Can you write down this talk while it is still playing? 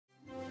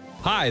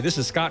Hi, this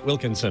is Scott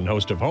Wilkinson,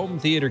 host of Home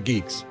Theater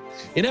Geeks.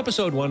 In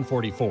episode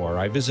 144,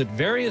 I visit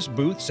various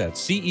booths at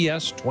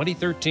CES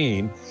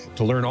 2013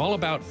 to learn all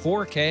about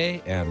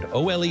 4K and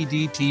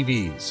OLED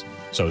TVs.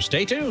 So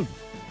stay tuned.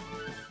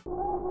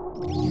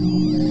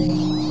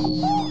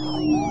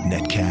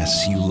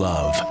 Netcasts you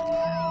love.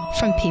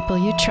 From people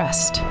you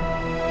trust.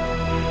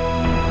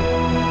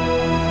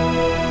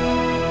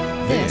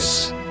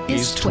 This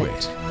is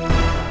Twit.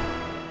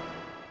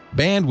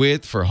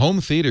 Bandwidth for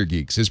Home Theater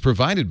Geeks is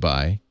provided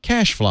by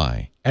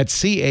CashFly at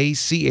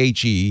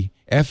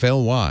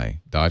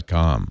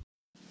CACHEFLY.com.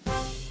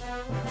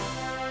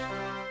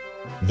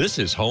 This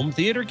is Home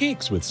Theater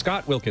Geeks with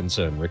Scott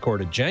Wilkinson,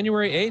 recorded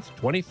January 8th,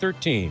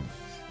 2013.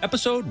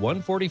 Episode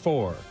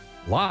 144,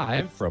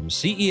 live from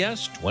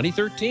CES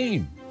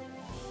 2013.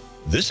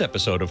 This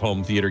episode of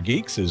Home Theater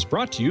Geeks is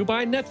brought to you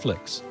by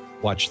Netflix.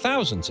 Watch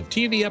thousands of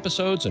TV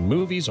episodes and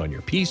movies on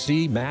your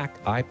PC,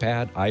 Mac,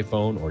 iPad,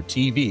 iPhone, or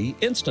TV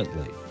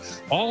instantly.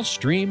 All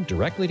streamed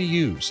directly to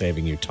you,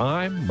 saving you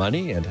time,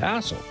 money, and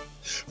hassle.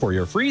 For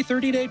your free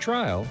 30-day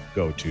trial,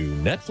 go to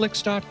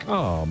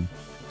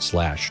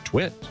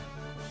netflix.com/twit.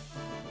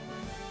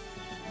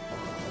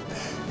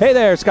 Hey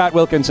there, Scott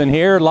Wilkinson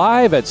here,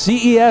 live at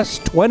CES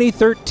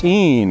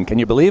 2013. Can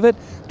you believe it?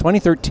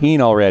 2013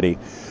 already.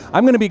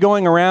 I'm going to be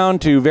going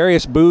around to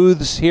various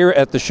booths here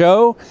at the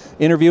show,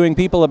 interviewing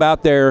people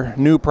about their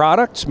new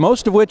products,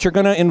 most of which are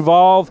going to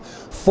involve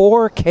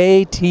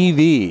 4K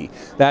TV.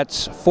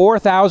 That's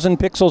 4,000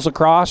 pixels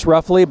across,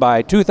 roughly,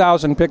 by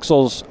 2,000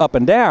 pixels up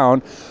and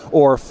down,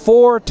 or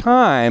 4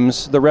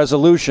 times the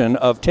resolution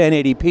of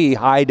 1080p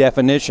high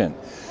definition.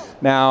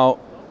 Now,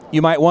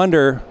 you might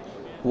wonder,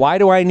 why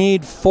do I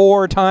need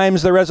 4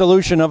 times the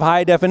resolution of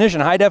high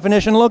definition? High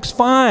definition looks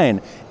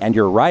fine. And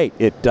you're right,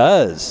 it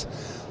does.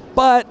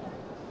 But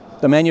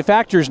the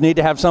manufacturers need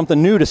to have something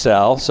new to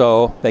sell,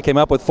 so they came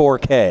up with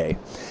 4K.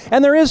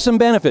 And there is some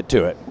benefit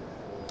to it.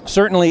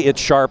 Certainly it's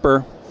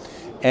sharper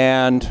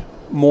and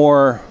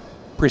more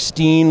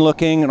pristine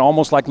looking and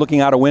almost like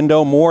looking out a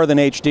window more than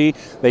HD.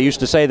 They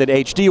used to say that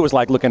HD was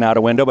like looking out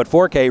a window, but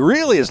 4K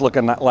really is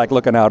looking like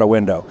looking out a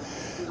window.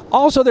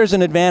 Also, there's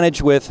an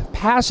advantage with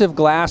passive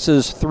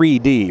glasses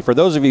 3D. For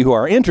those of you who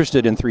are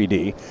interested in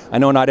 3D, I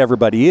know not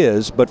everybody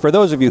is, but for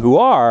those of you who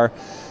are,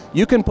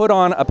 you can put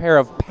on a pair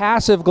of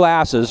passive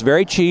glasses,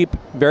 very cheap,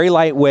 very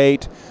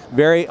lightweight,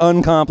 very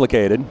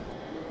uncomplicated,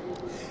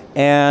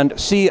 and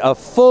see a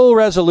full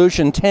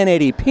resolution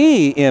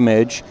 1080p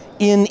image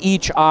in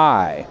each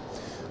eye.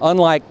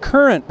 Unlike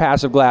current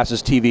passive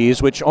glasses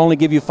TVs, which only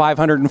give you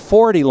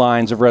 540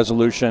 lines of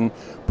resolution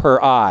per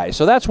eye.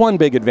 So that's one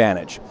big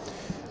advantage.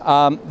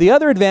 The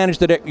other advantage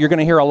that you're going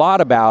to hear a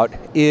lot about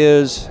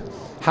is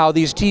how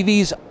these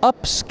TVs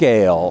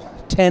upscale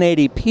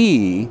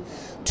 1080p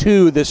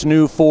to this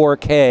new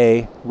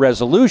 4K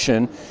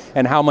resolution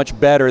and how much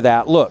better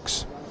that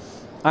looks.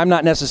 I'm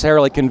not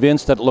necessarily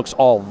convinced that it looks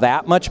all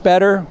that much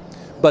better,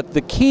 but the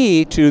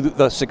key to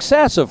the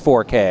success of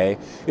 4K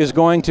is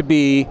going to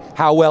be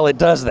how well it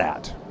does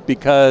that.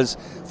 Because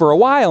for a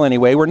while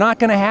anyway, we're not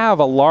going to have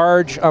a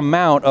large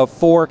amount of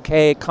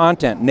 4K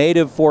content,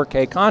 native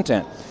 4K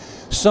content.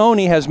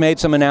 Sony has made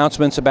some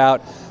announcements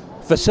about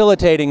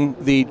facilitating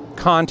the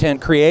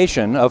content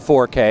creation of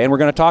 4K, and we're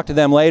going to talk to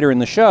them later in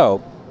the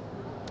show.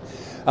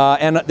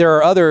 And there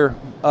are other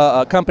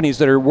companies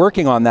that are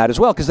working on that as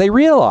well, because they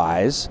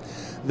realize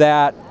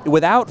that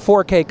without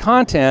 4K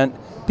content,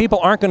 people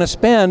aren't going to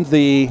spend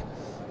the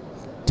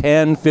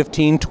 $10,000,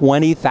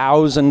 $15,000,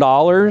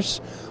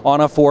 $20,000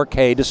 on a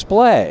 4K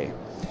display.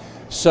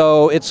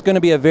 So it's going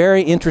to be a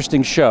very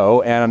interesting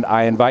show, and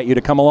I invite you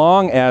to come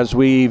along as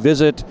we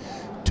visit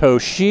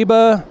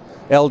Toshiba,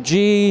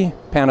 LG,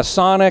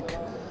 Panasonic,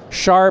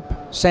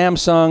 Sharp,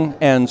 Samsung,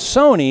 and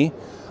Sony,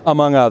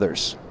 among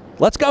others.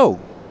 Let's go.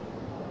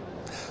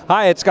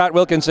 Hi, it's Scott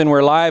Wilkinson.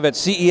 We're live at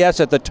CES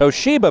at the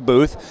Toshiba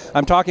booth.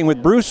 I'm talking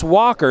with Bruce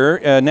Walker,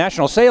 a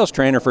national sales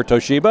trainer for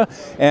Toshiba,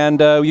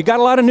 and you got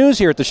a lot of news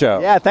here at the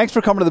show. Yeah, thanks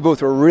for coming to the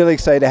booth. We're really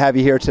excited to have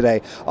you here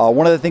today.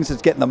 One of the things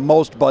that's getting the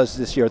most buzz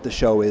this year at the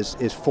show is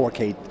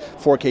 4K.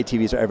 4K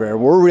TVs are everywhere.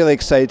 We're really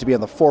excited to be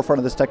on the forefront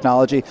of this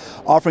technology,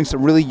 offering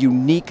some really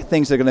unique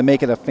things that are going to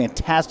make it a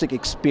fantastic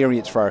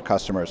experience for our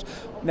customers.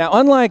 Now,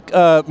 unlike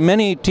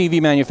many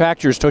TV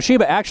manufacturers,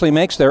 Toshiba actually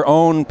makes their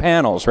own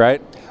panels,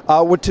 right?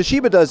 What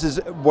Toshiba does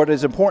is, what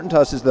is important to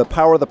us is the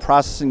power of the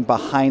processing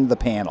behind the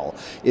panel.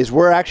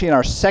 We're actually in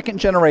our 2nd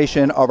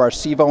generation of our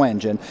CEVO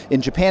engine.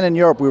 In Japan and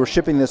Europe, we were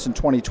shipping this in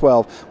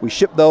 2012. We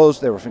shipped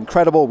those, they were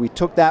incredible. We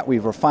took that, we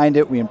refined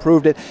it, we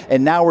improved it,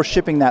 and now we're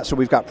shipping that. So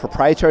we've got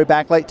proprietary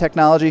backlight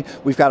technology,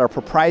 we've got our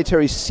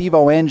proprietary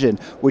CEVO engine,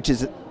 which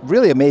is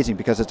really amazing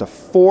because it's a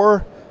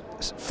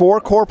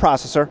 4-core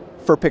processor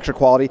for picture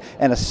quality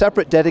and a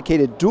separate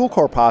dedicated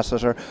dual-core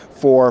processor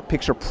for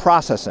picture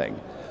processing.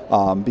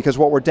 Because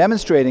what we're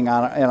demonstrating in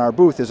our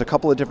booth is a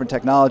couple of different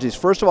technologies.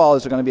 First of all,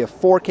 is going to be a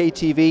 4K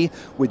TV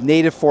with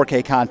native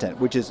 4K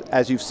content, which is,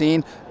 as you've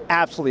seen,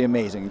 absolutely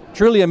amazing.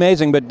 Truly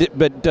amazing, but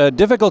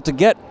difficult to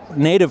get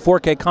native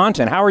 4K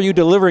content. How are you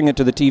delivering it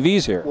to the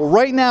TVs here? Well,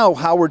 right now,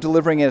 how we're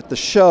delivering it at the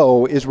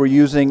show is we're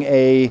using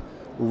a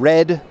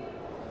red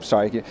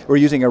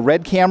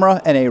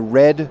camera and a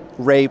red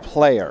ray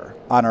player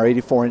on our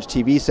 84-inch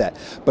TV set.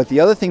 But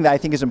the other thing that I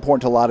think is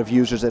important to a lot of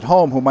users at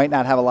home who might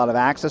not have a lot of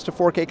access to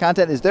 4K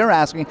content is they're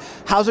asking,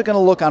 how's it going to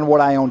look on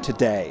what I own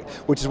today?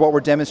 Which is what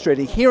we're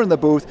demonstrating here in the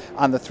booth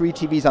on the 3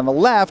 TVs on the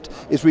left.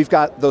 Is we've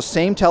got those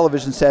same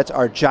television sets,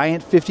 our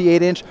giant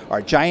 58-inch,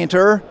 our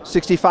gianter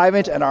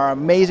 65-inch, and our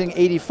amazing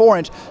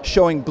 84-inch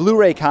showing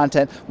Blu-ray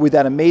content with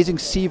that amazing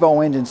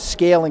CEVO engine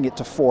scaling it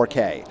to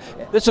 4K.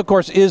 This, of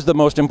course, is the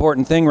most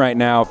important thing right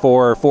now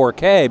for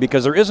 4K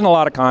because there isn't a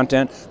lot of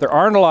content, there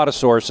aren't a lot of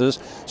sources,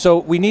 so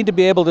we need to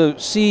be able to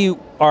see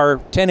our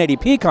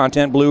 1080p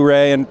content,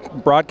 Blu-ray and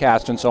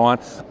broadcast and so on,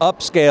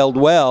 upscaled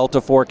well to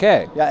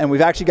 4K. Yeah, and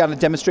we've actually got a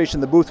demonstration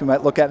in the booth we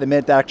might look at in a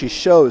minute that actually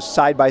shows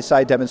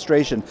side-by-side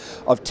demonstration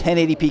of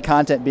 1080p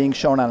content being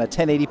shown on a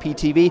 1080p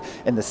TV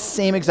and the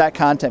same exact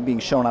content being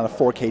shown on a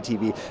 4K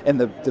TV, and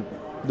the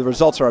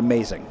results are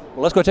amazing.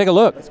 Well, let's go take a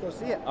look. Let's go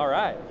see it. All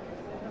right.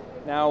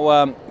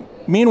 Now,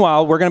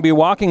 meanwhile, we're going to be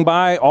walking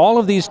by all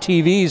of these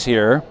TVs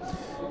here,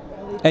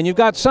 and you've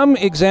got some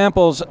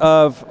examples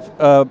of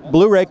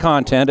Blu-ray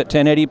content at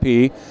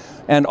 1080p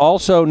and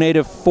also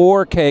native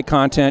 4K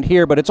content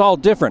here, but it's all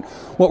different.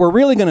 What we're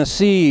really going to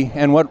see,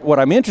 and what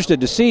I'm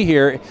interested to see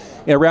here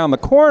around the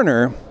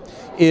corner,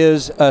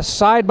 is a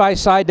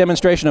side-by-side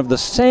demonstration of the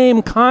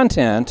same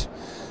content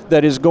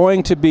that is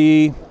going to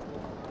be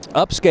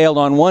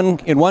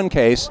upscaled in one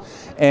case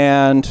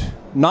and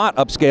not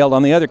upscaled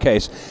on the other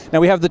case.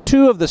 Now we have the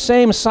two of the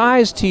same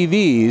size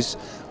TVs.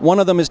 One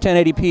of them is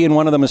 1080p and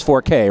one of them is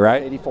 4K,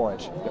 right?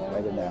 84-inch,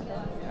 right in there.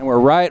 And we're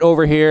right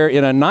over here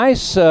in a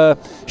nice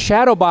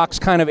shadow box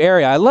kind of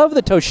area. I love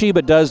that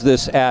Toshiba does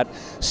this at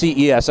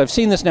CES. I've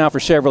seen this now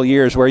for several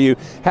years where you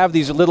have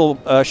these little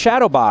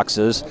shadow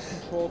boxes.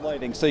 Controlled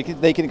lighting, so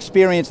they can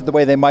experience it the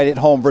way they might at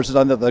home versus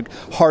under the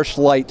harsh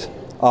light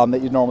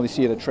that you normally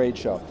see at a trade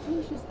show.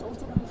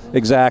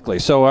 Exactly.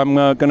 So I'm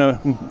going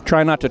to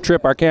try not to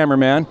trip our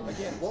cameraman.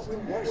 Again, what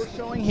we're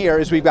showing here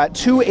is we've got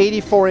two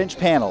 84-inch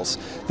panels.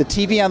 The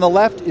TV on the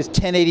left is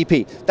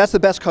 1080p. That's the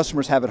best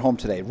customers have at home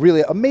today.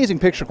 Really amazing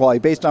picture quality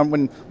based on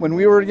when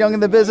we were young in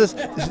the business.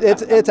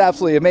 It's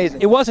absolutely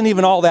amazing. It wasn't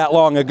even all that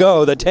long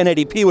ago that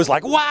 1080p was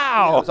like,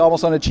 wow! Yeah, it's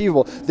almost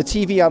unachievable. The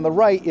TV on the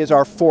right is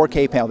our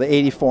 4K panel, the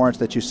 84-inch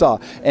that you saw.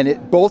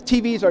 And both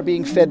TVs are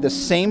being fed the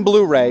same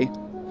Blu-ray,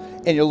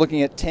 and you're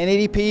looking at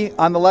 1080p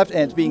on the left, and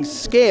it's being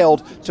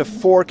scaled to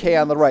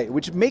 4K on the right,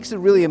 which makes it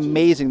really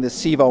amazing, the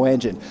CEVO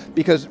engine.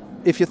 Because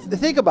if you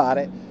think about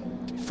it,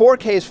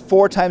 4K is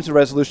 4 times the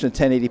resolution of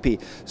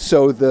 1080p.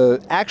 So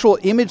the actual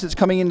image that's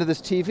coming into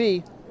this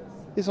TV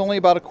is only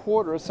about a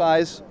quarter the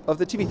size of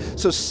the TV.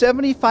 So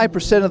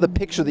 75% of the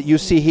picture that you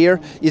see here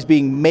is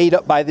being made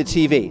up by the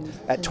TV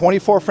at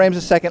 24 frames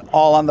a second,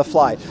 all on the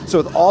fly. So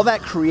with all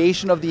that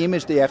creation of the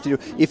image that you have to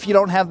do, if you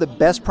don't have the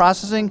best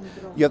processing,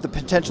 you have the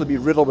potential to be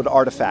riddled with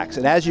artifacts.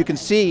 And as you can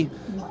see,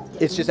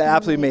 it's just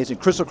absolutely amazing,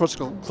 crystal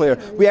clear.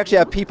 We actually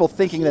have people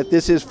thinking that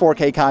this is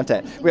 4K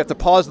content. We have to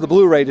pause the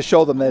Blu-ray to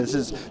show them that this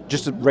is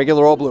just a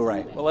regular old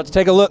Blu-ray. Well, let's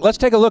take a look. Let's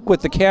take a look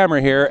with the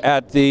camera here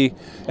at the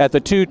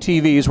two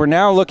TVs. We're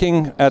now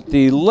looking at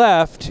the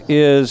left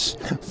is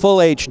full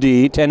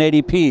HD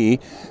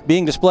 1080p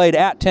being displayed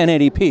at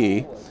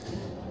 1080p,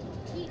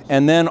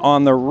 and then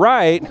on the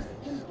right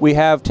we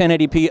have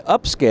 1080p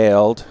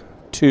upscaled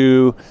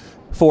to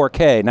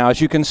 4K. Now, as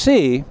you can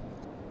see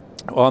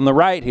on the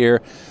right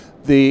here,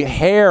 the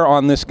hair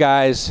on this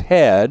guy's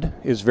head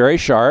is very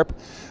sharp.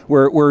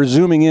 We're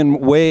zooming in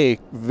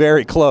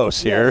very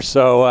close here, yes.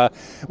 So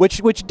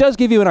which does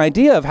give you an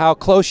idea of how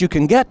close you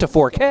can get to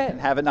 4K.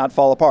 And have it not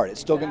fall apart.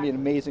 It's still going to be an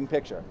amazing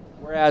picture.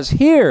 Whereas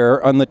here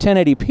on the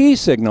 1080p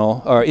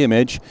signal or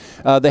image,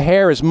 the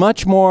hair is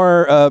much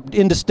more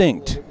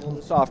indistinct.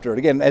 Softer.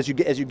 Again, as you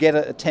get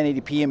a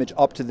 1080p image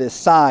up to this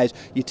size,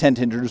 you tend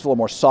to introduce a little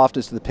more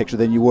softness to the picture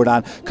than you would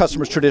on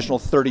customers' traditional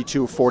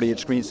 32 or 40-inch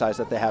screen size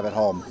that they have at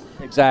home.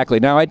 Exactly.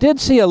 Now, I did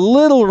see a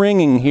little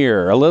ringing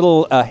here, a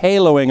little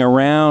haloing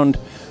around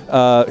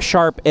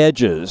sharp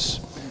edges.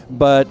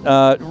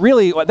 But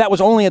really, that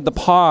was only at the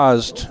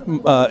paused,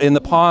 in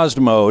the paused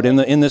mode.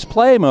 In this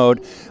play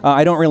mode,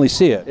 I don't really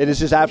see it. It is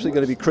just absolutely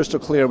going to be crystal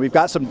clear. We've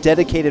got some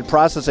dedicated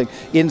processing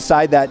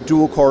inside that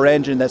dual-core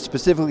engine that's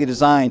specifically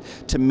designed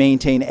to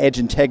maintain edge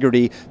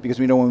integrity, because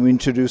we know when we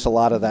introduce a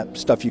lot of that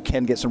stuff, you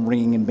can get some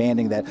ringing and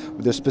banding. That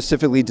there's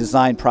specifically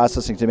designed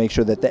processing to make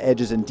sure that the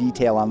edges and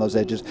detail on those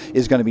edges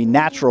is going to be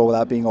natural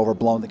without being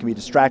overblown. That can be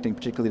distracting,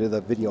 particularly to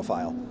the video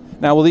file.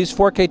 Now, will these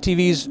 4K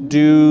TVs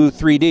do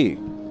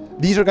 3D?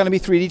 These are going to be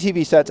 3D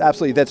TV sets,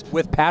 absolutely. That's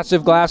with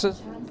passive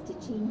glasses?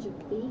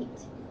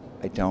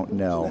 I don't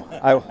know.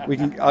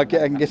 I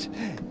can get.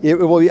 It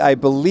will be. I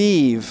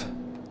believe,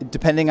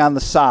 depending on the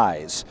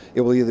size,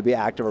 it will either be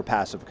active or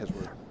passive. Because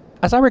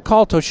as I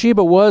recall,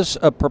 Toshiba was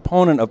a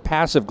proponent of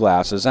passive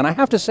glasses, and I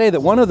have to say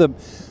that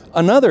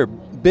another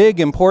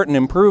big important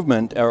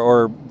improvement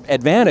or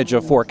advantage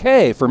of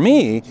 4K for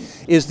me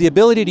is the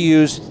ability to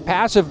use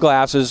passive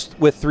glasses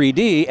with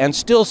 3D and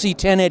still see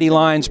 1080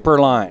 lines per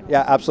line.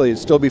 Yeah, absolutely.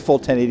 It'd still be full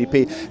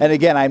 1080p. And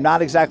again,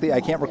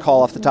 I can't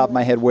recall off the top of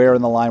my head where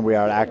in the line we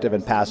are active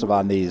and passive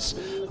on these.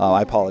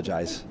 I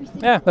apologize.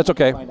 Yeah, that's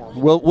okay.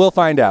 We'll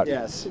find out.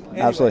 Yes, anyway,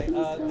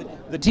 absolutely.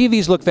 The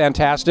TVs look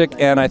fantastic,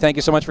 and I thank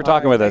you so much for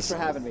talking with us.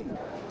 Thanks for having me.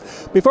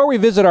 Before we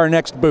visit our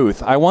next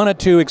booth, I wanted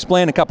to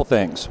explain a couple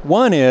things.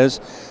 One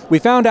is, we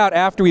found out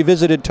after we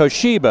visited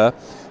Toshiba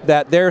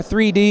that their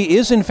 3D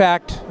is in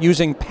fact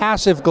using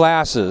passive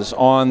glasses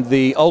on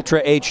the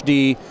Ultra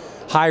HD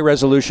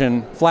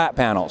high-resolution flat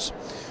panels,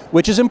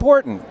 which is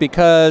important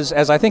because,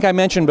 as I think I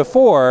mentioned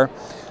before,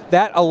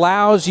 that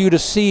allows you to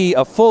see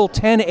a full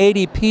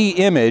 1080p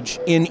image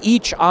in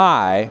each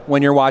eye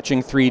when you're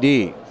watching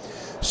 3D.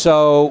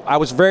 So I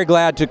was very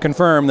glad to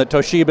confirm that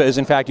Toshiba is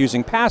in fact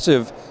using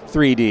passive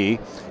 3D,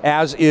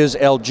 as is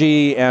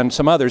LG and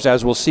some others,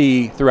 as we'll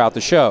see throughout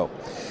the show.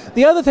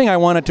 The other thing I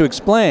wanted to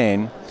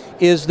explain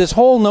is this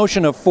whole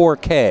notion of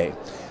 4K.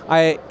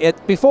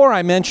 Before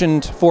I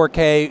mentioned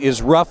 4K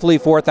is roughly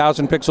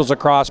 4,000 pixels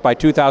across by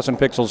 2,000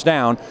 pixels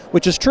down,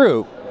 which is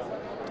true.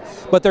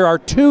 But there are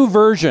two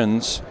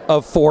versions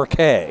of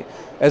 4K,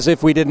 as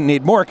if we didn't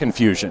need more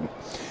confusion.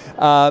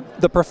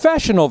 The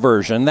professional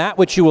version, that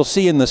which you will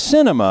see in the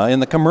cinema,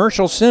 in the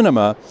commercial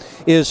cinema,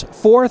 is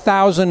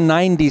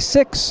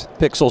 4,096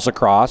 pixels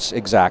across,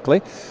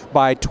 exactly,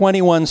 by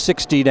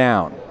 2160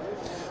 down.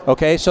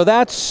 Okay, so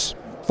that's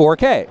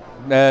 4K.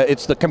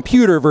 It's the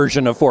computer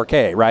version of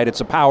 4K, right? It's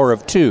a power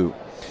of 2.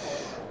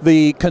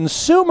 The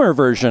consumer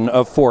version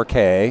of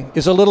 4K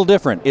is a little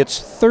different. It's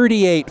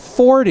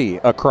 3840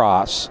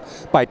 across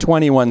by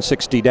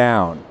 2160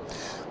 down.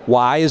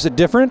 Why is it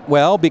different?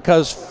 Well,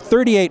 because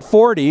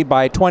 3840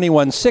 by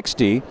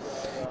 2160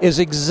 is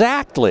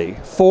exactly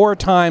 4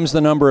 times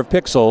the number of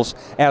pixels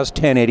as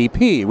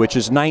 1080p, which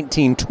is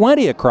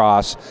 1920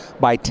 across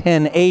by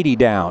 1080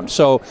 down.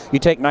 So you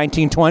take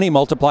 1920,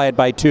 multiply it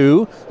by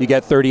 2, you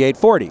get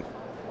 3840.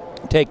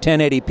 Take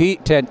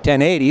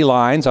 1080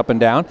 lines up and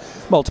down,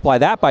 multiply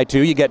that by 2,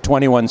 you get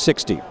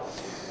 2160.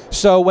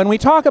 So when we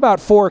talk about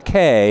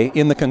 4K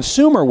in the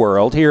consumer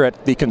world here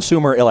at the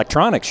Consumer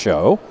Electronics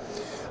Show,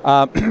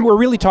 we're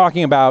really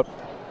talking about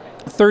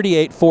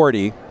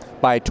 3840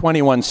 by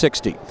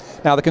 2160.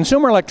 Now, the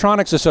Consumer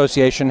Electronics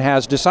Association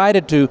has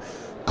decided to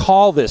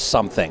call this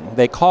something.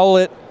 They call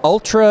it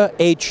Ultra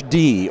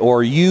HD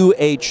or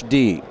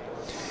UHD.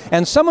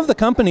 And some of the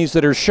companies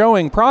that are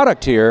showing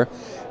product here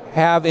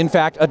have, in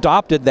fact,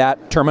 adopted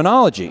that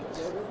terminology.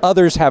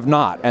 Others have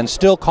not and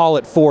still call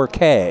it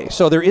 4K.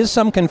 So there is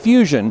some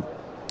confusion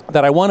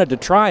that I wanted to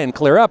try and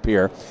clear up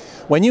here.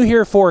 When you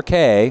hear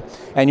 4K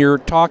and you're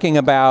talking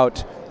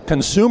about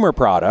consumer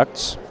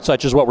products,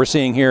 such as what we're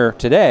seeing here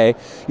today,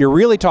 you're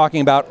really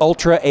talking about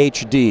Ultra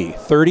HD,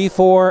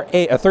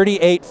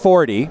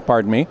 3840,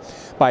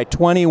 by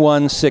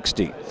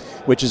 2160,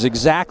 which is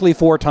exactly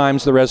 4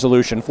 times the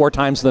resolution, 4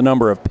 times the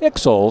number of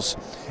pixels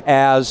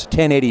as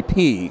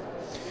 1080p.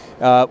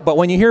 But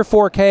when you hear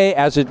 4K,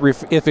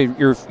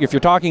 if you're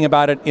talking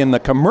about it in the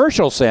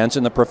commercial sense,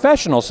 in the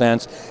professional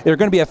sense, there are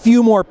going to be a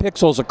few more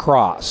pixels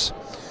across.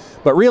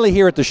 But really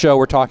here at the show,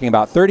 we're talking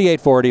about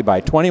 3840 by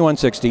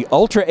 2160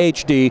 Ultra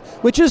HD,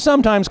 which is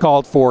sometimes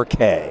called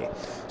 4K.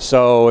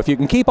 So if you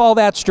can keep all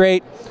that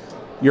straight,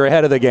 you're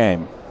ahead of the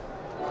game.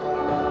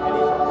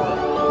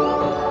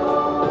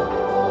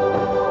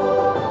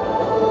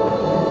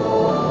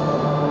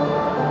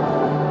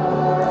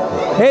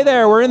 Hey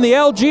there, we're in the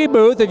LG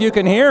booth, if you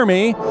can hear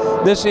me.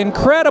 This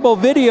incredible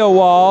video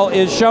wall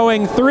is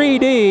showing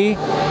 3D,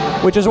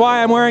 which is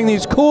why I'm wearing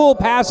these cool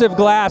passive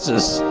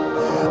glasses.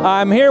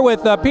 I'm here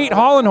with Pete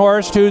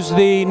Hollenhorst, who's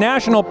the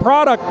national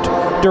product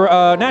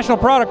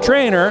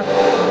trainer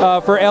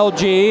for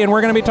LG, and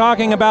we're going to be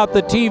talking about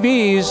the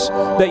TVs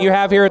that you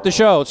have here at the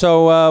show.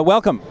 So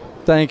welcome.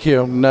 Thank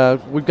you.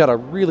 We've got a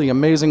really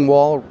amazing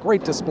wall,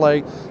 great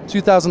display.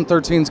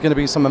 2013 is going to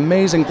be some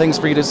amazing things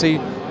for you to see,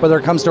 whether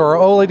it comes to our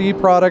OLED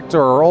product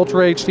or our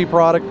Ultra HD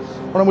product.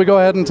 Why don't we go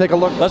ahead and take a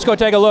look? Let's go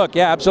take a look.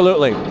 Yeah,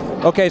 absolutely.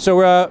 Okay, so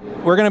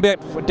we're going to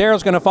be,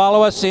 Daryl's going to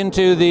follow us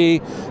into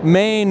the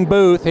main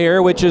booth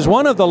here, which is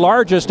one of the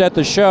largest at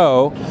the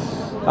show,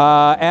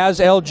 as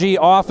LG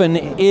often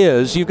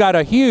is. You've got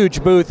a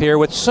huge booth here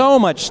with so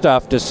much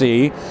stuff to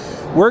see.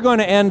 We're going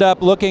to end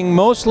up looking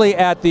mostly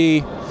at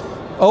the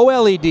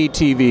OLED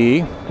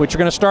TV, which we're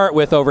going to start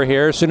with over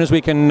here as soon as we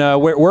can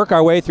work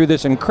our way through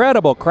this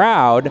incredible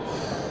crowd,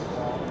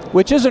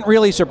 which isn't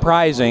really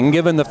surprising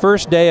given the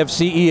first day of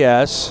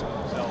CES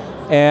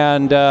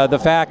and the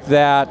fact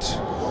that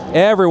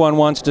everyone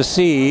wants to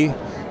see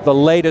the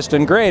latest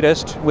and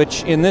greatest,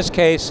 which in this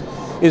case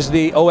is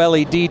the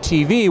OLED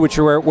TV, which is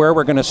where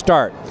we're going to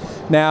start.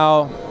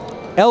 Now,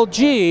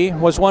 LG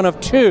was one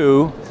of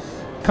 2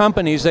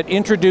 companies that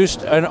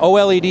introduced an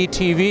OLED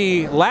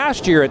TV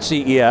last year at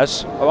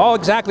CES,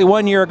 exactly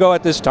 1 year ago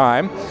at this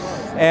time,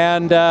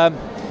 and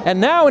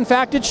now in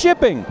fact it's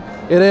shipping.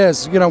 It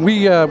is. You know,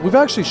 we've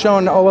actually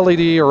shown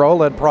OLED or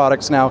OLED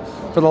products now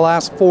for the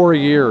last 4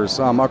 years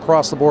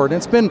across the board. And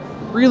it's been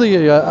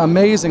really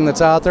amazing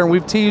that's out there. And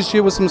we've teased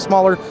you with some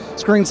smaller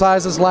screen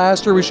sizes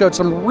last year. We showed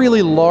some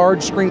really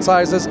large screen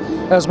sizes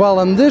as well.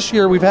 And this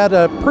year we've had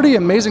a pretty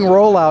amazing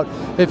rollout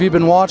if you've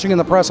been watching in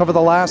the press over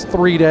the last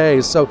 3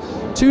 days. So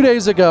 2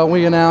 days ago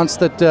we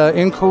announced that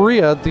in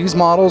Korea these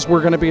models were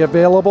going to be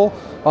available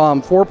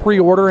for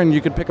pre-order, and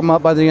you could pick them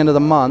up by the end of the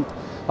month.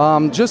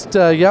 Just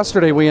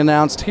yesterday we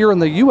announced here in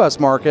the U.S.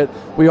 market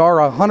we are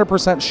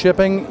 100%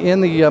 shipping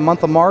in the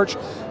month of March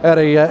at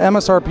a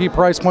MSRP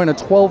price point of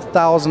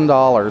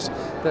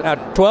 $12,000. Now,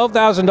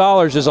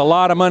 $12,000 is a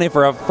lot of money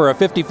for a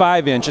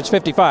 55-inch. It's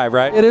 55,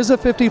 right? It is a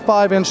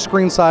 55-inch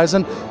screen size,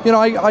 and you know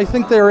I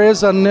think there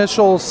is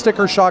initial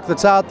sticker shock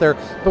that's out there,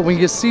 but when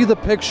you see the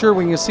picture,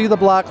 when you see the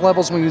black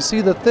levels, when you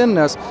see the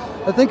thinness,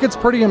 I think it's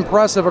pretty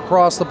impressive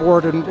across the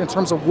board in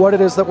terms of what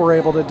it is that we're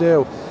able to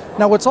do.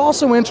 Now, what's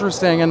also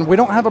interesting, and we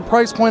don't have a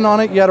price point on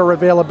it yet or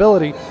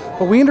availability,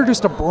 but we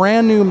introduced a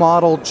brand new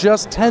model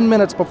just 10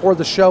 minutes before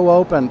the show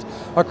opened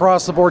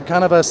across the board,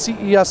 kind of a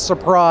CES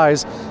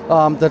surprise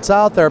that's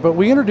out there. But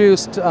we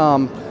introduced a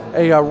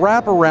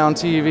wraparound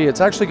TV.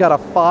 It's actually got a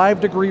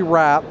 5-degree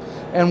wrap,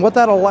 and what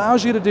that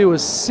allows you to do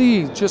is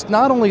see just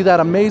not only that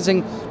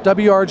amazing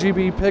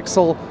WRGB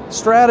pixel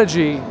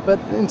strategy, but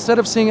instead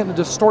of seeing it in a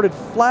distorted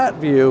flat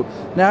view,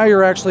 now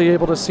you're actually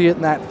able to see it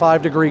in that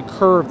 5-degree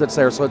curve that's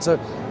there. So it's a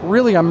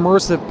really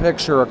immersive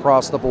picture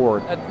across the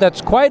board.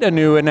 That's quite a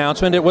new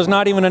announcement. It was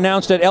not even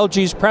announced at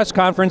LG's press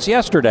conference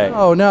yesterday.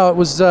 Oh no, it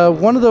was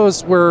one of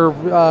those where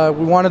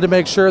we wanted to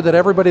make sure that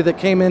everybody that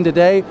came in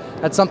today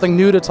had something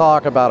new to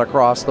talk about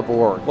across the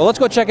board. Well, let's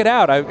go check it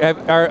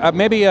out.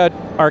 Maybe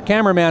our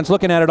cameraman's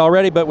looking at it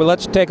already, but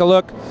let's take a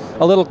look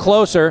a little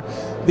closer.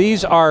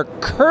 These are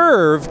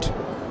curved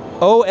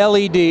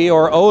OLED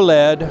or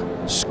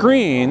OLED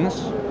screens,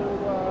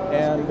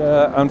 and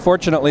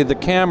unfortunately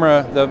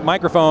the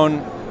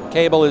microphone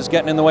cable is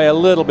getting in the way a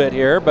little bit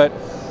here, but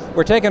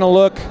we're taking a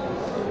look.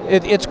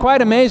 It's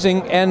quite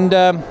amazing, and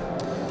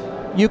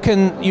you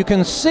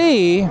can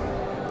see,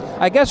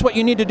 I guess what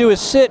you need to do is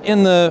sit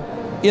in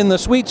the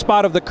sweet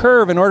spot of the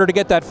curve in order to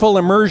get that full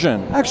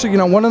immersion. Actually, you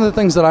know, one of the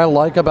things that I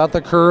like about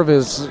the curve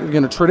is,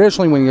 you know,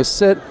 traditionally when you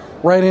sit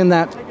right in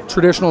that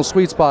traditional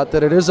sweet spot,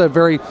 that it is a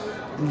very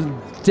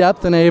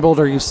depth enabled,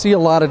 or you see a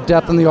lot of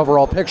depth in the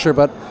overall picture.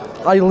 But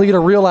I lead a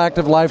real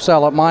active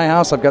lifestyle at my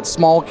house. I've got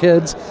small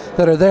kids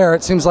that are there.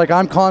 It seems like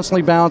I'm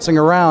constantly bouncing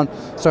around.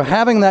 So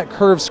having that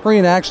curved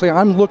screen, actually,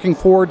 I'm looking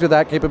forward to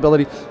that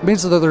capability. It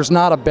means that there's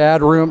not a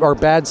bad room or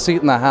bad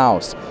seat in the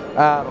house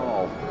at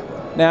all.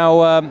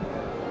 Now,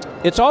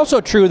 it's also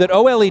true that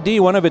OLED,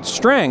 one of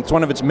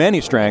its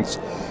many strengths,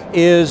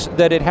 is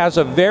that it has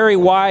a very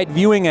wide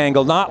viewing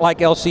angle, not like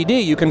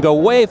LCD. You can go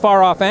way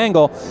far off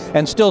angle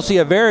and still see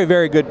a very,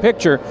 very good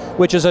picture,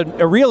 which is a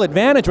real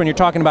advantage when you're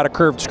talking about a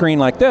curved screen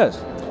like this.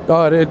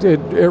 Oh,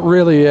 it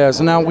really is.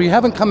 Now, we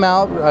haven't come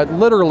out,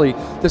 literally,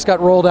 this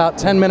got rolled out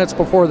 10 minutes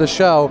before the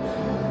show.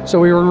 So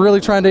we were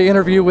really trying to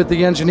interview with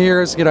the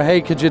engineers, you know,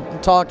 hey, could you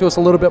talk to us a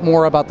little bit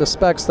more about the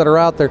specs that are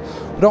out there?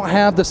 We don't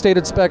have the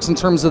stated specs in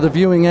terms of the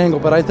viewing angle,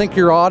 but I think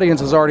your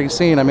audience has already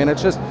seen. I mean,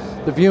 it's just,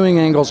 the viewing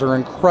angles are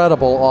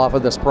incredible off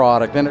of this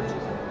product, and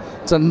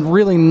it's a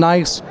really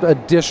nice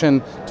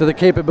addition to the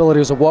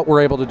capabilities of what we're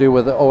able to do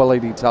with the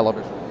OLED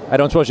television. I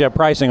don't suppose you have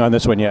pricing on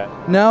this one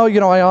yet? No, you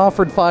know, I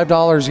offered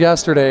 $5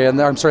 yesterday, and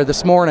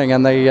this morning,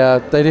 and they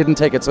didn't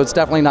take it, so it's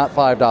definitely not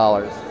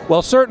 $5.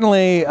 Well,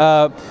 certainly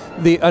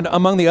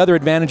among the other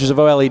advantages of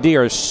OLED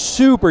are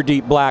super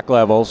deep black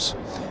levels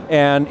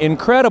and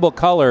incredible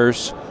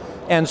colors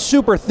and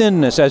super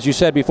thinness, as you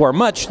said before,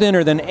 much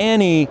thinner than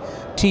any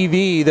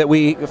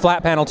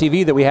flat panel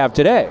TV that we have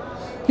today.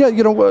 Yeah,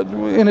 you know,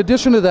 in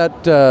addition to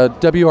that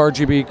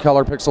WRGB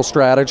color pixel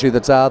strategy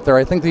that's out there,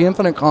 I think the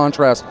infinite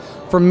contrast,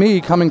 for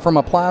me, coming from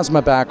a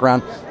plasma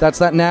background, that's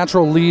that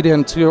natural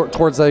lead-in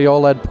towards the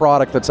OLED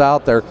product that's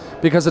out there,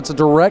 because it's a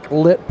direct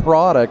lit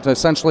product.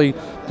 Essentially,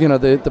 you know,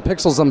 the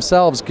pixels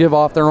themselves give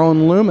off their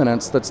own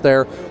luminance that's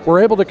there.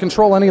 We're able to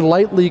control any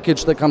light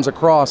leakage that comes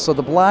across, so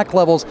the black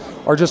levels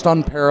are just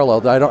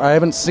unparalleled. I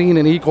haven't seen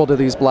an equal to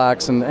these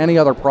blacks in any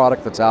other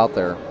product that's out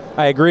there.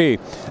 I agree.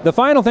 The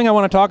final thing I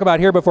want to talk about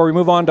here before we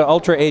move on to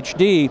Ultra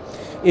HD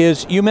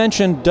is you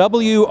mentioned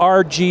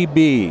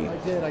WRGB.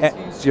 I did. I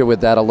teased you with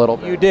that a little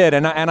bit. You did,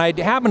 and I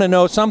happen to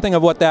know something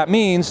of what that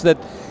means. That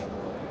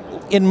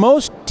in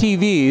most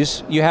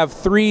TVs, you have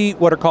three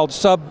what are called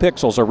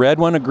sub-pixels, a red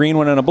one, a green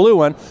one, and a blue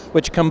one,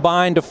 which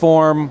combine to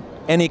form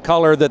any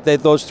color that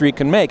those three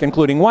can make,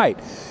 including white.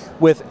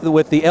 With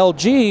the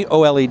LG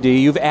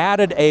OLED, you've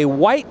added a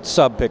white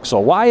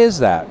sub-pixel. Why is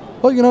that?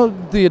 Well, you know,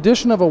 the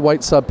addition of a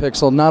white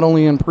subpixel not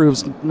only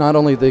improves not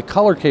only the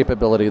color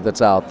capability that's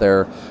out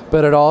there,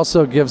 but it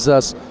also gives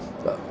us,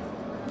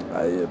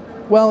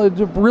 well,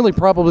 really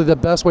probably the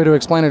best way to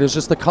explain it is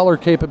just the color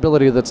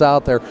capability that's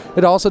out there.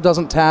 It also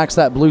doesn't tax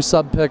that blue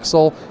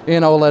subpixel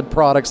in OLED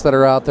products that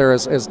are out there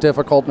as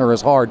difficult or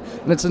as hard.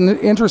 And it's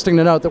interesting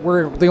to note that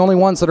we're the only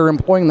ones that are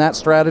employing that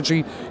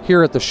strategy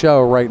here at the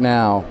show right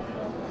now.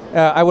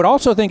 I would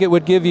also think it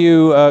would give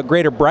you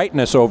greater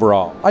brightness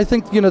overall. I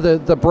think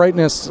the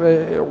brightness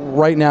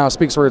right now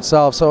speaks for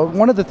itself. So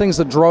one of the things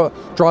that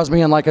draws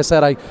me in, like I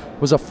said, I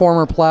was a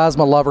former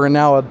plasma lover and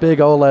now a big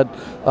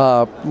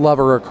OLED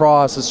lover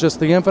across. It's just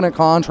the infinite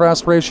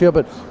contrast ratio,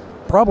 but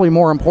probably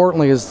more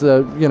importantly is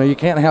you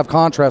can't have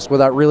contrast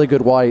without really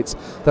good whites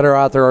that are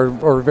out there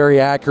or very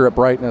accurate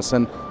brightness,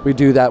 and we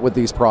do that with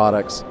these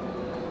products.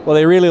 Well,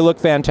 they really look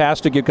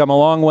fantastic. You've come a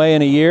long way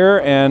in a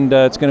year, and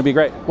it's going to be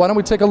great. Why don't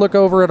we take a look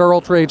over at our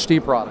Ultra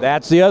HD product?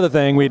 That's the other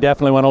thing we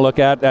definitely want to look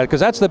at, because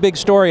that's the big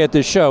story at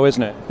this show,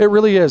 isn't it? It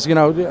really is.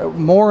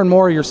 More and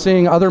more you're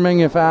seeing other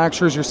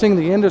manufacturers, you're seeing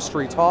the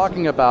industry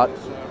talking about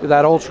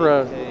that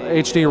Ultra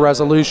HD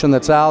resolution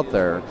that's out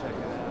there.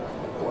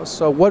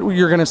 So what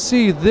you're going to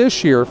see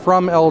this year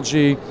from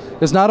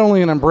LG is not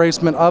only an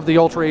embracement of the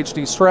Ultra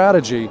HD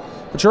strategy,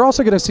 but you're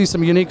also going to see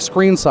some unique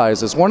screen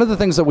sizes. One of the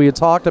things that we had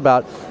talked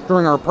about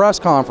during our press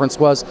conference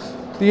was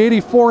the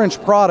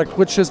 84-inch product,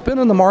 which has been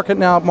in the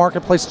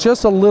marketplace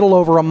just a little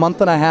over a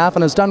month and a half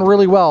and has done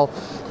really well.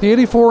 The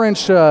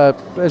 84-inch,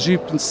 as you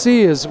can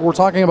see, we're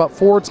talking about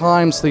 4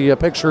 times the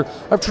picture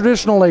of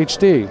traditional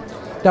HD.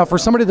 Now, for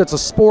somebody that's a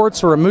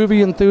sports or a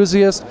movie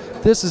enthusiast,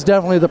 this is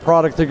definitely the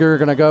product that you're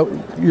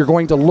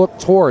going to look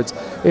towards.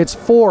 It's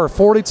 4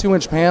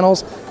 42-inch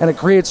panels, and it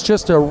creates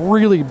just a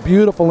really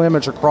beautiful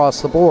image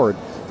across the board.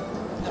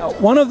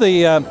 One of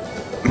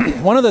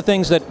the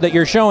things that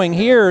you're showing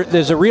here,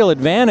 there's a real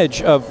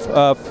advantage of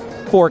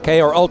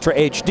 4K or Ultra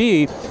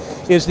HD,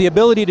 is the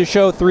ability to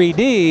show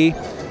 3D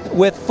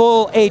with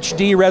full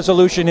HD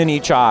resolution in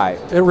each eye.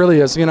 It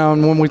really is.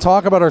 And when we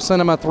talk about our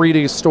Cinema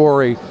 3D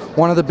story,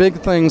 one of the big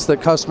things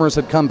that customers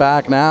had come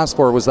back and asked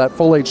for was that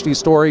full HD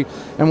story.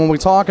 And when we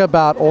talk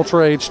about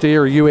Ultra HD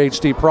or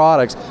UHD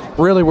products,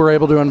 really we're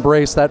able to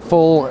embrace that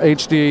full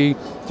HD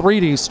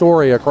 3D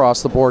story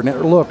across the board, and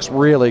it looks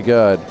really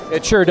good.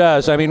 It sure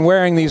does. I mean,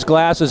 wearing these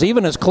glasses,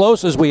 even as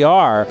close as we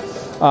are,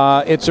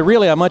 it's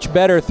really a much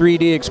better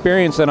 3D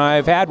experience than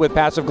I've had with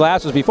passive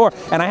glasses before.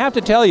 And I have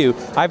to tell you,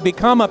 I've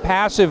become a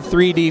passive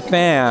 3D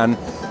fan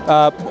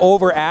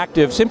over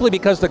active simply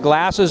because the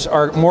glasses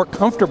are more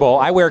comfortable.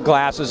 I wear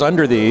glasses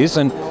under these,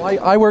 and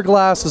I wear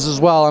glasses as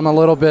well. I'm a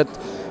little bit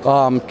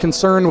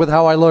concerned with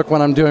how I look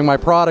when I'm doing my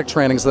product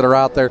trainings that are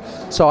out there.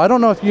 So I don't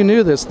know if you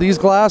knew this, these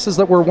glasses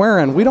that we're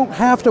wearing, we don't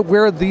have to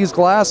wear these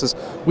glasses.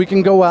 We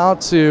can go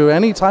out to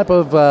any type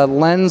of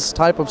lens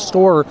type of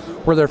store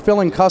where they're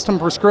filling custom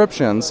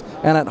prescriptions,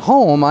 and at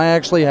home I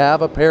actually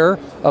have a pair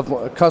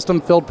of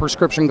custom filled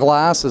prescription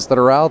glasses that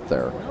are out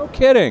there. No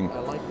kidding.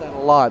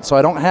 A lot, so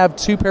I don't have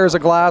 2 pairs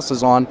of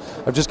glasses on.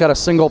 I've just got a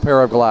single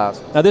pair of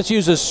glasses. Now this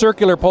uses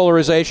circular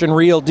polarization,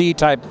 real D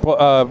type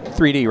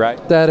 3D,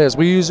 right? That is,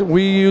 we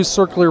use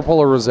circular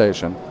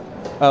polarization,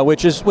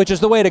 which is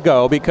the way to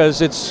go, because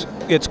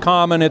it's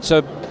common. It's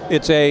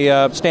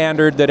a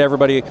standard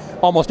that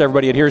almost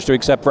everybody adheres to,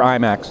 except for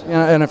IMAX.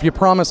 And if you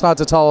promise not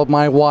to tell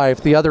my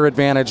wife, the other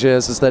advantage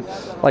is that,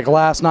 like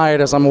last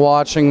night, as I'm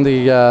watching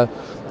the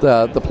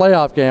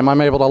playoff game,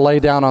 I'm able to lay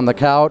down on the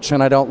couch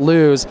and I don't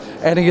lose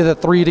any of the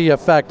 3D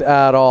effect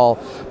at all.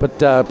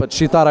 But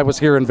she thought I was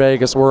here in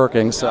Vegas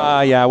working. So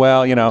yeah,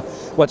 well,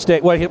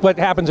 what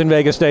happens in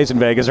Vegas stays in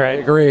Vegas, right?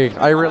 I agree.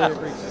 I really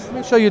agree.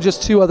 Let me show you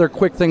just 2 other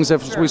quick things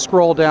as we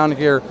scroll down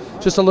here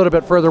just a little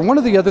bit further. One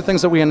of the other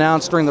things that we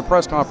announced during the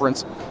press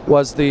conference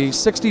was the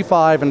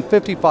 65 and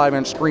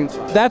 55-inch screen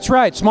size. That's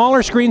right,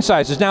 smaller screen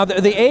sizes. Now,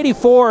 the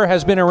 84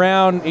 has been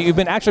around. You've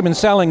actually been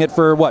selling it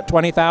for what,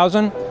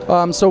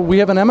 $20,000? So we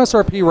have an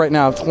MSRP right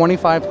now of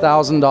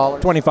 $25,000.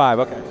 25,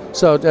 okay.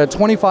 So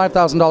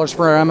 $25,000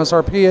 for our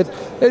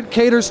MSRP. It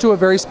caters to a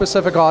very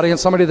specific audience,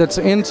 somebody that's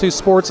into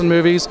sports and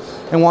movies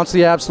and wants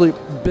the absolute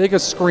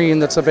biggest screen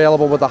that's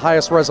available with the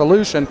highest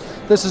resolution.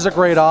 This is a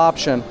great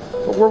option.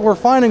 But what we're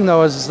finding,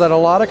 though, is that a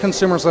lot of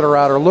consumers that are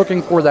out are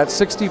looking for that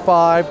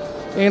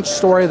 65-inch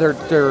story. They're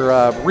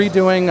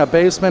redoing a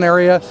basement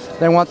area.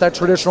 They want that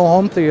traditional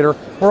home theater.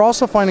 We're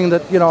also finding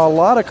that a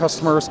lot of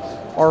customers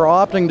are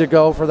opting to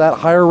go for that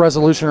higher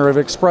resolution, or have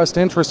expressed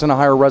interest in a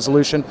higher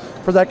resolution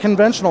for that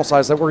conventional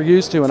size that we're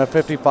used to in a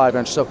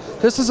 55-inch. So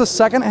this is a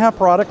second half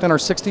product in our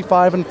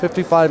 65 and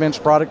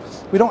 55-inch product.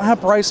 We don't have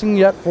pricing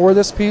yet for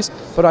this piece,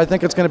 but I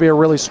think it's going to be a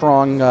really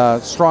strong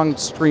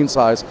screen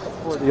size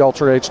for the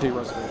Ultra HD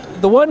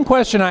resolution. The one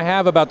question I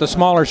have about the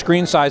smaller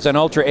screen size on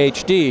Ultra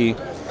HD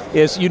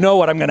is,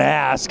 what I'm going to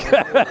ask.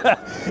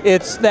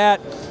 It's that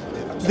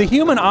the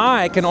human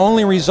eye can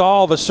only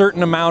resolve a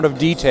certain amount of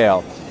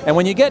detail. And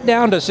when you get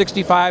down to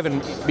 65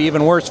 and be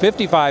even worse,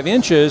 55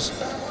 inches,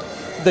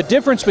 the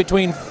difference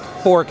between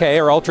 4K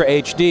or Ultra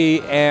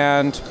HD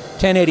and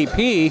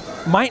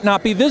 1080p might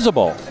not be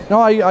visible.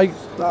 No,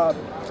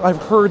 I've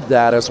heard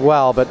that as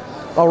well, but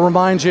I'll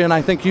remind you, and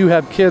I think you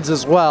have kids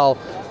as well,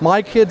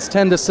 my kids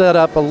tend to set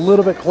up a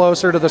little bit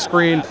closer to the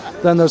screen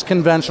than those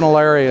conventional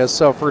areas.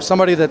 So for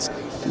somebody that's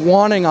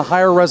wanting a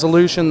higher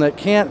resolution that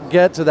can't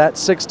get to that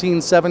 16,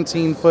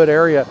 17-foot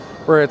area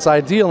where it's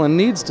ideal and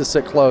needs to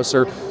sit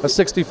closer, a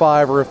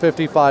 65 or a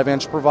 55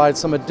 inch provides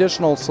some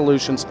additional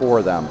solutions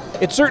for them.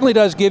 It certainly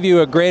does give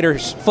you a greater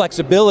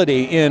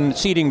flexibility in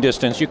seating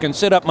distance. You can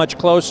sit up much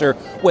closer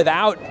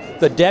without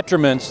the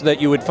detriments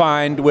that you would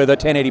find with a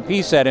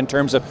 1080p set in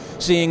terms of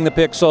seeing the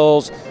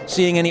pixels,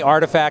 seeing any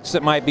artifacts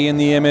that might be in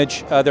the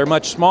image. They're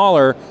much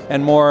smaller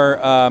and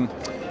more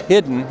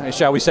hidden,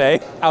 shall we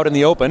say, out in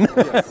the open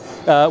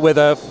with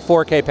a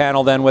 4K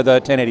panel than with a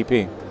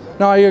 1080p.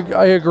 No, I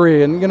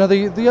agree, and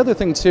the other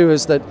thing too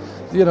is that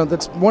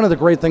that's one of the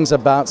great things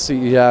about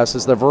CES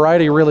is the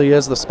variety really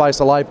is the spice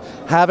of life.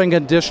 Having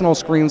additional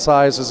screen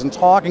sizes and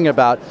talking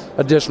about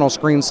additional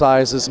screen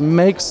sizes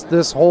makes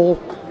this whole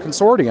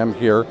consortium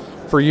here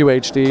for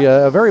UHD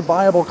a very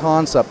viable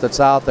concept that's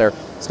out there.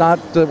 It's not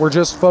that we're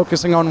just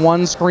focusing on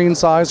one screen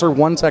size or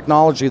one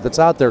technology that's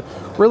out there.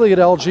 Really at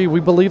LG, we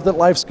believe that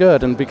life's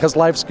good, and because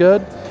life's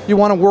good, you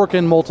want to work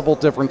in multiple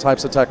different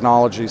types of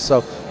technology.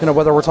 So,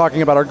 whether we're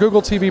talking about our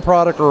Google TV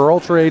product or our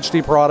Ultra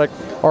HD product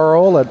or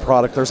our OLED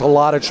product, there's a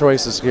lot of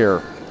choices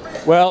here.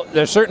 Well,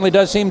 there certainly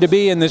does seem to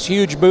be in this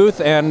huge booth,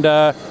 and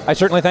I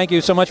certainly thank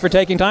you so much for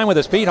taking time with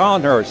us. Pete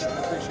Hollenhurst.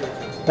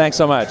 Thanks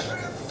so much.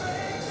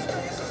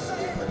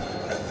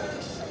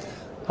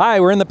 Hi,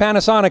 we're in the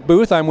Panasonic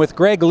booth. I'm with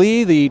Greg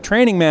Lee, the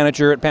training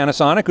manager at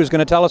Panasonic, who's going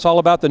to tell us all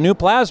about the new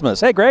plasmas.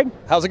 Hey, Greg.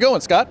 How's it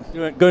going, Scott?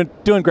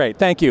 Doing great,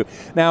 thank you.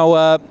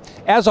 Now,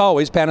 as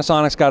always,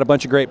 Panasonic's got a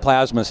bunch of great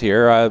plasmas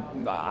here.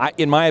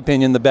 In my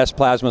opinion, the best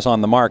plasmas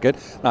on the market.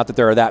 Not that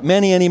there are that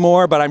many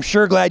anymore, but I'm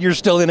sure glad you're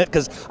still in it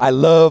because I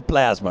love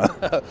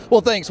plasma.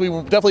 Well, thanks. We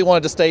definitely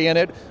wanted to stay in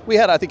it. We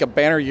had, I think, a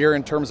banner year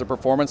in terms of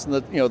performance in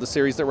the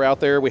series that were out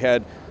there. We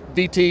had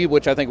VT,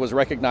 which I think was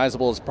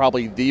recognizable as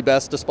probably the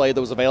best display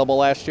that was available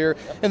last year.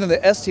 And then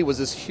the ST was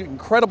this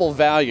incredible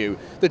value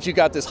that you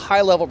got this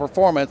high level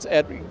performance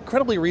at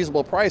incredibly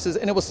reasonable prices,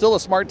 and it was still a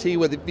smart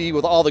TV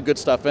with all the good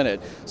stuff in it.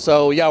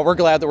 So yeah, we're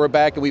glad that we're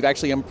back and we've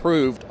actually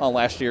improved on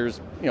last year's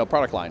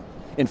product line.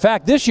 In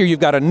fact, this year you've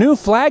got a new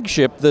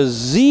flagship, the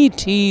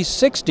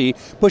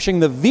ZT60, pushing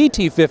the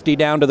VT50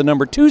 down to the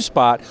number 2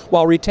 spot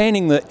while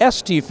retaining the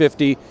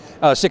ST60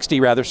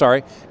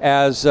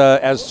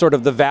 as sort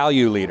of the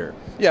value leader.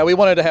 Yeah, we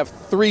wanted to have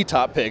 3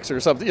 top picks or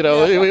something,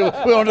 we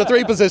wanted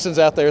 3 positions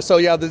out there. So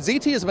yeah, the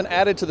ZT has been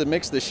added to the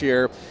mix this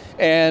year,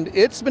 and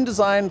it's been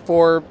designed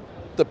for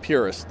the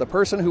purist, the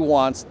person who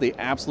wants the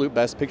absolute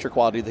best picture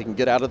quality they can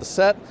get out of the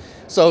set.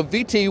 So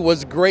VT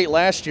was great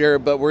last year,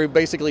 but we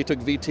basically took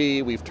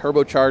VT, we've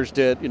turbocharged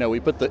it, we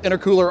put the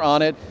intercooler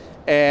on it,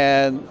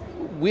 and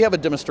we have a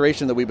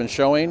demonstration that we've been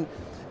showing,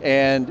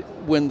 and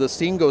when the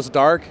scene goes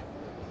dark,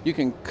 you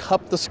can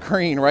cup the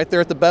screen right there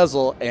at the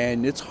bezel,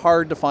 and it's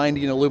hard to find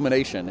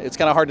illumination. It's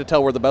kind of hard to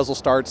tell where the bezel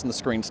starts and the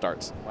screen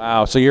starts.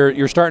 Wow, so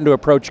you're starting to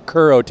approach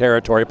Kuro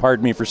territory,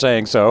 pardon me for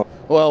saying so.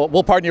 Well,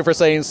 we'll pardon you for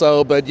saying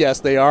so, but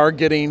yes, they are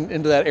getting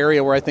into that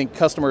area where I think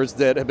customers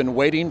that have been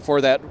waiting for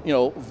that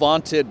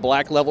vaunted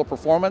black level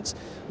performance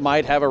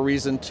might have a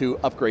reason to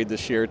upgrade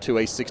this year to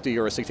a 60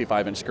 or a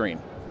 65-inch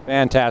screen.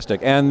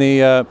 Fantastic. And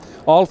the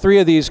all 3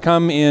 of these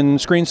come in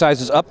screen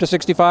sizes up to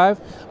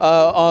 65?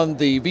 On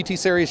the VT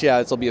series,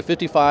 yeah, it'll be a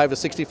 55, a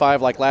 65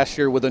 like last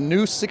year with a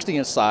new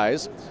 60-inch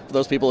size for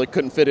those people that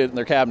couldn't fit it in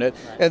their cabinet,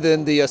 and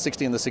then the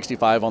 60 and the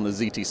 65 on the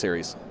ZT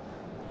series.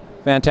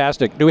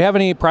 Fantastic. Do we have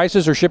any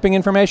prices or shipping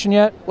information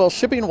yet? Well,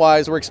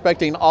 shipping-wise, we're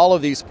expecting all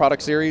of these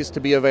product series to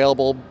be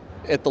available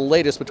at the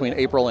latest between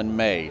April and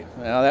May.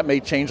 Now, that may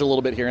change a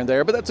little bit here and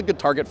there, but that's a good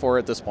target for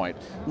at this point.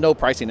 No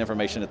pricing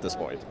information at this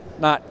point.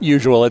 Not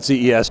usual at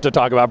CES to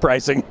talk about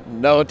pricing.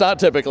 No, not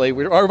typically.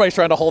 Everybody's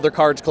trying to hold their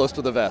cards close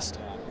to the vest.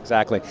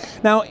 Exactly.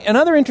 Now,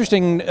 another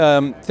interesting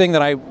thing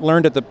that I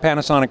learned at the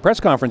Panasonic press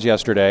conference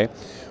yesterday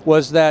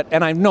was that,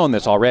 and I've known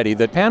this already,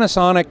 that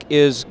Panasonic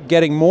is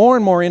getting more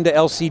and more into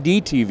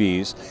LCD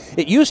TVs.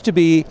 It used to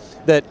be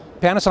that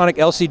Panasonic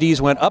LCDs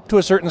went up to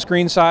a certain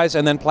screen size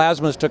and then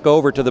plasmas took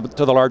over to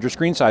the larger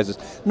screen sizes.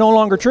 No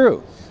longer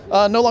true.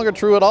 No longer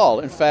true at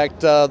all. In fact,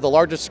 the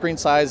largest screen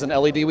size in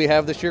LED we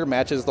have this year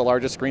matches the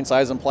largest screen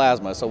size in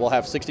plasma. So we'll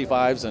have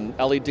 65s in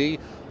LED,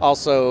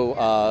 also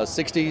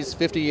 60s,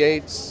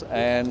 58s,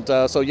 and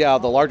so yeah,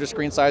 the largest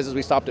screen sizes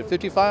we stopped at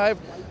 55.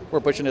 We're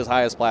pushing as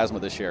high as plasma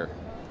this year.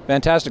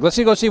 Fantastic. Let's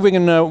go see if we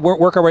can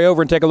work our way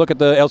over and take a look at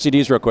the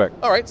LCDs real quick.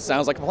 All right,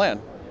 sounds like a plan.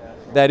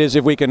 That is,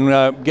 if we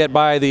can get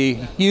by the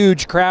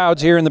huge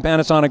crowds here in the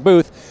Panasonic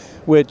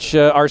booth, which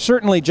are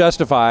certainly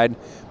justified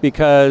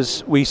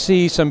because we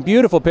see some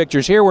beautiful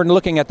pictures. Here we're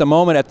looking at the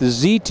moment at the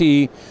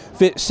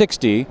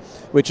ZT60,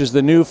 which is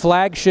the new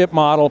flagship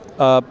model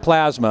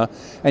plasma.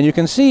 And you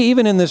can see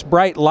even in this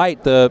bright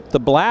light, the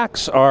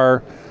blacks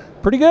are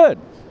pretty good.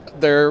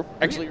 They're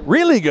actually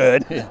really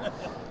good.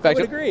 In fact,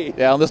 I would agree.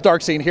 Yeah, on this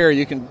dark scene here,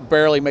 you can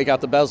barely make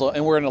out the bezel,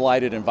 and we're in a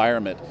lighted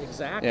environment.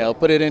 Exactly.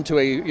 Put it into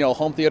a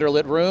home theater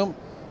lit room,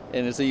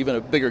 and it's even a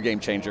bigger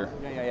game changer.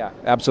 Yeah,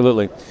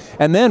 absolutely.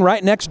 And then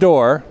right next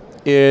door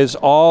is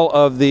all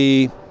of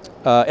the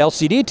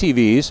LCD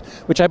TVs,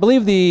 which I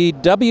believe the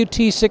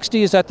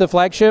WT60, is that the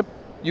flagship?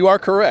 You are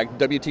correct.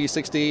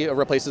 WT60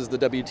 replaces the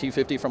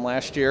WT50 from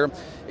last year.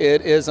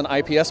 It is an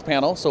IPS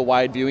panel, so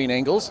wide viewing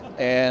angles,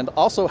 and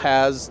also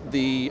has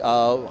the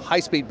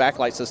high-speed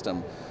backlight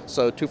system.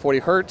 So 240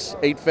 hertz,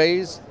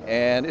 8-phase,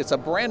 and it's a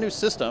brand new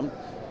system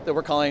that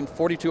we're calling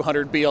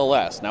 4200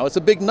 BLS. Now, it's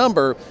a big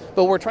number,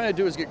 but what we're trying to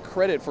do is get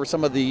credit for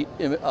some of the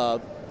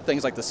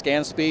things like the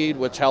scan speed,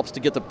 which helps to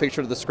get the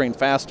picture to the screen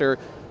faster,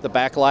 the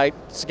backlight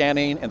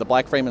scanning and the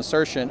black frame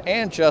insertion,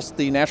 and just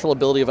the natural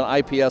ability of an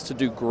IPS to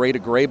do gray to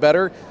gray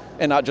better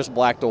and not just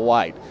black to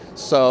white.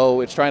 So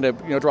it's trying to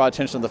draw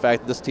attention to the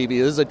fact that this TV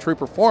is a true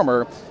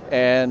performer,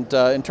 and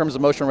in terms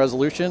of motion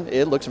resolution,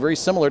 it looks very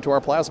similar to our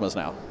plasmas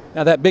now.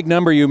 Now, that big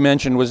number you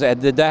mentioned,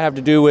 did that have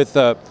to do with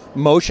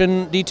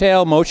motion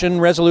detail, motion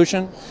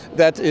resolution?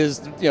 That is,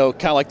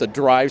 kind of like the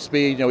drive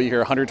speed. You hear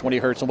 120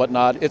 hertz and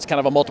whatnot. It's kind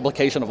of a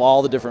multiplication of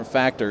all the different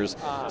factors.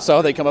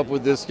 So they come up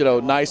with this,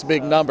 nice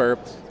big number.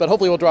 But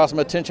hopefully we'll draw some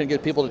attention,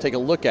 get people to take a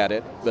look at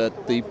it.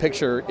 But the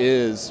picture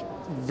is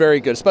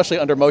very good, especially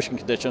under motion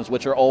conditions,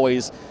 which are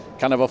always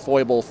kind of a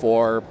foible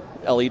for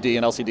LED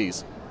and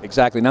LCDs.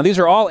 Exactly. Now, these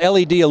are all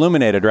LED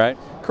illuminated, right?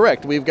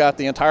 Correct. We've got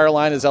the entire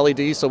line as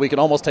LED, so we can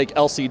almost take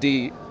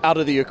LCD out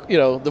of the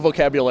the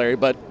vocabulary,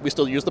 but we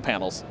still use the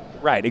panels.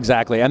 Right,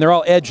 exactly. And they're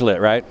all edge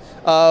lit, right?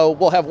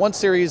 We'll have one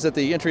series at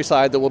the entry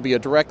side that will be a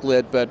direct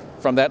lit, but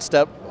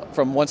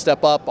from one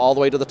step up all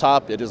the way to the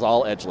top, it is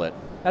all edge lit.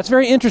 That's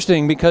very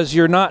interesting because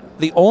you're not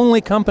the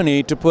only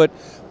company to put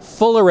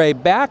full array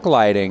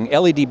backlighting,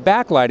 LED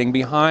backlighting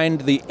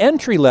behind the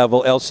entry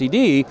level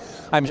LCD.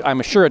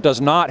 I'm sure it does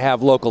not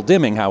have local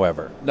dimming,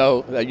 however.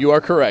 No, you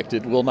are correct.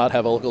 It will not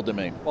have local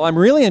dimming. Well, I'm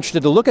really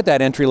interested to look at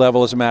that entry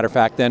level, as a matter of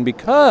fact, then,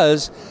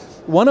 because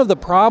one of the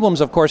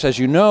problems, of course, as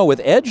you know, with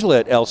edge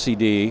lit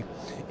LCD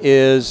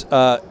is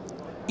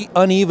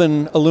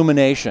uneven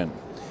illumination.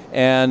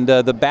 And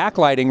the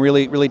backlighting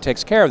really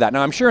takes care of that.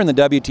 Now, I'm sure in the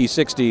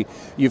WT60,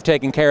 you've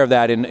taken care of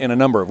that in a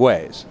number of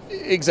ways.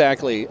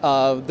 Exactly.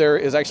 There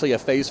is actually a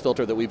phase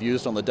filter that we've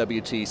used on the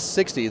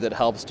WT60 that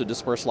helps to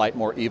disperse light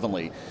more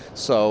evenly.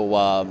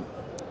 So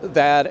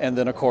that, and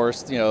then of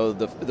course,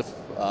 the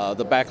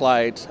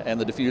backlight and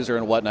the diffuser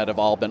and whatnot have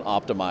all been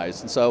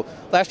optimized. And so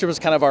last year was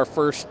kind of our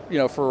first,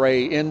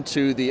 foray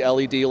into the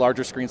LED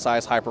larger screen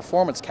size high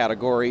performance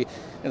category.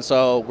 And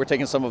so we're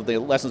taking some of the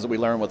lessons that we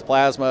learned with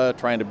plasma,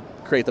 trying to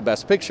create the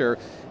best picture.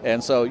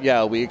 And so,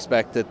 yeah, we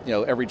expect that,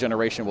 every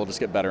generation will just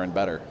get better and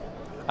better.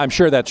 I'm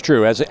sure that's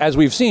true. As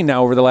we've seen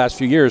now over the last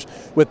few years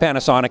with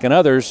Panasonic and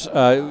others,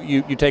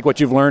 you take what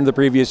you've learned the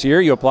previous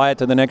year, you apply it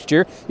to the next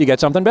year, you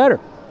get something better.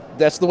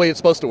 That's the way it's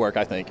supposed to work,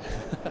 I think.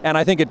 And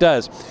I think it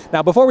does.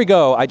 Now, before we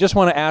go, I just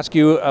want to ask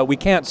you, we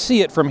can't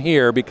see it from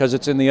here because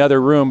it's in the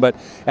other room, but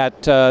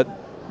at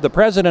the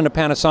president of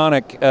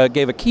Panasonic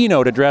gave a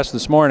keynote address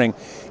this morning.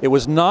 It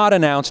was not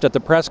announced at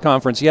the press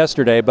conference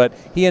yesterday, but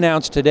he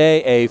announced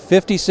today a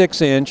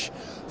 56-inch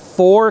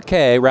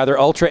 4K, rather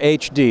Ultra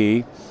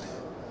HD,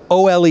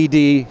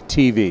 OLED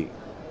TV.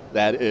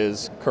 That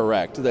is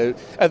correct.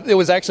 It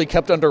was actually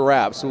kept under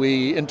wraps.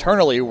 We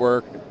internally it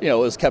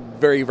was kept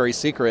very, very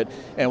secret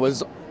and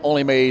was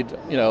only made,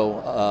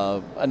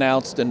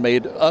 announced and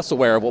made us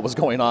aware of what was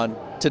going on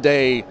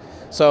today.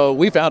 So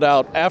we found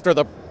out after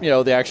the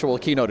actual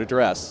keynote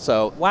address.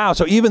 So wow.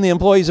 So even the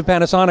employees of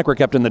Panasonic were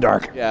kept in the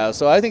dark. Yeah.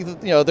 So I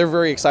think that, they're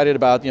very excited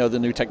about the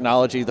new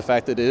technology, the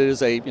fact that it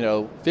is a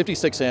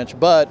 56-inch,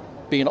 but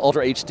being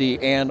Ultra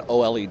HD and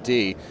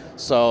OLED.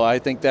 So I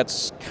think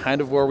that's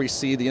kind of where we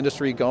see the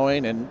industry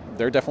going, and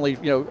they're definitely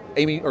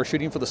aiming or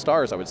shooting for the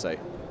stars, I would say.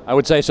 I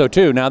would say so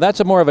too. Now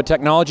that's more of a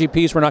technology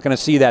piece. We're not going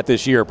to see that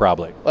this year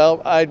probably.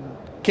 Well, I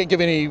can't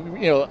give any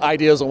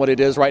ideas on what it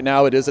is right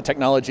now. It is a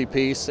technology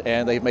piece,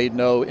 and they've made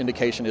no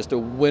indication as to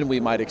when we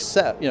might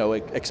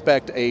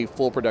expect a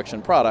full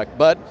production product.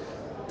 But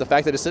the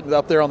fact that it's sitting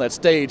up there on that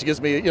stage gives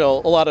me a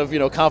lot of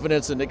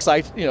confidence and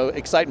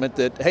excitement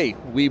that, hey,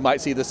 we might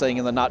see this thing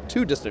in the not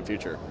too distant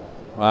future.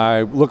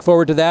 I look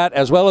forward to that,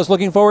 as well as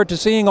looking forward to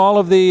seeing all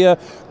of the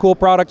cool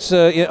products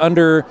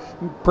under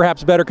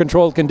perhaps better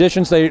controlled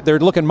conditions. They're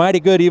looking mighty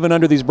good even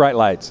under these bright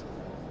lights.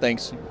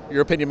 Thanks.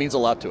 Your opinion means a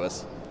lot to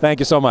us. Thank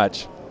you so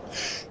much.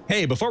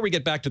 Hey, before we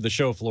get back to the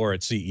show floor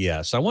at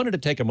CES, I wanted to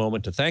take a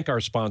moment to thank our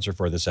sponsor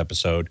for this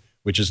episode,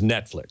 which is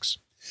Netflix.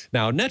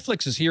 Now,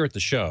 Netflix is here at the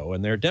show,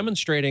 and they're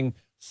demonstrating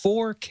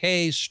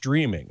 4K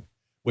streaming,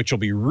 which will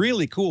be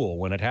really cool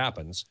when it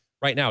happens.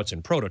 Right now, it's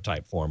in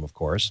prototype form, of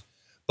course.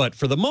 But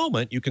for the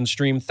moment, you can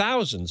stream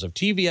thousands of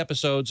TV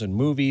episodes and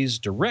movies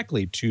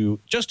directly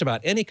to just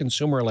about any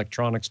consumer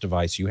electronics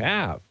device you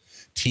have.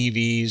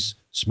 TVs,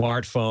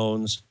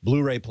 smartphones,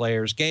 Blu-ray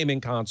players,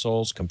 gaming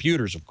consoles,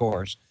 computers, of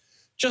course.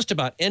 Just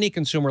about any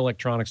consumer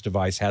electronics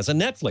device has a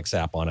Netflix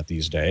app on it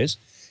these days,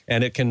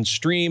 and it can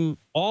stream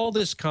all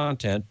this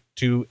content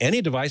to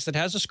any device that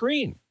has a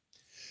screen.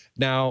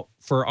 Now,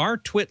 for our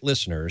Twit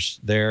listeners,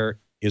 there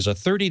is a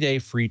 30-day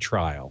free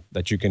trial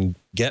that you can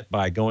get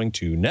by going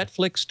to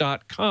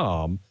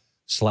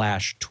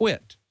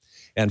netflix.com/twit.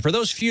 And for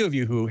those few of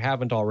you who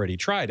haven't already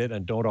tried it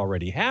and don't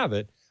already have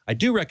it, I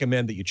do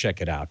recommend that you check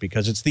it out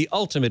because it's the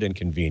ultimate in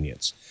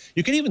convenience.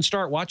 You can even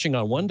start watching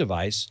on one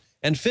device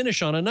and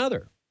finish on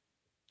another.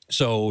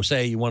 So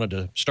say you wanted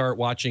to start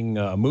watching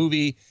a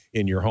movie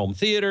in your home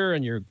theater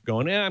and you're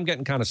going, I'm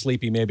getting kind of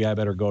sleepy. Maybe I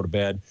better go to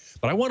bed,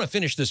 but I want to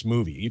finish this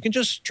movie. You can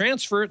just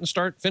transfer it and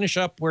finish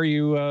up where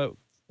you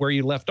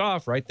left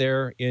off right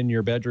there in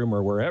your bedroom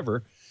or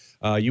wherever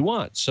you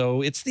want.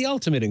 So it's the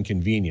ultimate in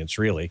convenience,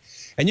 really.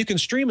 And you can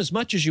stream as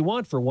much as you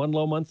want for one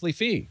low monthly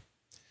fee.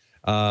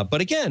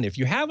 But again, if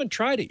you haven't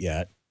tried it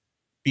yet,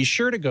 be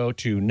sure to go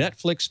to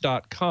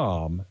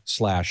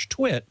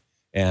netflix.com/twit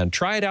and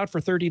try it out for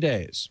 30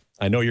 days.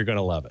 I know you're going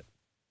to love it.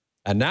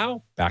 And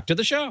now, back to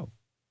the show.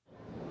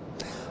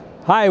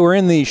 Hi, we're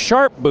in the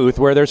Sharp booth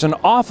where there's an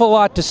awful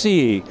lot to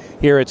see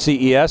here at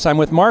CES. I'm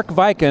with Mark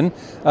Viken,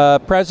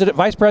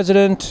 Vice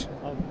President...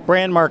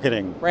 Brand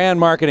Marketing. Brand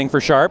Marketing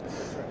for Sharp.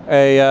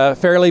 A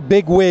fairly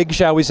big wig,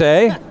 shall we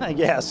say.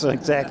 Yes,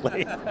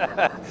 exactly.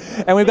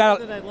 And we've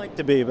got... I'd like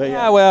to be, but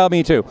yeah. Well,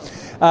 me too.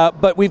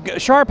 But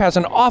Sharp has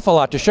an awful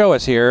lot to show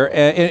us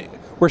here.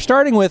 We're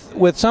starting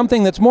with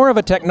something that's more of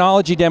a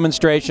technology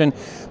demonstration,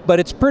 but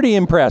it's pretty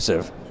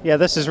impressive. Yeah,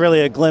 this is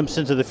really a glimpse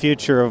into the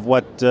future of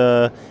what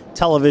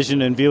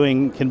television and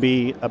viewing can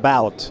be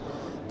about.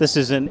 This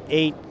is an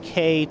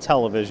 8K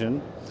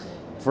television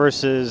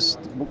versus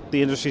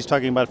the industry's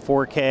talking about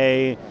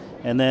 4K,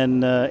 and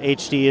then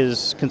HD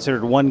is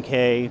considered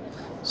 1K.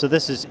 So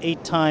this is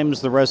 8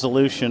 times the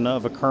resolution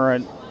of a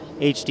current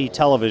HD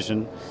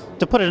television.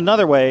 To put it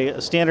another way,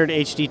 a standard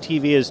HD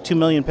TV is 2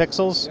 million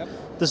pixels. Yep.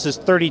 This is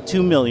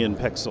 32 million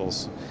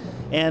pixels.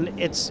 And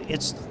it's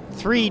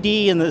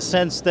 3D in the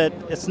sense that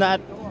it's not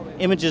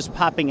images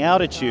popping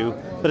out at you,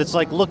 but it's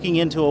like looking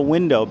into a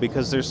window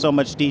because there's so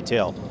much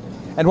detail.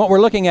 And what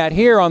we're looking at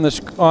here on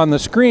the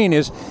screen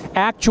is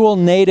actual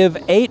native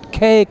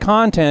 8K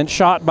content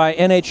shot by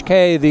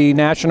NHK, the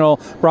national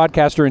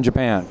broadcaster in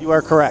Japan. You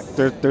are correct.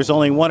 There's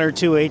only 1 or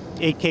 2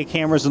 8K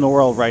cameras in the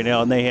world right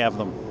now, and they have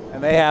them.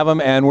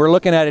 And we're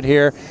looking at it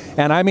here.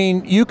 And I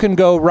mean, you can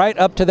go right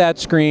up to that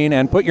screen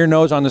and put your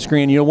nose on the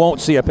screen. You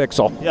won't see a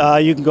pixel.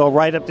 You can go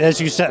right up,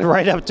 as you said,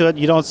 right up to it.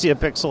 You don't see a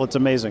pixel. It's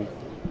amazing.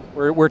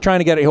 We're trying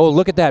to get it. Oh,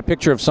 look at that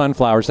picture of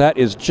sunflowers. That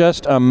is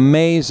just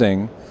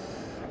amazing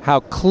how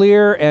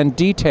clear and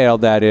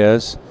detailed that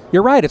is.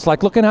 You're right. It's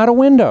like looking out a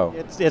window.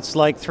 It's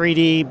like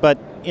 3D, but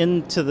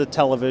into the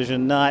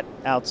television, not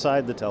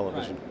outside the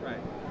television. Right.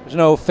 There's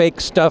no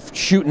fake stuff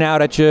shooting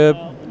out at you.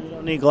 No, you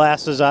don't need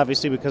glasses,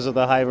 obviously, because of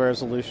the high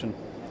resolution.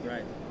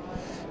 Right.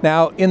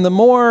 Now, in the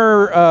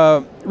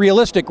more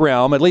realistic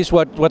realm, at least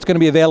what's going to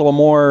be available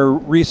more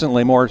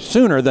recently, more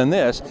sooner than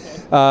this,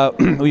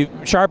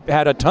 Sharp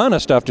had a ton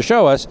of stuff to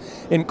show us,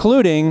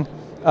 including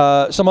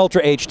some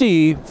Ultra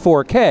HD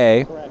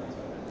 4K. Correct.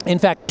 In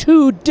fact,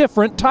 2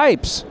 different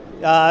types.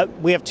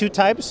 We have 2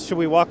 types. Should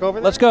we walk over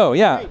there? Let's go.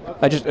 Yeah. Okay.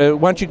 I just why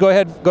don't you go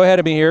ahead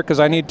of me here because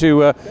I need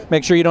to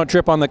make sure you don't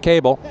trip on the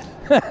cable.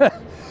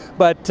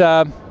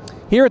 But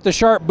here at the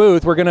Sharp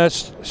booth, we're going to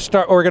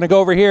start. We're going to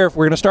go over here.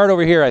 We're going to start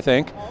over here, I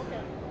think.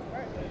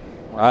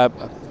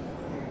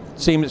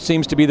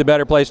 Seems to be the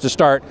better place to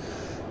start.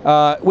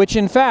 Which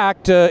in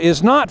fact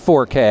is not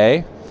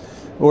 4K.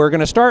 We're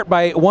going to start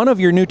by one of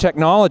your new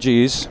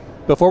technologies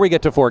before we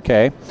get to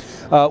 4K.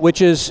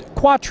 Which is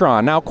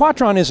Quatron. Now,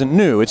 Quatron isn't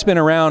new. It's been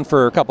around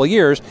for a couple of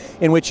years,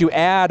 in which you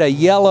add a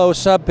yellow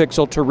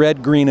subpixel to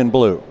red, green, and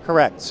blue.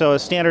 Correct. So a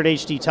standard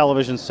HD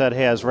television set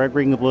has red,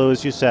 green, and blue,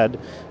 as you said,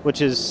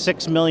 which is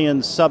 6 million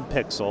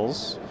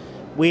subpixels.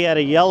 We add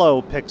a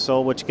yellow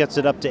pixel, which gets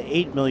it up to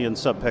 8 million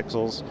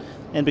subpixels.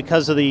 And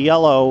because of the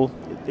yellow,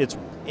 it's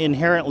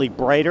inherently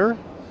brighter,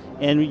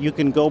 and you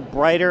can go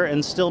brighter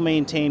and still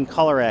maintain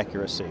color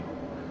accuracy.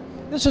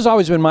 This has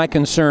always been my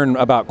concern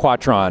about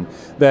Quatron,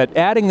 that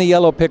adding the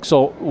yellow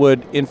pixel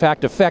would, in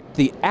fact, affect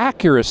the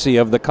accuracy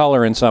of the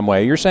color in some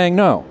way. You're saying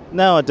no?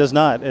 No, it does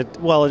not. It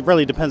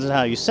really depends on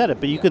how you set it,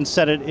 but you can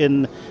set it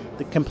in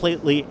the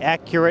completely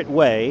accurate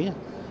way,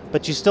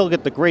 but you still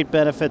get the great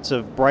benefits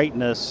of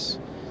brightness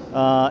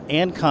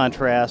and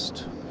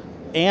contrast,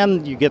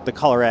 and you get the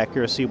color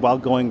accuracy while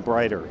going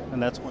brighter,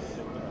 and that's one of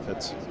the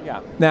benefits.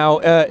 Yeah. Now,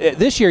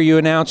 this year you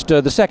announced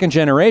the second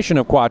generation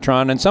of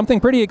Quatron, and something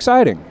pretty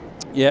exciting.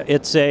 Yeah,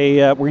 it's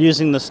we're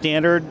using the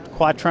standard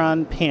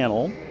Quatron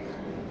panel,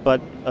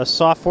 but a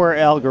software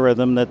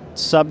algorithm that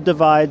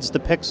subdivides the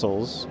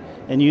pixels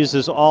and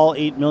uses all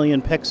 8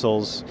 million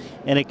pixels,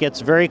 and it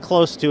gets very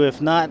close to,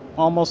 if not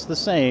almost the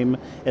same,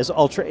 as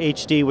Ultra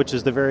HD, which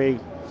is the very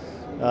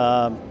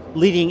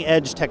leading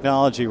edge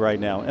technology right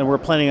now, and we're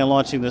planning on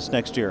launching this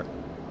next year.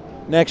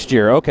 Next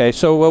year, okay.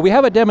 So we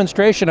have a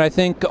demonstration, I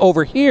think,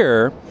 over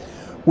here,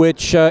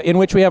 in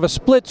which we have a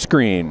split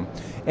screen.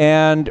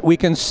 And we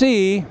can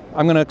see,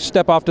 I'm going to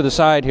step off to the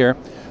side here,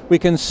 we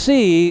can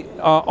see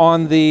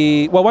on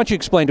the, well, why don't you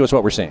explain to us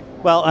what we're seeing?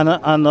 Well,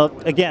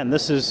 again,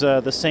 this is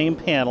the same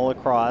panel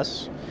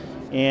across,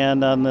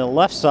 and on the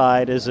left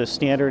side is a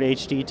standard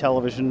HD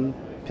television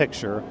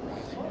picture,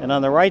 and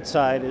on the right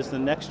side is the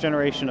next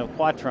generation of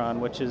Quatron,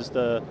 which is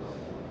the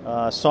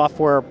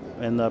software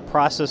and the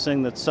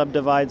processing that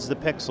subdivides the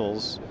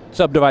pixels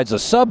subdivides the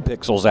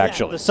subpixels,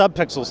 actually. The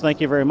subpixels,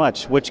 thank you very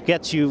much, which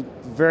gets you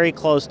very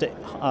close to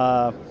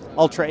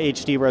Ultra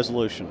HD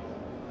resolution.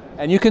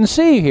 And you can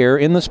see here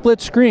in the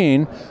split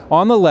screen,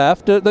 on the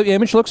left, the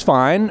image looks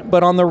fine,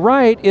 but on the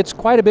right, it's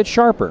quite a bit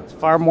sharper.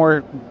 Far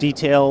more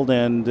detailed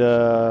and,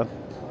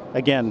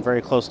 again,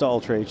 very close to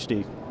Ultra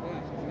HD.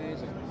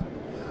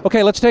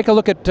 Okay, let's take a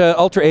look at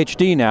Ultra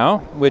HD now,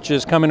 which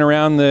is coming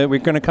around we're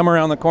going to come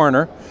around the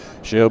corner.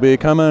 She'll be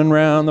coming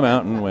round the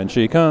mountain when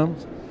she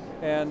comes.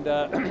 And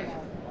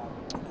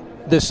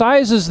the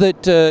sizes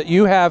that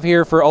you have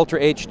here for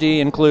Ultra HD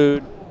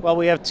include? Well,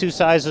 we have two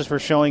sizes we're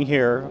showing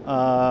here.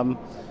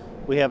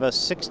 We have a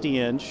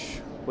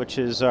 60-inch, which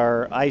is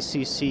our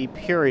ICC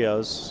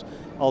Purios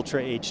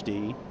Ultra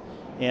HD.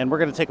 And we're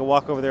going to take a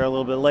walk over there a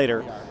little bit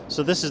later.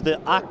 So this is the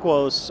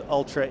Aquos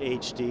Ultra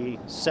HD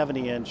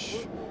 70-inch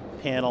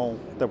panel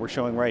that we're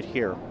showing right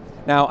here.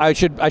 Now, I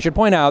should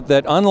point out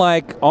that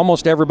unlike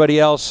almost everybody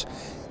else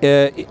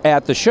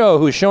at the show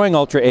who's showing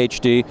Ultra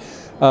HD,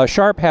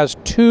 Sharp has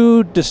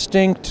two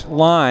distinct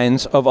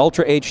lines of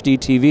Ultra HD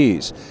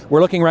TVs.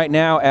 We're looking right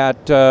now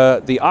at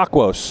the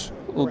Aquos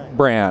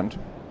brand.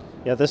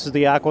 Yeah, this is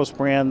the Aquos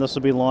brand. This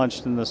will be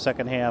launched in the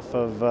second half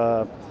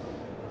of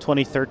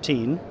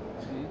 2013.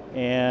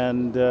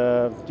 And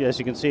as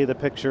you can see, the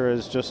picture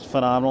is just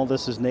phenomenal.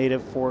 This is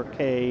native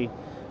 4K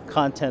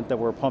content that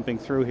we're pumping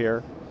through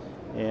here.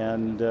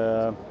 And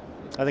I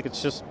think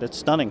it's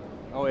stunning.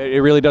 Oh, it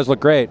really does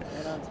look great.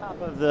 And on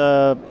top of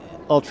the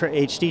Ultra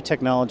HD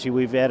technology,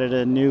 we've added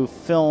a new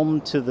film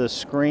to the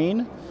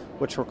screen,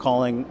 which we're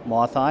calling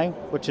moth eye,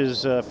 which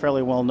is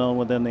fairly well known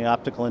within the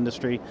optical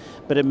industry.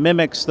 But it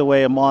mimics the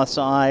way a moth's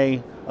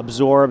eye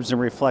absorbs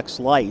and reflects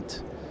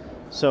light.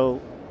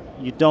 So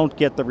you don't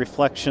get the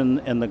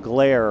reflection and the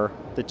glare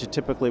that you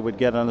typically would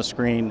get on a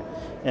screen.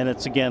 And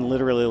it's, again,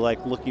 literally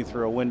like looking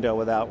through a window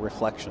without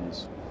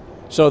reflections.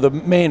 So the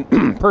main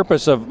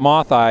purpose of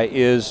moth eye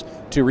is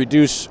to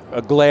reduce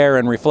glare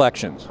and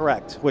reflections.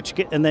 Correct.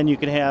 And then you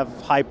can have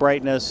high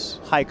brightness,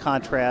 high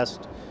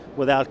contrast,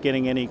 without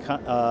getting any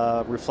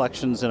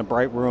reflections in a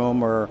bright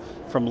room or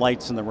from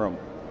lights in the room.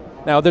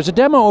 Now, there's a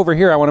demo over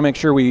here I want to make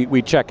sure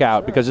we check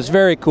out because it's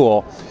very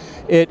cool.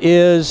 It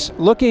is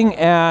looking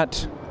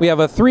at, we have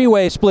a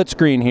three-way split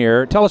screen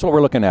here. Tell us what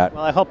we're looking at.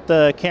 Well, I hope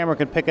the camera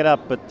can pick it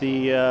up, but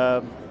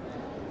the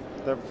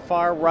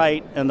far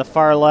right and the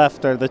far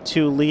left are the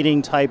two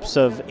leading types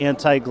of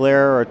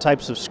anti-glare or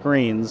types of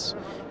screens.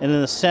 And in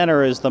the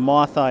center is the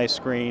moth eye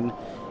screen.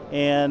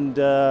 And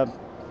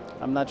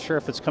I'm not sure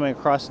if it's coming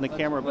across in the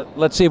camera, but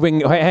let's see if we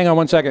can, hang on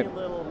one second. A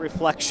little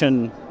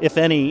reflection, if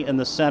any, in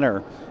the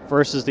center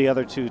versus the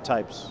other two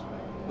types.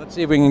 Let's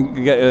see if we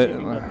can get,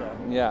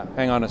 yeah,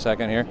 hang on a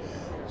second here.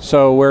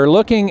 So we're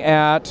looking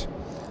at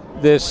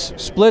this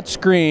split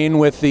screen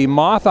with the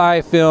moth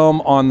eye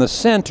film on the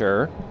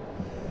center.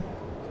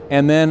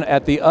 And then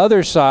at the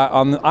other side,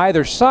 on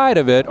either side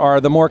of it, are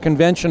the more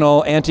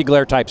conventional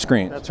anti-glare type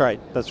screens. That's right.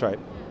 That's right.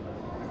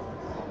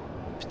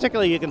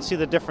 Particularly, you can see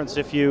the difference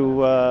if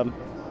you.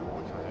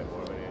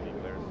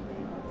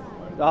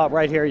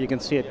 Right here, you can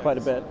see it quite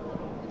a bit.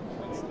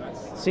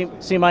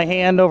 See my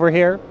hand over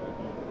here?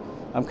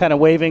 I'm kind of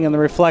waving in the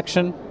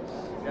reflection,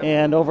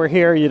 and over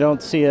here, you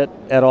don't see it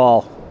at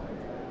all.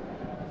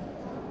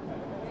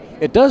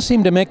 It does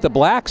seem to make the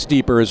blacks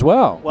deeper as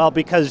well. Well,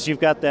 because you've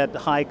got that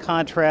high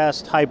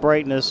contrast, high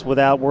brightness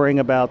without worrying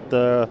about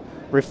the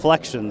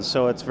reflections,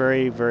 so it's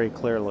very, very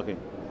clear looking.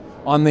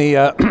 On the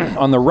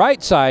on the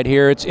right side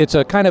here, it's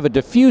a kind of a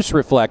diffuse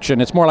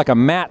reflection. It's more like a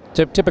matte,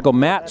 typical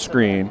matte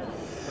screen.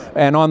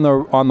 And on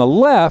the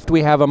left,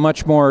 we have a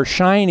much more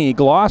shiny,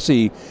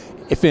 glossy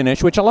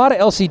finish, which a lot of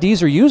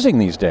LCDs are using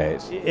these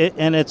days.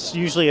 And it's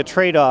usually a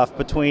trade-off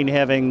between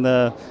having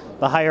the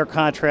higher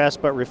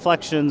contrast but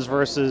reflections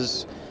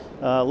versus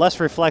less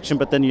reflection,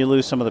 but then you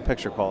lose some of the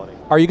picture quality.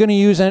 Are you going to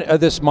use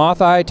this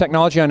moth eye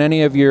technology on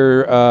any of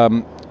your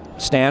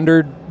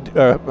standard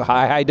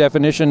high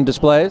definition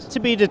displays? To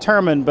be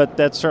determined, but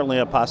that's certainly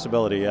a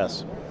possibility,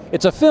 yes.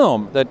 It's a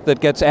film that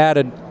gets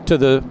added to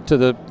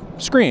the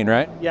screen,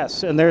 right?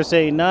 Yes, and there's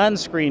a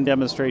non-screen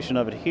demonstration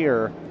of it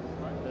here.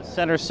 The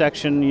center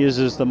section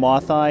uses the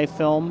moth eye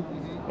film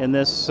in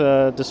this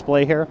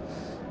display here,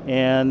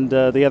 and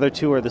the other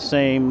two are the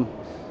same.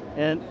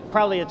 And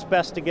probably it's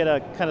best to get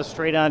a kind of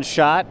straight-on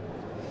shot,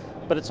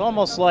 but it's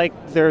almost like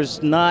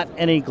there's not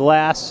any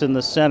glass in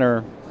the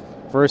center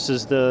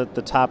versus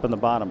the top and the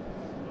bottom.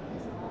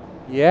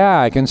 Yeah,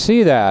 I can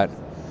see that.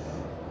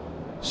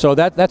 So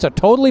that's a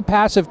totally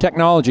passive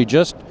technology,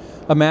 just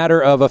a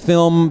matter of a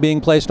film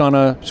being placed on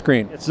a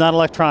screen. It's not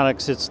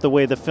electronics, it's the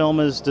way the film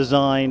is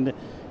designed,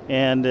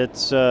 and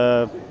it's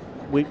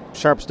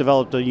Sharp's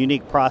developed a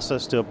unique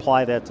process to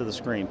apply that to the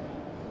screen.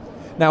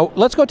 Now,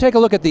 let's go take a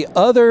look at the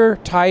other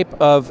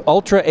type of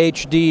Ultra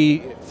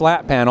HD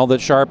flat panel that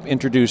Sharp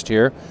introduced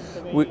here.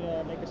 Can we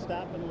make a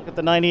stop and look at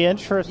the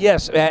 90-inch first?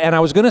 Yes, and I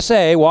was going to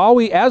say,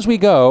 as we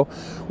go,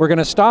 we're going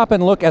to stop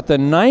and look at the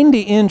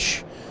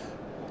 90-inch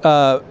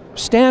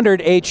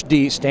standard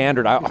HD.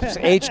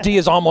 HD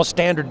is almost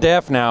standard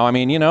def now. I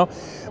mean,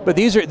 but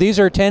these are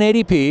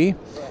 1080p.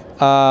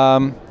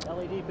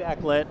 LED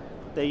backlit.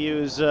 They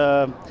use,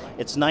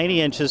 it's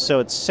 90 inches, so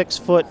it's 6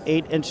 foot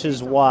 8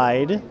 inches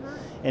wide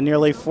and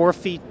nearly 4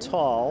 feet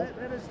tall.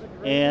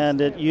 And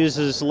it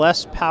uses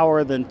less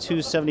power than two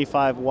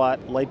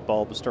 75-watt light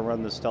bulbs to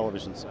run this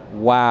television set.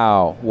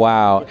 Wow,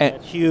 wow. And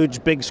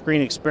huge big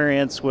screen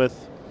experience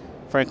with,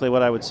 frankly,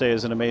 what I would say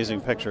is an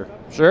amazing picture.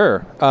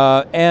 Sure.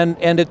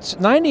 And it's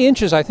 90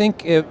 inches, I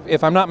think,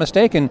 if I'm not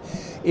mistaken,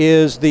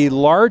 is the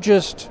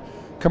largest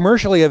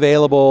commercially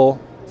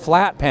available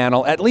flat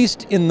panel, at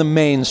least in the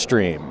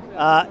mainstream.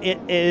 It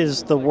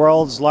is the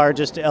world's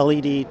largest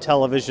LED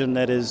television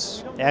that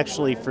is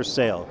actually for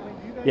sale.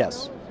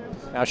 Yes.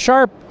 Now,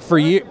 Sharp for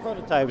you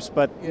prototypes,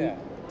 but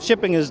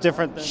shipping is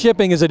different.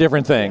 Shipping is a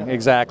different thing,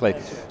 exactly.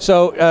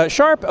 So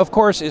Sharp, of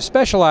course,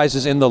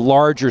 specializes in the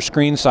larger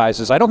screen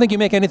sizes. I don't think you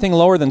make anything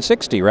lower than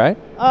 60, right?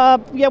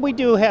 Yeah, we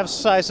do have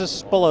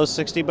sizes below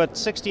 60, but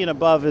 60 and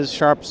above is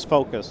Sharp's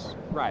focus.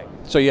 Right.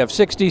 So you have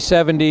 60,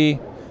 70,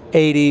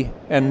 80,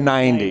 and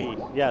 90.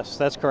 Yes,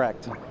 that's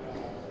correct.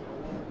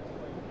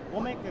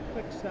 We'll make a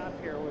quick stop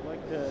here. We'd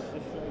like to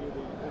just show you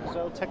the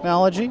Exo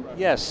technology.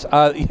 Yes.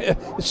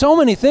 So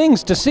many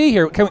things to see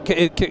here.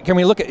 Can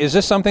we look at, is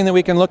this something that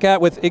we can look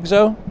at with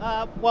Exo?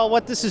 Well,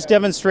 what this is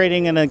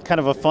demonstrating in a kind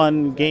of a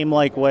fun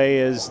game-like way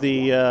is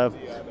the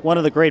one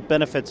of the great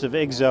benefits of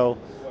Exo,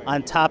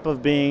 on top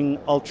of being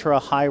ultra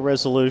high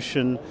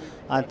resolution,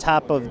 on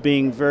top of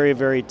being very,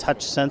 very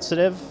touch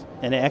sensitive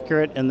and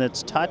accurate in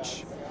its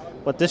touch.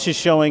 What this is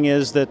showing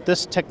is that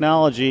this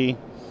technology,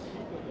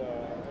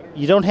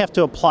 you don't have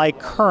to apply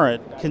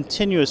current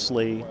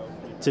continuously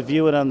to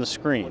view it on the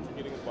screen.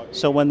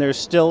 So when there's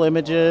still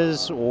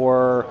images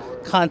or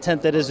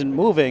content that isn't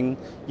moving,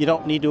 you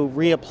don't need to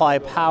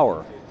reapply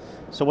power.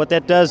 So what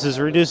that does is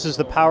reduces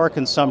the power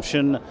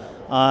consumption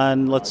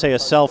on, let's say, a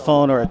cell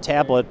phone or a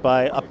tablet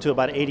by up to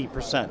about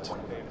 80%.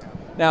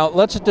 Now,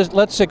 let's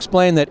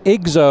explain that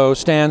IGZO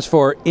stands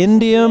for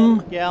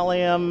indium,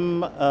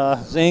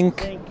 gallium,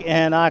 zinc,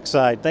 and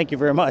oxide. Thank you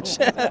very much.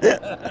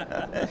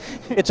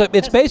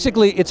 It's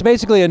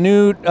basically a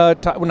new,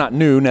 well, not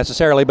new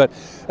necessarily, but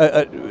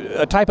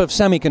a type of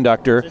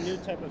semiconductor. It's a new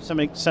type of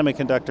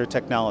semiconductor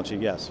technology.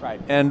 Yes.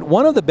 Right. And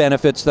one of the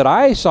benefits that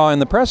I saw in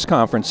the press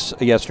conference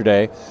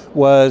yesterday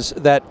was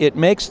that it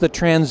makes the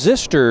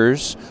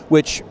transistors,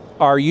 which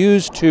are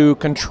used to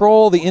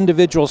control the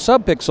individual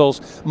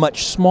subpixels,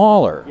 much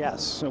smaller.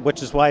 Yes,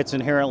 which is why it's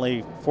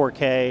inherently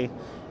 4K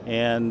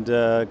and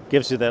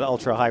gives you that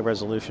ultra high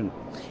resolution.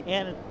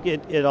 And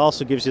it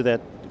also gives you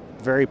that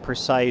very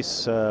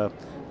precise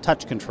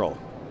touch control.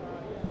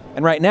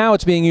 And right now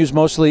it's being used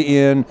mostly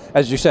in,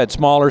 as you said,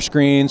 smaller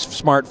screens,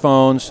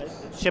 smartphones.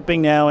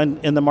 Shipping now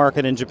in the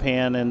market in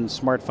Japan, and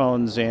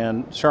smartphones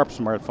and Sharp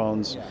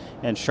smartphones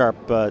and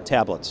Sharp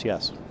tablets,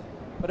 yes.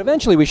 But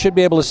eventually we should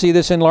be able to see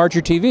this in larger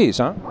TVs,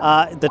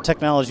 huh? The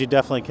technology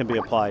definitely can be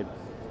applied.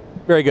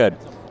 Very good.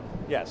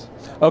 Yes.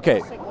 Okay.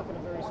 Let's take a look at a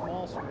very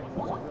small screen,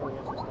 which is really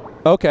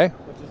interesting. Okay.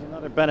 Which is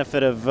another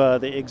benefit of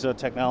the IGZO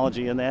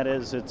technology, and that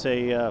is it's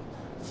a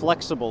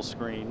flexible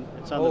screen.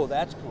 It's on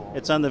that's cool.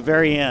 It's on the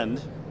very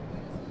end.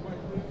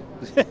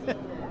 We're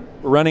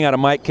running out of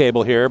mic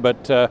cable here,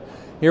 but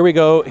here we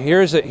go.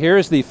 Here's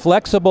the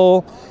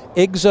flexible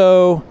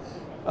IGZO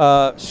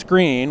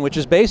screen, which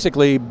is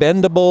basically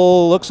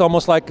bendable. Looks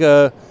almost like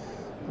a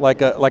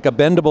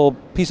bendable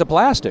piece of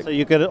plastic. So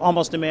you could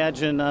almost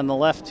imagine on the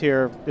left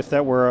here, if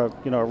that were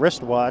a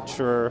wristwatch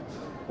or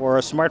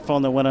a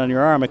smartphone that went on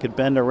your arm, it could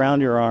bend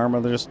around your arm.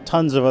 Or there's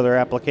tons of other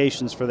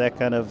applications for that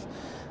kind of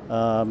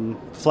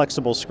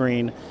flexible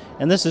screen.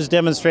 And this is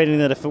demonstrating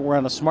that if it were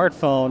on a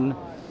smartphone,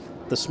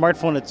 the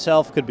smartphone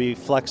itself could be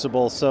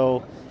flexible.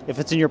 So if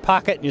it's in your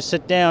pocket and you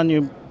sit down,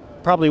 you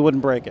probably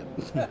wouldn't break it.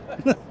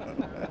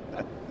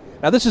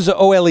 Now this is an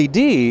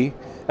OLED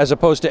as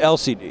opposed to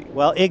LCD.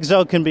 Well,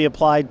 IGZO can be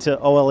applied to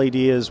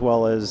OLED as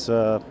well as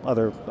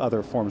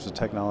other forms of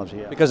technology.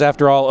 Yeah. Because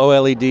after all,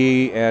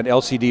 OLED and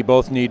LCD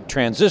both need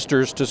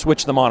transistors to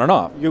switch them on and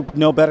off. You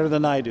know better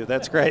than I do.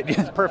 That's great.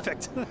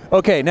 Perfect.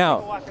 Okay,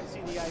 now,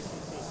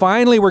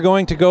 finally we're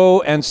going to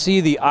go and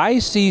see the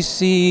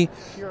ICC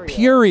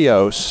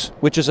Purios,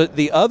 which is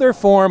the other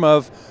form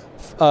of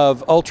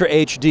Ultra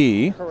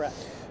HD. Correct.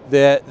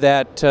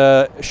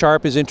 that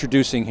Sharp is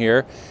introducing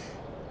here.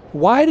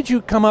 Why did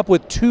you come up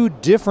with two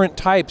different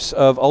types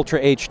of Ultra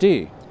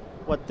HD?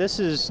 What this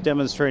is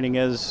demonstrating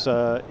is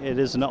it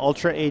is an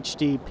Ultra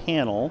HD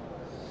panel,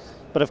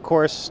 but of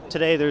course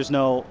today there's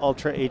no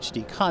Ultra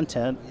HD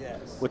content,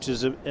 which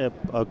is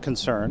a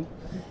concern.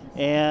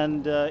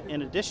 And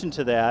in addition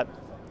to that,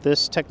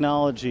 this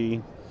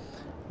technology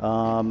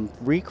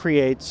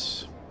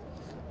recreates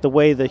the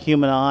way the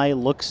human eye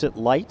looks at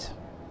light.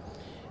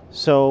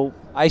 So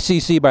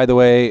ICC, by the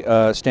way,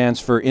 stands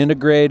for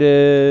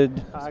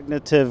Integrated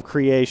Cognitive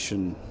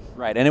Creation.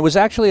 Right, and it was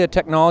actually a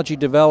technology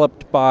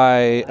developed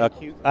by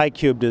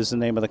iCubed is the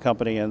name of the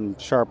company, and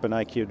Sharp and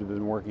iCubed have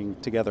been working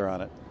together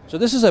on it. So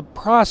this is a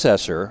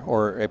processor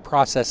or a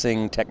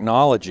processing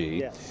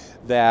technology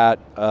that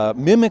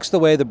mimics the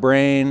way the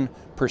brain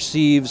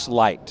perceives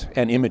light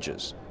and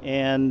images.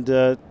 And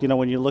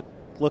when you look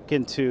look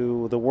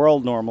into the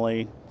world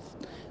normally,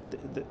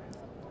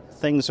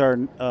 things are,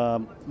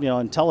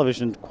 in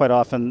television quite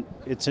often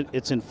it's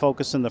in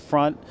focus in the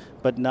front,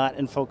 but not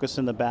in focus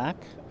in the back.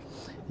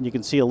 And you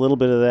can see a little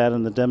bit of that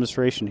in the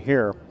demonstration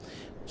here.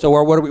 So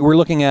we're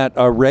looking at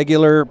a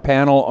regular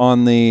panel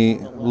on the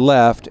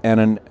left and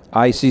an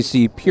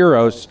ICC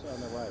Puros.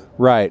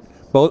 Right.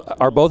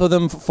 Are both of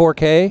them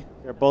 4K?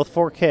 They're both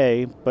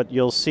 4K, but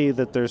you'll see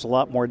that there's a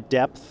lot more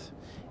depth.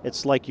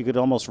 It's like you could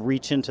almost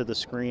reach into the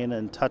screen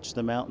and touch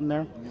the mountain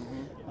there.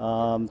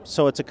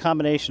 So it's a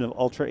combination of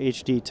Ultra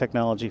HD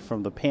technology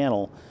from the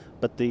panel,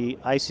 but the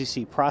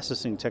ICC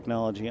processing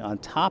technology on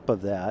top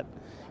of that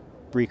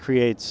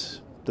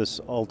recreates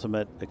this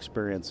ultimate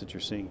experience that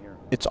you're seeing here.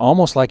 It's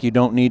almost like you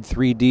don't need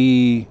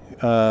 3D,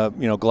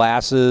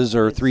 glasses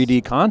or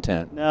 3D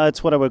content. No,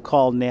 it's what I would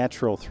call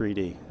natural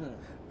 3D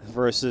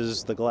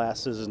versus the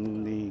glasses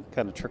and the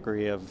kind of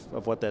trickery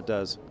of what that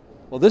does.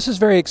 Well, this is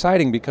very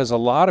exciting because a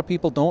lot of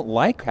people don't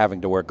like having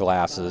to wear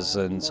glasses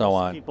and so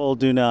on. People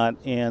do not,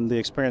 and the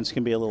experience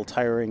can be a little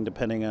tiring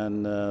depending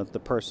on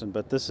the person.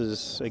 But this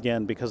is,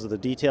 again, because of the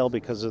detail,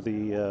 because of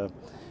the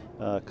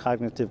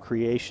cognitive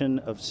creation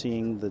of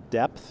seeing the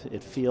depth,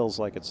 it feels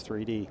like it's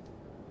 3D.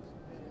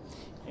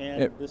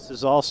 And this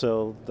is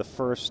also the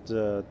first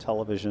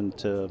television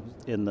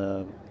in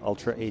the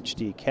Ultra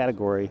HD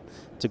category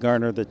to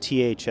garner the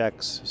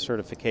THX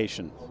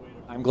certification.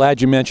 I'm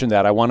glad you mentioned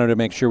that. I wanted to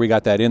make sure we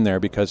got that in there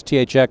because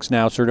THX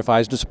now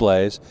certifies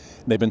displays.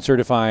 They've been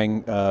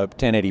certifying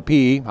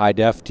 1080p,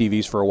 high-def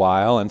TVs for a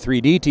while, and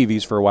 3D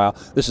TVs for a while.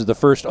 This is the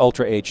first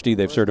Ultra HD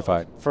they've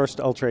certified. First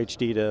Ultra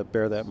HD to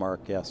bear that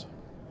mark, yes.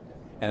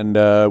 And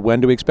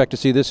when do we expect to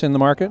see this in the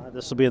market?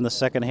 This will be in the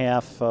second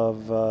half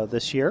of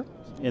this year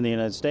in the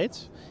United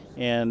States,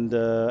 and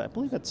I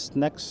believe it's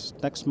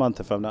next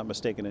month, if I'm not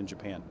mistaken, in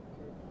Japan.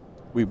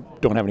 We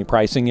don't have any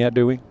pricing yet,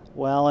 do we?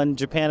 Well, in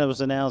Japan it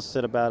was announced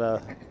at about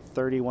a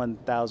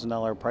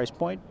 $31,000 price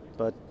point,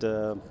 but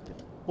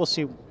we'll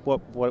see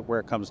where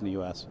it comes in the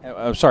U.S.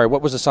 I'm sorry,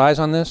 what was the size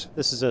on this?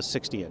 This is a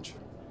 60-inch.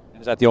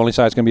 Is that the only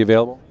size going to be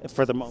available?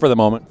 For the moment. For the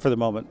moment? For the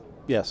moment,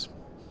 yes.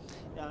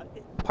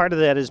 Part of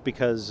that is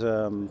because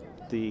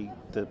the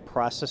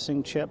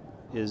processing chip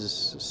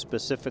is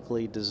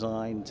specifically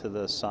designed to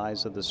the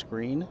size of the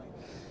screen,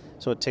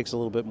 so it takes a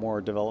little bit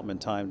more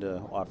development time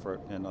to offer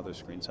it in other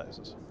screen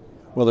sizes.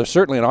 Well, there's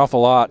certainly an awful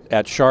lot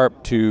at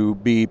Sharp to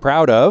be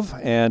proud of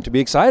and to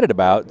be excited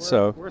about.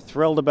 We're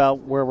thrilled about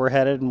where we're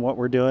headed and what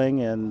we're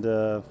doing, and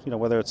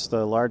whether it's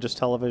the largest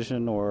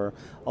television or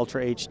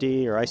Ultra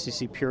HD or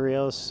ICC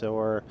Puros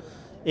or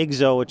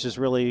IGZO, which is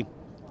really,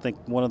 I think,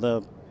 one of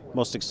the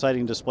most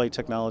exciting display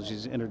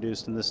technologies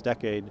introduced in this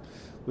decade.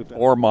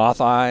 Or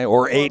Moth-Eye,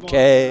 or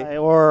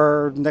 8K.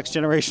 Or next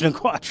generation of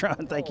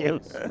Quadron. Thank you.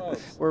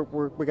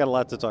 We got a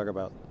lot to talk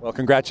about. Well,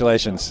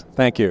 congratulations.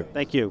 Thank you.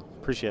 Thank you.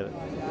 Appreciate it.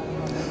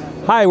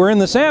 Hi, we're in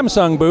the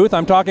Samsung booth.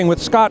 I'm talking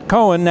with Scott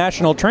Cohen,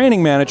 National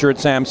Training Manager at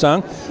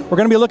Samsung. We're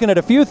going to be looking at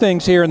a few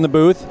things here in the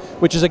booth,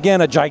 which is,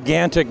 again, a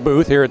gigantic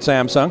booth here at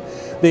Samsung.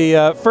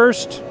 The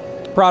first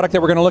product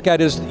that we're going to look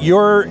at is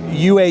your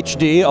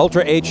UHD,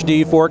 Ultra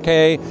HD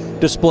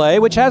 4K display,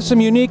 which has some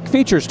unique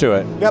features to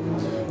it. Yep.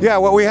 Yeah,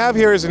 what we have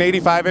here is an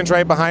 85-inch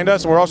right behind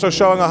us, and we're also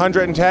showing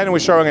 110, and we're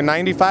showing a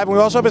 95, and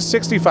we also have a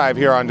 65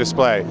 here on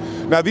display.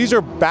 Now, these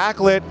are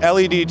backlit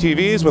LED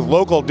TVs with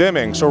local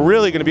dimming, so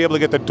really going to be able to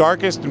get the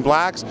darkest in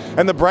blacks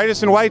and the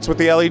brightest in whites with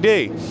the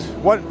LED.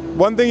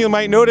 One thing you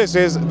might notice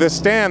is the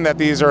stand that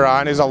these are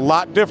on is a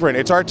lot different.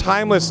 It's our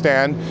timeless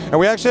stand, and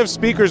we actually have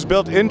speakers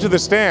built into the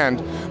stand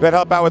that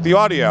help out with the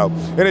audio.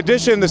 In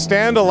addition, the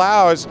stand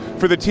allows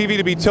for the TV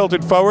to be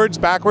tilted forwards,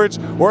 backwards,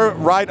 or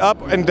right up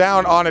and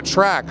down on a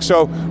track.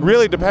 So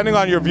really, depending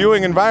on your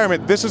viewing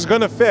environment, this is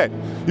going to fit.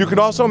 You can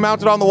also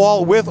mount it on the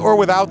wall with or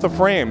without the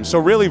frame, so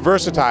really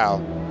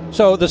versatile.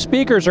 So the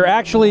speakers are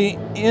actually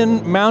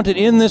mounted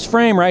in this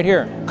frame right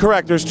here?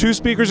 Correct. There's two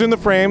speakers in the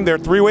frame. They're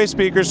three-way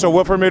speakers, so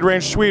woofer,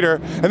 mid-range,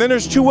 tweeter. And then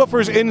there's two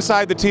woofers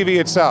inside the TV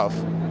itself.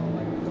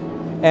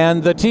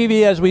 And the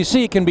TV, as we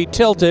see, can be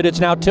tilted.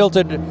 It's now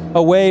tilted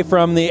away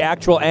from the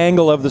actual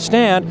angle of the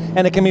stand,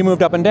 and it can be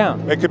moved up and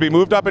down. It could be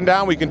moved up and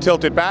down. We can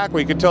tilt it back.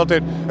 We can tilt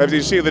it, as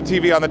you see the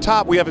TV on the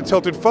top, we have it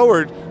tilted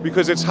forward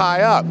because it's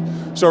high up.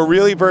 So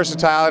really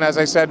versatile, and as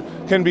I said,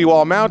 can be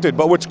wall mounted.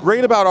 But what's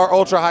great about our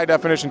ultra high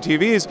definition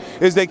TVs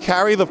is they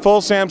carry the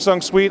full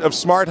Samsung suite of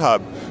Smart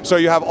Hub. So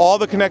you have all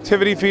the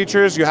connectivity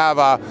features, you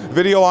have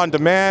video on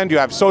demand, you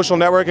have social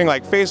networking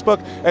like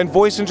Facebook, and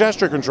voice and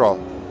gesture control.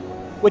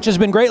 Which has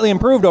been greatly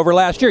improved over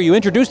last year. You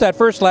introduced that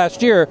first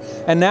last year,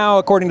 and now,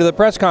 according to the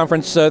press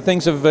conference,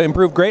 things have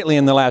improved greatly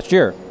in the last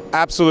year.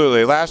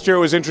 Absolutely. Last year it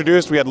was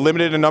introduced, we had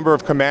limited number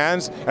of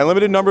commands and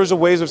limited numbers of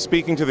ways of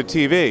speaking to the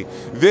TV.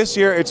 This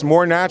year it's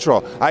more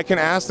natural. I can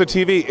ask the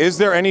TV, is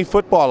there any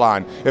football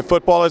on? If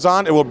football is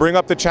on, it will bring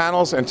up the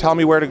channels and tell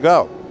me where to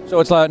go.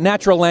 So it's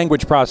natural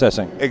language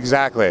processing.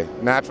 Exactly.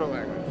 Natural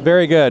language.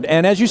 Very good.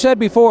 And as you said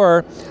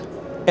before,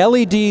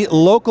 LED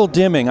local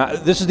dimming.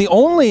 This is the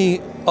only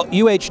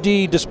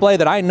UHD display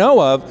that I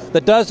know of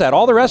that does that.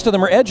 All the rest of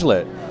them are edge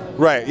lit.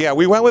 Right, yeah,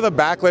 we went with a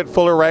backlit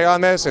full array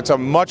on this. It's a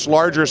much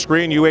larger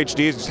screen.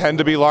 UHDs tend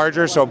to be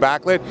larger, so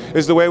backlit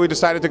is the way we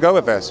decided to go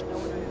with this.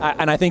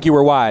 And I think you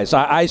were wise.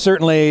 I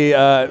certainly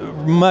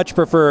much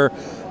prefer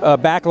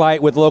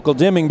backlight with local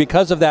dimming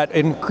because of that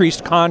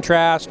increased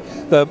contrast,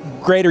 the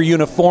greater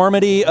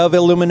uniformity of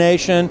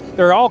illumination.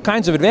 There are all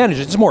kinds of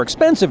advantages. It's more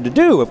expensive to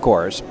do, of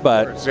course,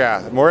 but...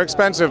 Yeah, more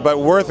expensive, but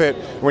worth it.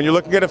 When you're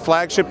looking at a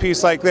flagship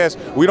piece like this,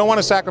 we don't want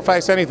to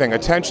sacrifice anything.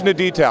 Attention to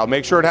detail.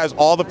 Make sure it has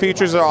all the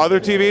features of our other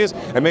TVs,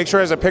 and make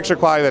sure it has a picture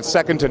quality that's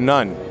second to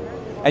none.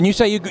 And you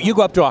say you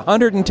go up to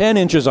 110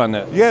 inches on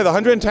this? Yeah, the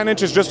 110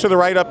 inches just to the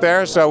right up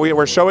there, so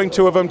we're showing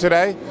 2 of them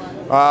today.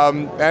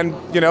 And,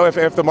 you know,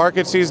 if the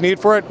market sees need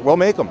for it, we'll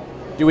make them.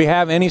 Do we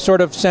have any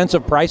sort of sense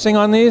of pricing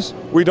on these?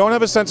 We don't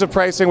have a sense of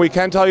pricing. We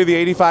can tell you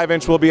the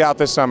 85-inch will be out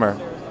this summer.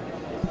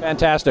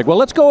 Fantastic. Well,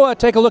 let's go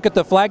take a look at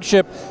the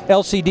flagship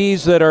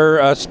LCDs that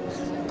are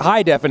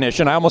high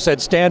definition. I almost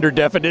said standard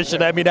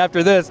definition, I mean,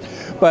 after this.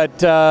 But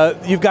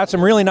you've got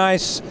some really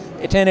nice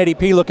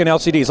 1080p looking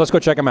LCDs. Let's go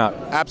check them out.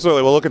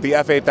 Absolutely. We'll look at the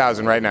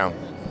F8000 right now.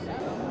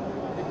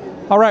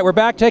 All right, we're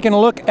back taking a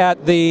look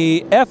at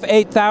the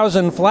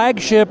F8000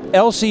 flagship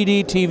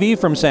LCD TV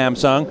from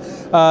Samsung.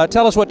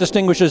 Tell us what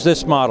distinguishes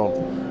this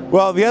model.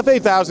 Well, the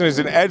F8000 is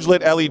an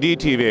edge-lit LED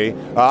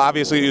TV.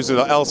 Obviously, it uses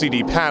an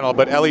LCD panel,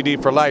 but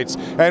LED for lights.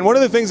 And one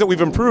of the things that we've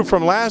improved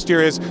from last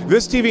year is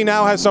this TV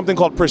now has something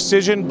called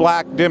precision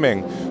black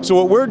dimming. So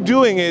what we're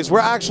doing is we're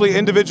actually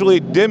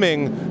individually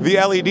dimming the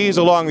LEDs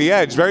along the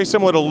edge, very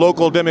similar to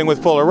local dimming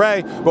with full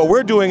array, but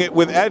we're doing it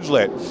with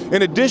edge-lit.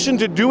 In addition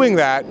to doing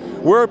that,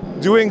 we're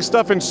doing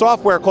stuff in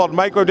software called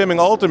Micro Dimming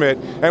Ultimate,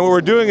 and what we're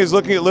doing is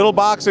looking at little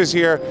boxes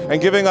here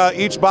and giving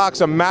each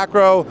box a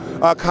macro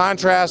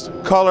contrast,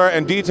 color,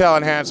 and detail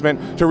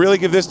enhancement to really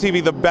give this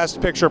TV the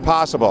best picture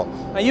possible.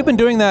 Now, you've been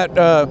doing that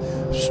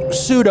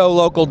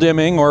pseudo-local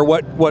dimming, or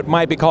what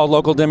might be called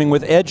local dimming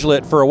with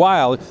edge-lit for a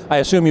while. I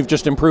assume you've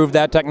just improved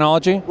that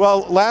technology?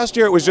 Well, last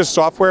year it was just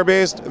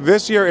software-based.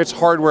 This year it's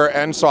hardware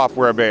and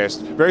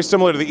software-based, very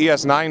similar to the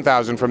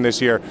ES9000 from this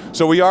year.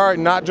 So we are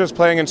not just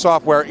playing in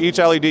software. Each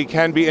LED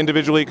can be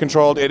individually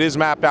controlled. It is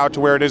mapped out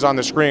to where it is on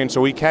the screen, so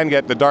we can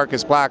get the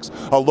darkest blacks,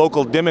 a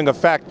local dimming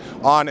effect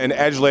on an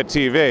edge-lit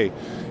TV.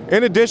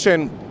 In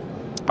addition,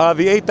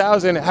 the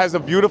 8000 has a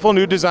beautiful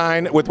new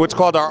design with what's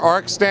called our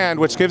arc stand,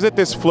 which gives it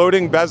this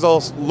floating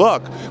bezel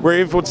look, where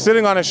if it's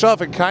sitting on a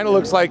shelf, it kind of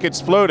looks like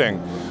it's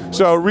floating.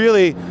 So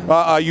really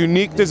a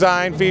unique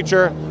design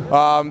feature,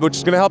 which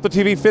is going to help the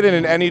TV fit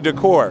in any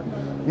decor.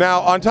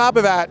 Now, on top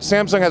of that,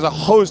 Samsung has a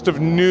host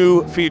of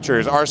new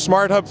features. Our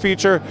Smart Hub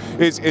feature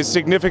is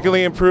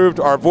significantly improved.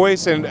 Our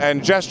voice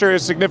and gesture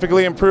is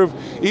significantly improved.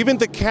 Even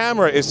the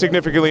camera is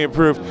significantly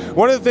improved.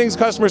 One of the things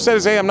customers said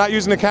is, hey, I'm not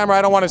using the camera,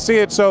 I don't want to see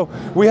it, so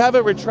we have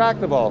it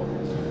retractable.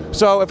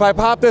 So if I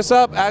pop this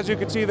up, as you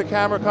can see, the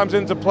camera comes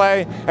into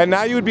play, and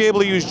now you would be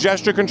able to use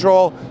gesture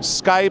control,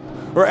 Skype,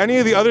 or any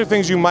of the other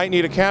things you might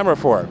need a camera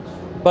for.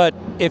 But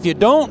if you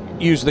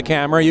don't use the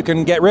camera, you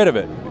can get rid of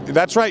it.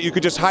 That's right. You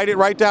could just hide it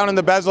right down in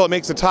the bezel. It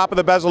makes the top of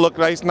the bezel look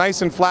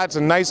nice and flat. It's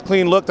a nice,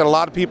 clean look that a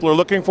lot of people are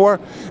looking for,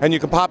 and you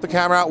can pop the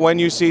camera out when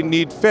you see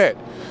need fit.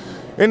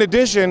 In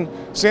addition,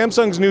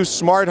 Samsung's new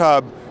Smart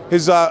Hub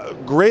has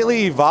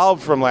greatly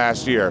evolved from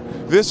last year.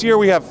 This year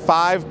we have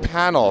 5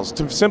 panels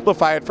to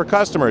simplify it for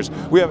customers.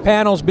 We have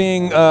panels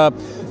being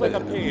like a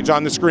page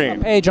on the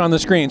screen. A page on the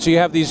screen. So you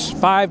have these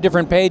 5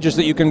 different pages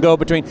that you can go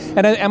between.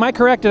 And am I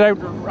correct? Did I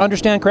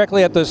understand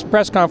correctly at this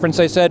press conference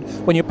they said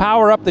when you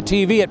power up the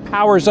TV, it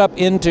powers up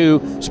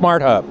into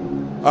Smart Hub?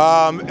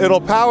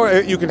 It'll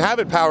power. You can have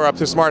it power up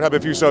to Smart Hub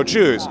if you so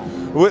choose.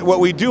 What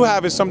we do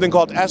have is something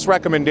called S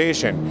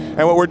recommendation,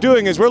 and what we're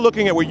doing is we're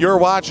looking at what you're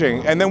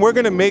watching, and then we're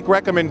going to make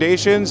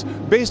recommendations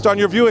based on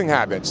your viewing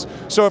habits.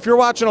 So if you're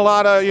watching a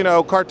lot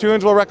of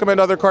cartoons, we'll recommend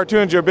other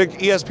cartoons. You're a big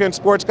ESPN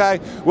sports guy,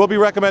 we'll be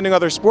recommending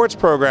other sports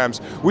programs.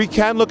 We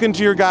can look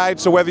into your guide,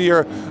 so whether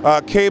you're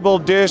cable,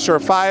 dish, or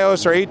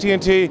Fios, or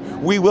AT&T,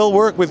 we will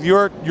work with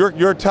your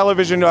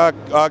television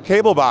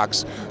cable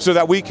box so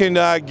that we can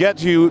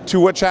get you to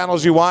what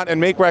channels you want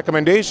and make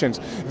recommendations.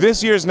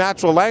 This year's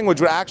natural language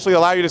would actually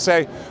allow you to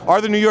say, are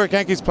the New York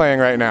Yankees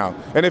playing right now?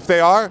 And if they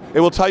are, it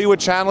will tell you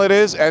what channel it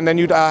is, and then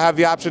you have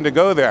the option to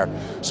go there.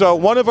 So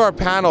one of our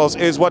panels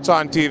is what's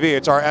on TV.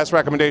 It's our S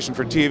recommendation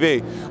for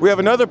TV. We have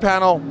another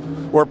panel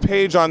or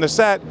page on the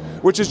set,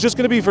 which is just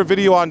going to be for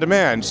video on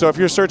demand. So if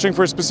you're searching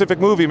for a specific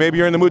movie, maybe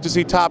you're in the mood to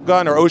see Top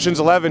Gun or Ocean's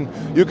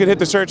 11, you can hit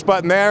the search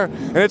button there,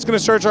 and it's going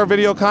to search our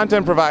video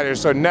content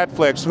providers, so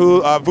Netflix,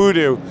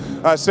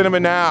 Vudu, Cinema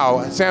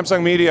Now,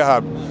 Samsung Media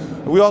Hub.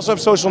 We also have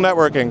social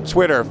networking,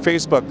 Twitter,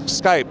 Facebook,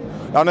 Skype,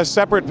 on a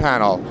separate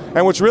panel.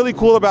 And what's really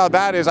cool about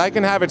that is I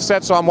can have it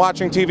set so I'm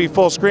watching TV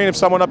full screen. If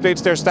someone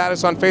updates their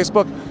status on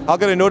Facebook, I'll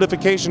get a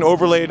notification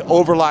overlaid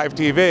over live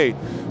TV.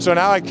 So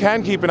now I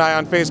can keep an eye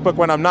on Facebook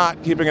when I'm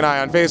not keeping an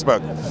eye on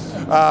Facebook.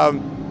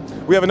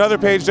 We have another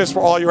page just for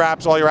all your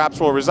apps. All your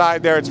apps will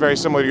reside there. It's very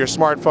similar to your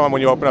smartphone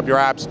when you open up your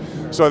apps.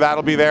 So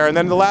that'll be there. And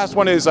then the last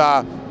one is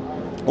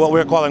what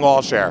we're calling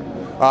All Share.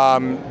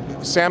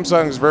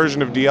 Samsung's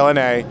version of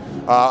DLNA,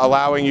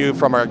 allowing you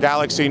from our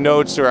Galaxy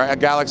Notes or our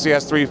Galaxy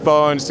S3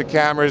 phones to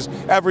cameras,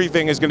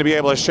 everything is going to be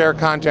able to share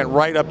content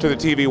right up to the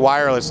TV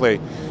wirelessly.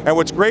 And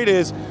what's great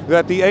is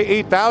that the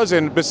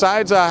A8000,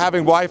 besides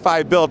having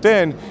Wi-Fi built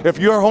in, if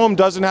your home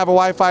doesn't have a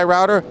Wi-Fi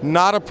router,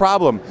 not a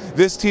problem.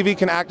 This TV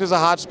can act as a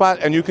hotspot,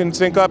 and you can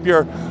sync up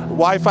your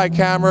Wi-Fi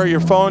camera, your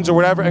phones or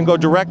whatever, and go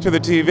direct to the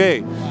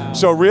TV.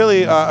 So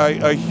really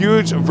a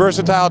huge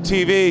versatile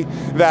TV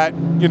that,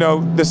 you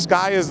know, the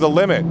sky is the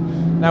limit.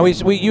 Now,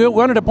 you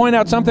wanted to point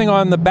out something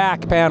on the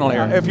back panel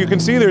here. If you can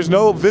see, there's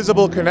no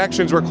visible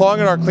connections. We're calling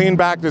it our clean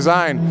back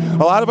design.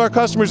 A lot of our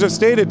customers have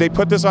stated they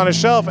put this on a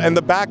shelf and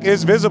the back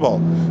is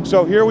visible.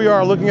 So here we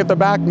are looking at the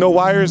back, no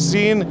wires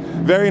seen,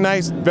 very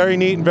nice, very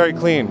neat, and very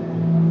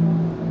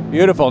clean.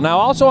 Beautiful. Now,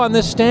 also on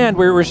this stand,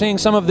 we're seeing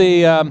some of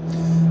the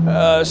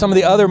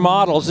other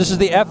models. This is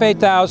the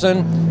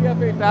F8000. The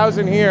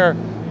F8000 here.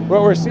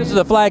 What we're seeing, this is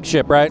the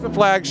flagship, right? It's the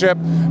flagship.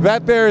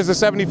 That there is the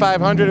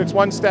 7500. It's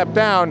one step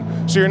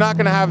down, so you're not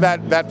going to have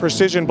that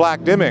precision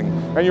black dimming.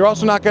 And you're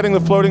also not getting the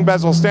floating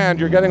bezel stand.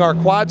 You're getting our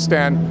quad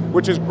stand,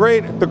 which is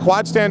great. The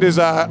quad stand is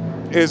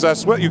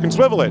you can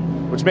swivel it,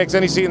 which makes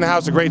any seat in the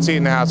house a great seat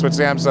in the house with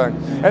Samsung.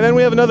 And then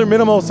we have another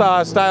minimal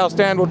style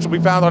stand, which will be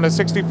found on the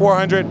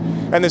 6400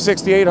 and the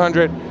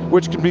 6800,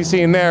 which can be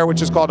seen there,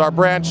 which is called our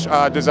branch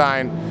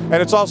design.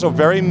 And it's also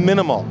very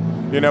minimal.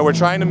 You know, we're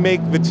trying to make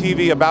the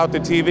TV about the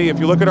TV. If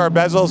you look at our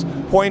bezels,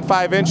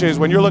 0.5 inches.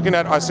 When you're looking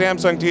at a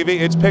Samsung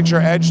TV, it's picture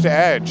edge to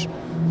edge.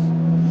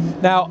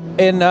 Now,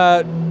 in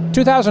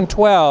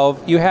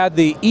 2012, you had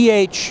the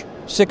EH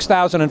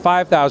 6000 and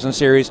 5000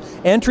 series,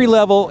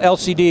 entry-level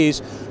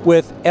LCDs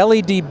with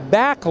LED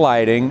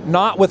backlighting,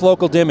 not with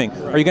local dimming.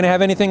 Are you going to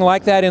have anything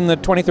like that in the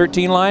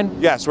 2013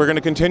 line? Yes, we're going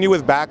to continue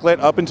with backlit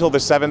up until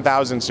the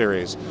 7000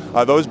 series.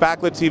 Those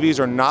backlit TVs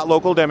are not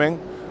local dimming.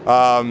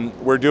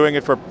 We're doing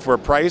it for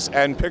price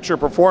and picture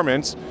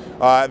performance.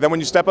 Then when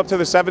you step up to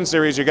the 7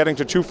 series, you're getting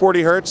to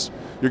 240 hertz.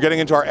 You're getting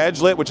into our edge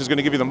lit, which is going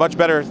to give you the much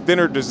better,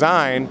 thinner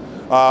design,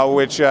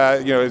 which you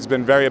know, has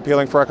been very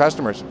appealing for our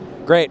customers.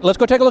 Great. Let's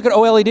go take a look at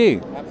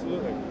OLED.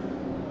 Absolutely.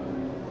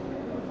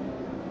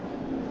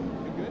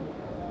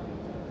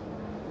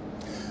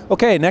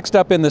 Okay, next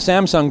up in the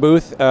Samsung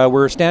booth,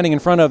 we're standing in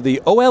front of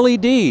the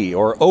OLED,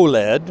 or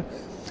OLED.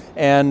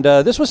 And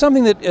this was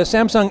something that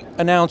Samsung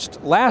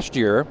announced last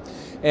year.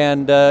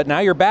 And now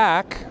you're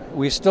back.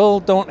 We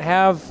still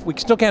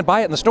can't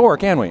buy it in the store,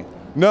 can we?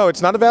 No,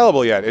 it's not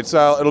available yet.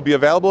 It'll be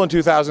available in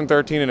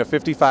 2013 in a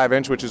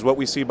 55-inch, which is what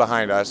we see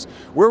behind us.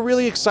 We're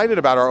really excited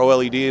about our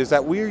OLED is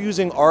that we're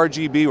using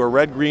RGB, or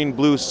red, green,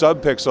 blue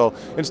subpixel,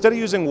 instead of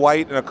using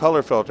white and a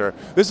color filter.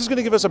 This is going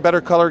to give us a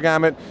better color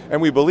gamut,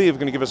 and we believe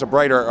going to give us a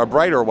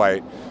brighter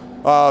white.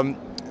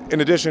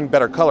 In addition,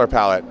 better color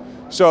palette.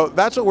 So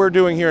that's what we're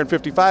doing here in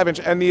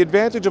 55-inch, and the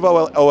advantage of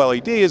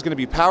OLED is going to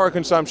be power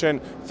consumption,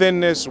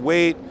 thinness,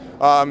 weight,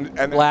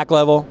 and black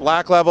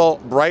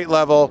level, bright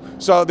level.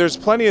 So there's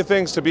plenty of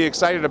things to be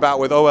excited about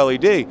with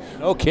OLED.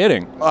 No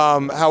kidding.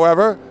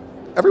 However,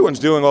 everyone's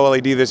doing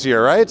OLED this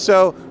year, right?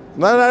 So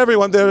not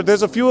everyone.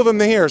 There's a few of them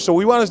here. So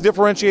we want to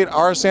differentiate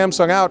our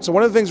Samsung out. So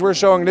one of the things we're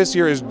showing this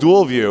year is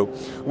dual view,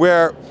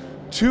 where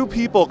two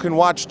people can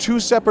watch two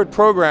separate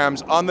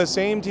programs on the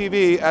same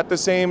TV at the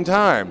same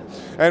time.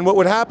 And what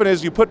would happen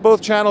is you put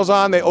both channels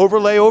on, they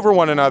overlay over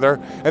one another,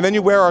 and then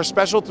you wear our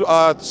special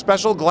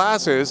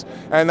glasses,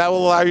 and that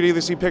will allow you to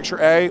either see picture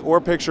A or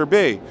picture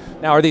B.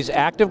 Now, are these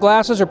active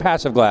glasses or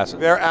passive glasses?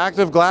 They're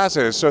active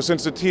glasses. So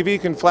since the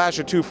TV can flash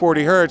at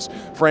 240 hertz,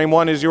 frame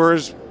 1 is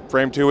yours,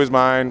 frame 2 is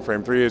mine,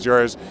 frame 3 is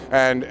yours,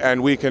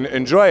 and we can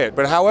enjoy it.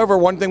 But however,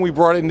 one thing we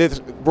brought in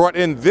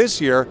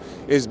this year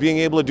is being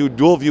able to do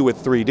dual view with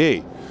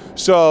 3D.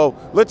 So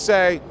let's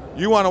say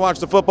you want to watch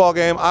the football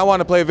game, I want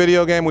to play a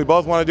video game, we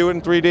both want to do it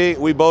in 3D,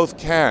 we both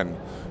can.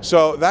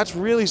 So that's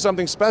really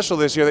something special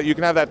this year, that you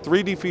can have that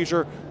 3D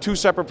feature, two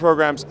separate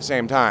programs,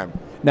 same time.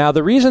 Now,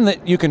 the reason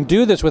that you can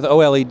do this with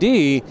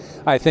OLED,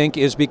 I think,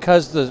 is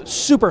because the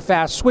super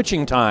fast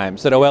switching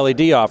times that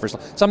OLED offers,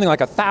 something like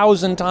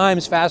 1,000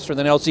 times faster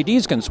than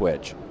LCDs can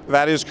switch.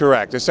 That is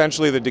correct.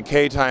 Essentially, the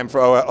decay time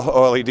for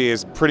OLED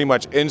is pretty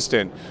much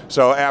instant.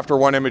 So after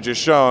one image is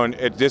shown,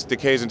 it just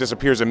decays and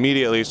disappears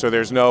immediately, so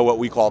there's no what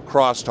we call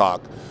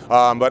crosstalk.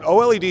 But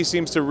OLED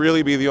seems to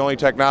really be the only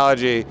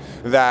technology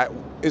that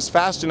is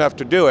fast enough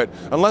to do it,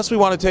 unless we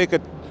want to take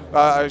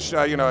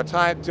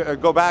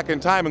go back in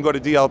time and go to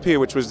DLP,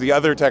 which was the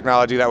other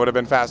technology that would have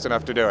been fast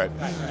enough to do it.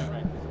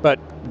 Right.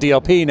 But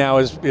DLP now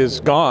is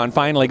gone,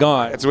 finally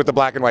gone. It's with the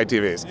black and white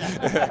TVs.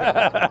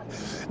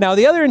 Now,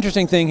 the other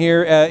interesting thing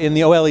here in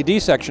the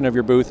OLED section of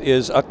your booth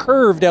is a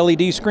curved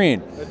LED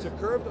screen. It's a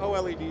curved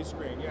OLED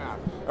screen, yeah.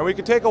 And we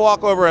can take a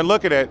walk over and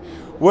look at it.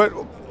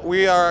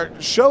 we are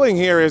showing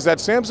here is that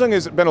Samsung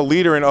has been a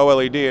leader in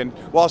OLED, and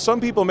while some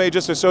people may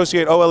just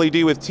associate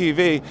OLED with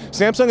TV,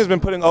 Samsung has been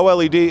putting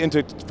OLED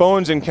into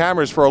phones and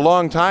cameras for a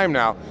long time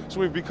now. So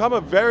we've become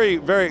a very,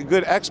 very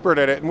good expert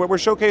at it. And what we're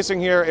showcasing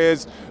here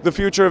is the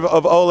future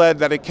of OLED,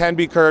 that it can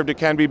be curved, it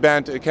can be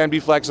bent, it can be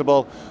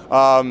flexible.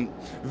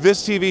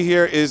 This TV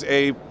here is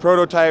a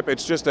prototype.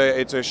 It's just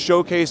it's a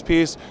showcase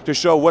piece to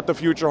show what the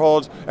future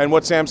holds and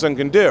what Samsung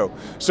can do.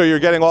 So you're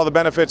getting all the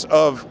benefits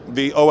of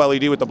the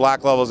OLED with the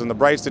black levels and the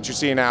brights that you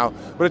see now,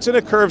 but it's in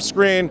a curved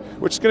screen,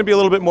 which is going to be a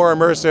little bit more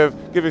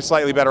immersive, give you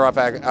slightly better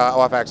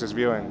off-axis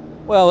viewing.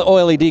 Well,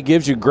 OLED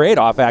gives you great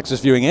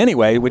off-axis viewing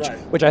anyway, which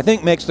I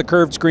think makes the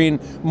curved screen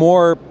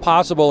more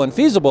possible and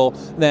feasible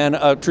than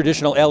a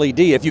traditional LED,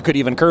 if you could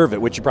even curve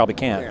it, which you probably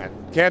can't.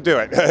 Can't do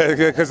it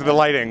because of the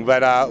lighting,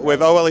 but with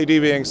OLED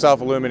being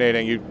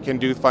self-illuminating, you can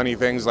do funny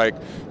things like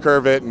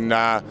curve it, and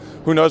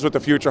who knows what the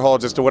future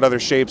holds as to what other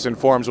shapes and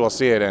forms we'll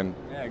see it in.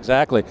 Yeah,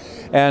 exactly.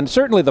 And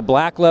certainly the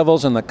black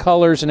levels and the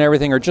colors and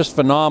everything are just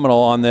phenomenal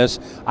on this.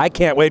 I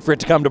can't wait for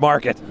it to come to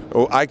market.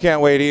 Oh, I can't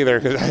wait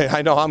either, because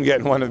I know I'm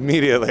getting one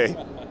immediately.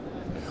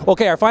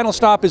 Okay, our final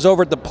stop is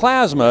over at the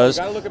plasmas.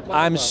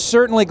 I'm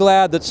certainly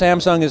glad that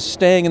Samsung is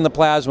staying in the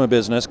plasma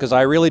business, because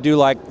I really do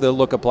like the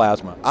look of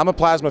plasma. I'm a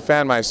plasma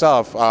fan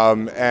myself,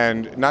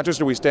 and not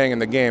just are we staying in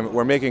the game,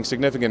 we're making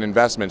significant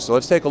investments. So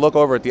let's take a look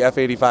over at the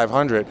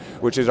F8500,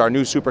 which is our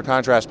new super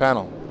contrast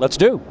panel. Let's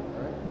do.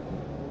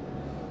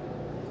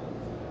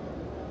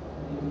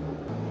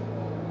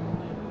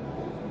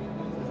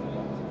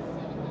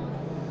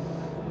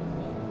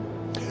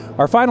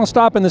 Our final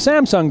stop in the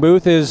Samsung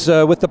booth is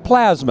with the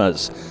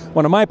plasmas,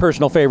 one of my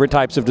personal favorite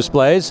types of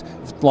displays,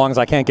 as long as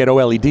I can't get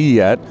OLED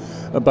yet.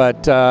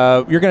 But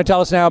you're going to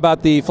tell us now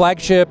about the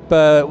flagship,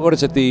 what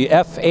is it, the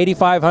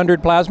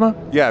F8500 plasma?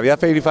 Yeah, the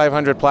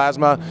F8500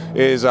 plasma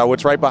is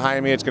what's right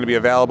behind me. It's going to be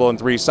available in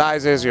 3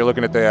 sizes. You're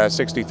looking at the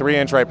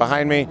 63-inch right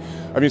behind me.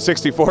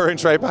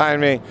 64-inch right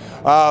behind me.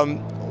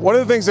 One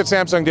of the things that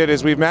Samsung did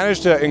is we've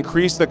managed to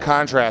increase the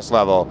contrast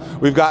level.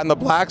 We've gotten the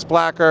blacks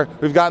blacker,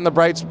 we've gotten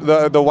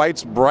the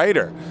whites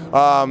brighter.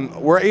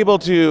 We're able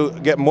to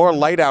get more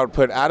light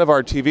output out of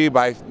our TV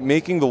by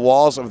making the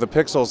walls of the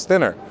pixels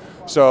thinner.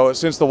 So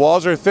since the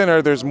walls are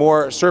thinner, there's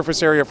more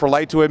surface area for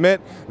light to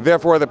emit,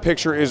 therefore the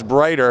picture is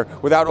brighter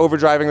without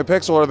overdriving the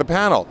pixel or the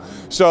panel.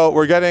 So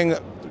we're getting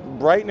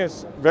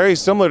brightness very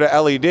similar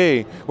to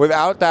LED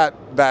without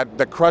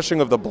the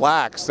crushing of the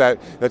blacks that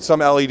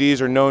some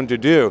LEDs are known to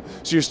do.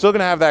 So you're still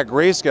going to have that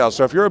grayscale.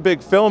 So if you're a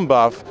big film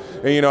buff,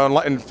 and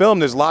in film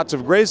there's lots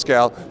of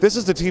grayscale, this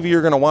is the TV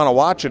you're going to want to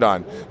watch it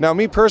on. Now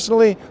me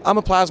personally, I'm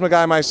a plasma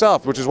guy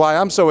myself, which is why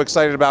I'm so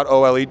excited about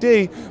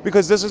OLED,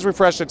 because this is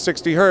refreshed at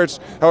 60 Hertz.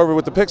 However,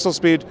 with the pixel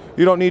speed,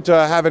 you don't need to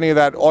have any of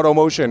that auto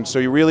motion. So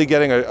you're really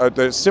getting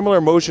a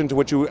similar motion to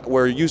what you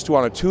were used to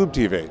on a tube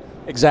TV.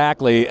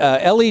 Exactly.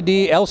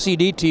 LED,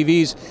 LCD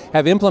TVs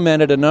have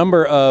implemented a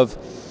number of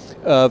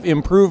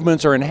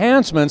improvements or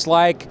enhancements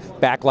like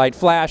backlight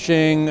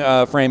flashing,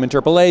 frame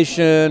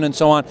interpolation, and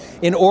so on,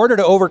 in order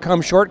to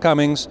overcome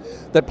shortcomings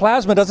that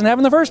plasma doesn't have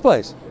in the first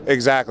place.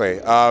 Exactly.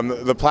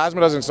 The plasma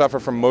doesn't suffer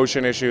from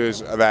motion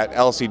issues that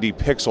LCD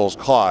pixels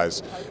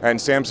cause, and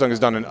Samsung has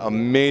done an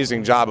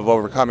amazing job of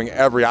overcoming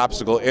every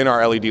obstacle in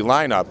our LED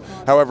lineup.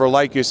 However,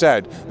 like you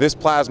said, this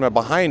plasma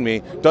behind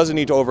me doesn't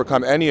need to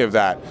overcome any of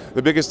that.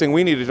 The biggest thing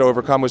we needed to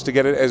overcome was to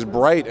get it as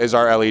bright as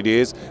our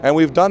LEDs, and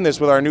we've done this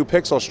with our new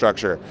pixel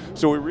structure.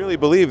 So we really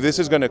believe this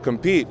is going to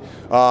compete,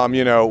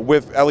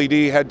 with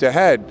LED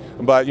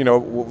head-to-head, but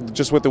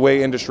just with the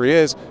way industry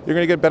is, you're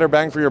going to get better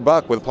bang for your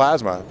buck with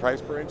plasma. Price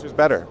per inch is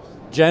better.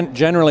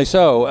 Generally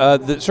so.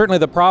 Certainly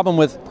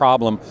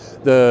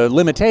the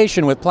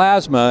limitation with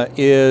plasma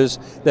is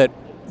that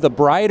the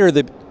brighter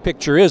the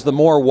picture is, the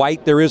more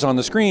white there is on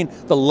the screen,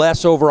 the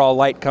less overall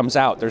light comes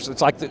out.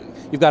 It's like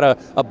you've got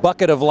a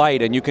bucket of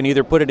light, and you can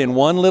either put it in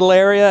one little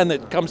area and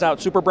it comes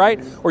out super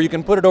bright, or you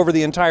can put it over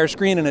the entire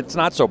screen and it's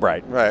not so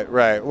bright.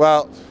 Right.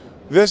 Well,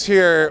 this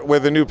here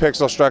with the new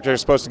pixel structure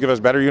is supposed to give us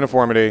better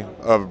uniformity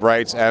of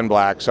brights and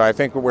blacks. So I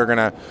think we're going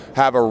to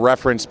have a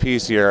reference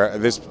piece here.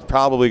 This is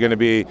probably going to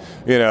be,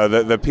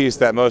 the piece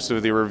that most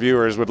of the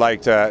reviewers would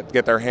like to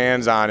get their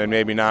hands on and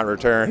maybe not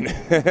return.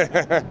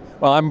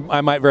 Well,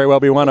 I might very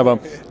well be one of them.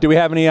 Do we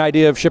have any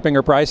idea of shipping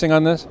or pricing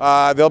on this?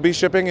 They'll be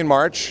shipping in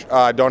March.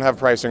 Don't have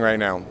pricing right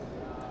now.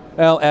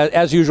 Well,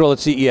 as usual at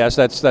CES,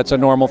 that's a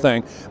normal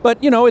thing. But,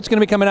 it's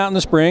going to be coming out in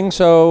the spring,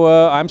 so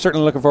I'm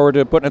certainly looking forward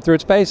to putting it through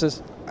its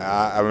paces.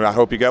 I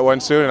hope you get one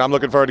soon, and I'm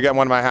looking forward to getting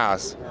one in my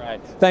house. All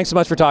right. Thanks so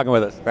much for talking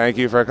with us. Thank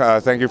you for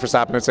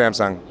stopping at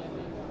Samsung.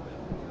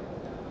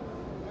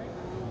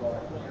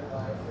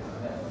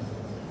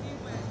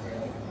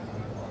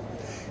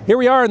 Here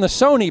we are in the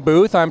Sony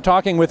booth. I'm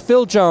talking with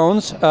Phil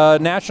Jones,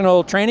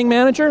 National Training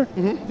Manager.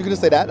 Mm-hmm. You can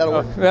just say that. That'll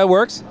work. That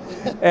works.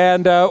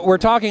 And we're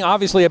talking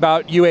obviously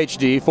about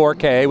UHD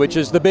 4K, which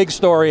is the big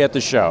story at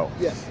the show.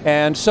 Yes.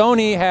 And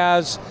Sony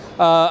has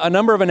a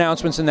number of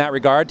announcements in that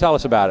regard. Tell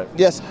us about it.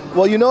 Yes.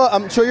 Well, you know,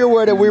 I'm sure you're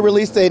aware that we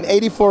released an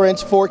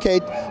 84-inch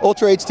 4K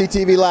Ultra HD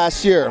TV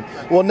last year.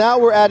 Well, now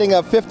we're adding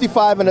a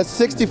 55 and a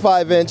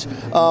 65-inch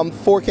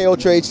 4K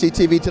Ultra HD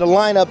TV to the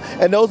lineup,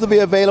 and those will be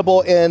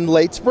available in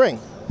late spring.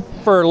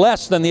 For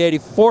less than the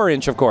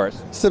 84-inch, of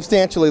course.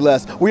 Substantially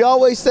less. We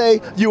always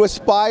say you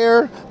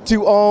aspire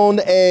to own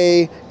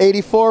a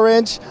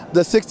 84-inch.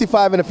 The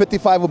 65 and the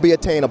 55 will be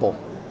attainable.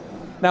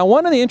 Now,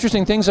 one of the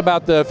interesting things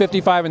about the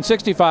 55 and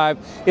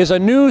 65 is a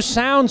new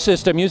sound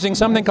system using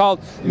something called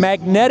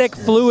magnetic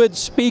fluid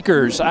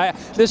speakers.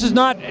 This is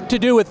not to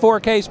do with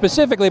 4K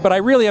specifically, but I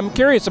really am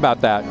curious about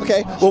that.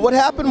 Okay. Well, what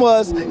happened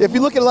was, if you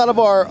look at a lot of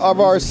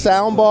our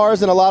sound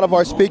bars and a lot of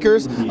our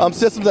speakers,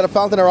 systems that are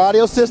found in our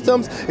audio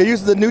systems, it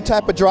uses a new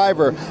type of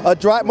driver.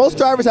 Most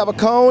drivers have a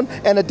cone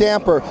and a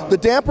damper. The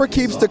damper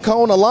keeps the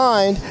cone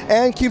aligned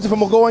and keeps it from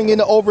going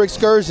into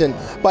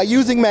overexcursion. By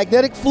using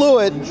magnetic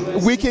fluid,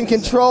 we can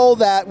control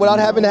that without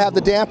having to have the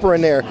damper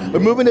in there.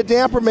 Removing the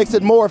damper makes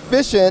it more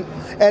efficient,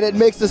 and it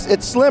makes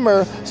it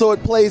slimmer, so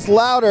it plays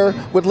louder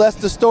with less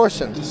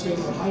distortion.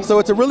 So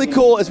it's a really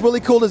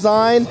cool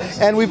design,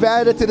 and we've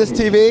added it to this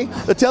TV.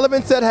 The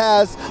television set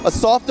has a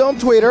soft dome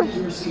tweeter,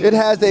 it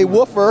has a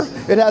woofer,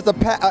 it has a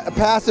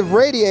passive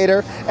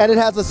radiator, and it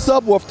has a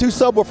subwoofer, 2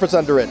 subwoofers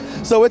under it.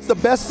 So it's the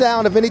best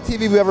sound of any TV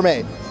we've ever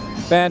made.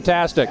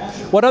 Fantastic.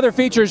 What other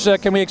features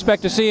can we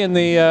expect to see in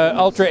the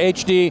Ultra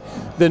HD,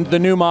 the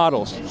new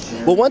models?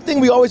 Well, one thing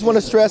we always want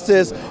to stress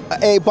is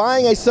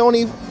buying a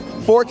Sony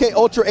 4K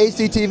Ultra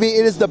HD TV,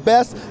 it is the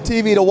best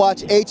TV to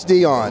watch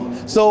HD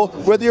on. So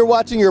whether you're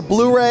watching your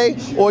Blu-ray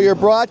or your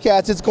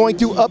broadcast, it's going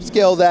to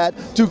upscale that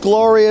to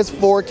glorious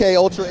 4K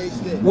Ultra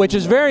HD. Which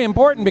is very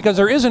important because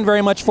there isn't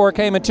very much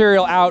 4K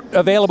material out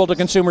available to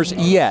consumers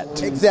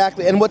yet.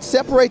 Exactly, and what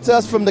separates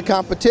us from the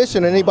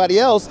competition and anybody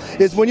else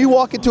is when you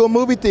walk into a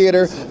movie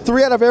theater,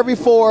 3 out of every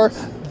 4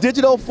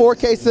 digital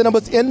 4K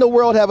cinemas in the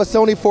world have a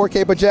Sony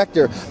 4K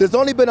projector. There's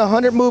only been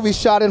 100 movies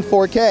shot in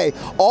 4K.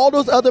 All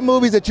those other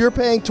movies that you're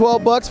paying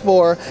 $12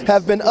 for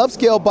have been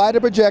upscaled by the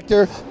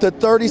projector to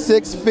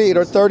 36 feet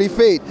or 30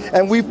 feet.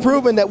 And we've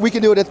proven that we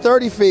can do it at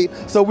 30 feet,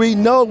 so we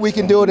know we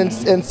can do it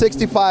in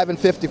 65 and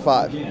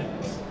 55.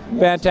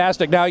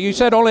 Fantastic. Now, you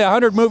said only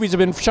 100 movies have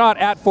been shot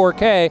at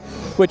 4K,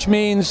 which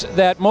means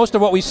that most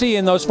of what we see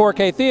in those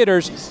 4K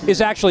theaters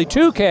is actually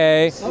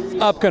 2K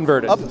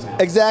up-converted.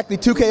 Exactly,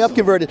 2K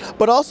up-converted.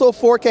 But also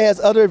 4K has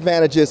other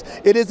advantages.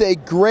 It is a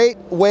great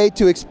way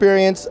to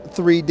experience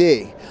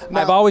 3D.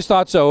 Now, I've always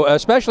thought so,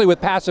 especially with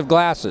passive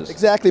glasses.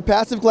 Exactly,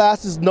 passive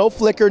glasses, no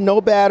flicker,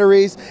 no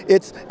batteries.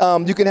 It's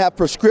you can have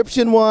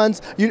prescription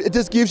ones. It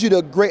just gives you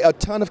a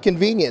ton of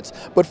convenience.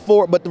 But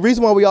the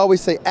reason why we always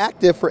say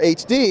active for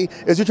HD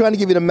is you're trying to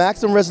give you the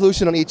maximum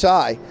resolution on each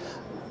eye.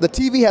 The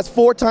TV has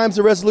 4 times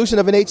the resolution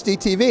of an HD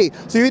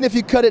TV. So even if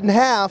you cut it in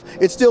half,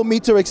 it still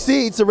meets or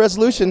exceeds the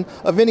resolution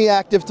of any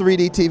active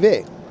 3D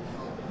TV.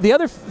 The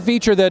other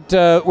feature that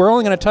we're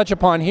only going to touch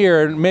upon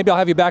here, and maybe I'll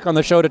have you back on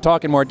the show to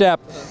talk in more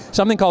depth,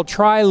 something called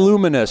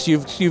Triluminous.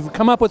 You've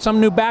come up with some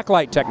new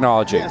backlight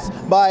technology. Yes,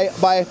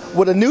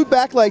 with a new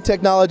backlight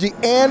technology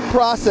and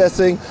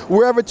processing,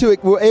 we're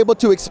able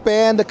to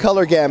expand the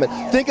color gamut.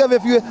 Think of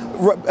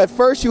at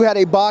first you had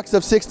a box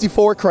of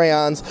 64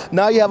 crayons,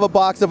 now you have a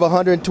box of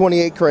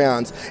 128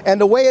 crayons. And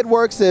the way it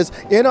works is,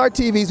 in our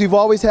TVs, we've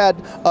always had,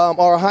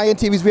 our high-end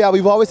TVs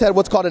we've always had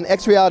what's called an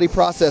X-Reality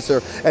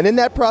processor. And in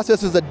that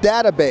processor is a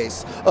database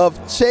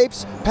of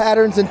shapes,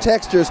 patterns, and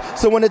textures.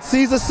 So when it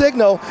sees a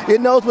signal,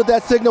 it knows what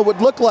that signal would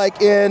look like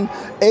in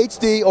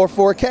HD or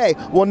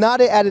 4K. Well, now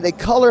they added a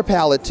color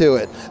palette to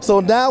it.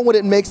 So now when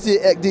it makes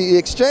the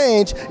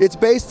exchange, it's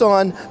based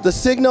on the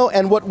signal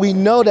and what we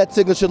know that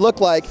signal should look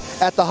like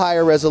at the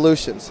higher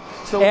resolutions.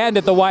 And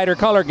at the wider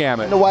color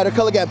gamut. The wider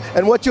color gamut.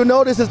 And what you'll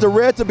notice is the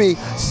red to be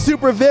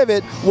super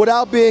vivid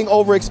without being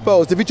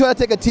overexposed. If you try to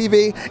take a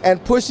TV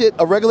and push it,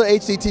 a regular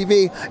HD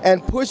TV,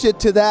 and push it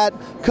to that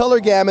color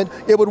gamut,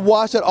 it would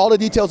wash out all the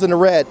details in the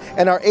red.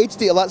 And our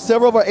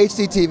several of our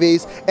HD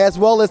TVs, as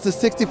well as the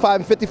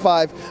 65 and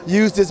 55,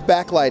 use this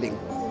backlighting.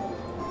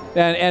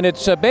 And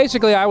it's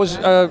basically, I was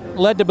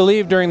led to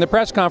believe during the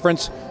press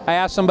conference, I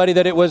asked somebody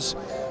that it was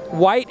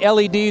white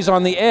LEDs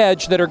on the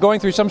edge that are going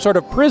through some sort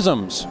of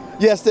prisms.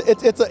 Yes,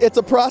 it's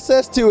a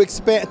process to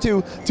expand,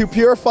 to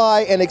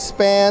purify and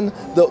expand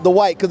the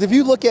white. Because if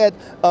you look at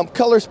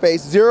color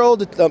space, 0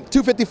 to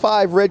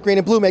 255 red, green,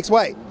 and blue makes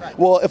white. Right.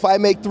 Well, if I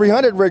make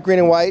 300 red, green,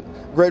 and white,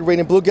 red, green,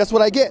 and blue, guess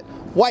what I get?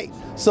 White.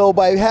 So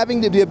by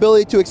having the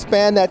ability to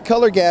expand that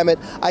color gamut,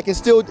 I can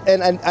still,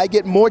 and I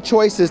get more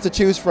choices to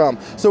choose from.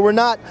 So we're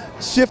not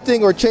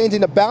shifting or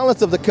changing the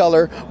balance of the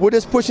color, we're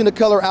just pushing the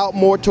color out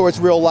more towards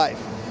real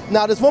life.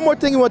 Now, there's one more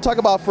thing we want to talk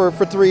about for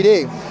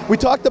 3D. We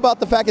talked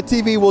about the fact that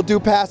TV will do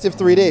passive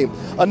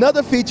 3D.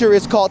 Another feature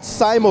is called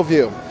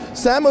Simulview.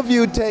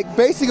 Simulview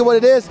basically what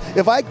it is,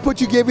 if I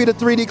give you the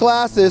 3D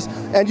glasses,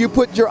 and you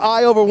put your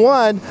eye over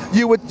one,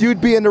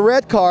 you'd be in the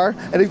red car,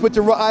 and if you put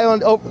your eye on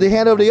the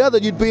hand over the other,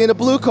 you'd be in a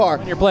blue car.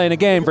 When you're playing a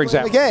game, for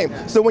example. A game.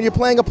 So when you're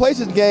playing a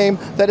PlayStation game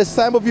that is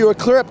simulview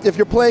equipped, if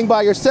you're playing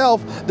by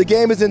yourself, the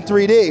game is in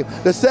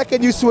 3D. The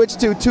second you switch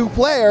to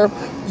two-player,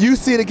 you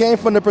see the game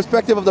from the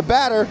perspective of the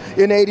batter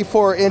in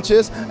 84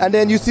 inches, and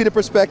then you see the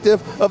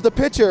perspective of the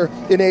pitcher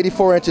in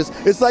 84 inches.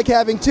 It's like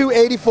having two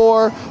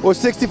 84 or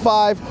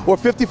 65 or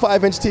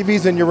 55-inch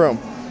TVs in your room.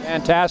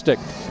 Fantastic.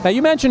 Now,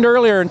 you mentioned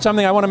earlier, and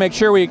something I want to make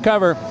sure we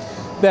cover,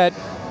 that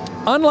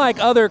unlike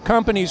other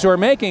companies who are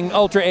making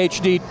Ultra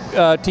HD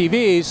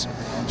TVs,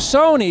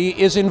 Sony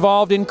is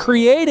involved in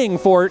creating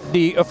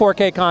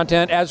 4K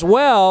content as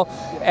well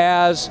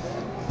as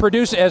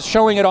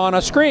showing it on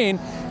a screen.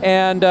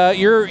 And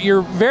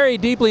you're very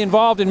deeply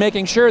involved in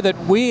making sure that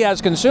we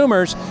as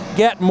consumers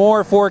get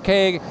more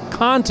 4K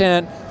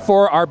content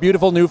for our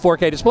beautiful new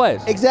 4K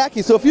displays.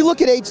 Exactly. So if you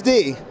look at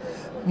HD,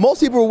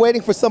 most people were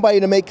waiting for somebody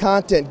to make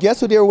content.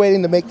 Guess who they were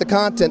waiting to make the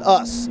content?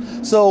 Us.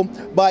 So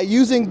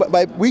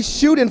we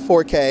shoot in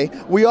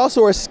 4K, we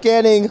also are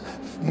scanning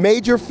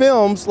major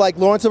films like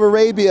Lawrence of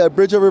Arabia,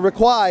 Bridge over River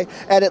Kwai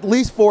at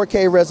least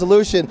 4K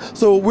resolution.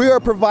 So we are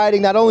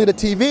providing not only the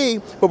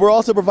TV, but we're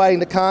also providing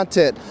the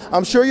content.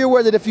 I'm sure you're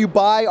aware that if you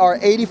buy our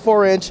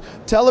 84-inch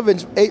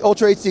television,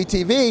 Ultra HD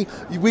TV,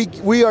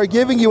 we are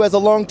giving you as a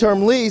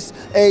long-term lease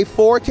a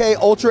 4K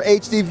Ultra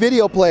HD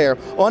video player.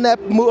 On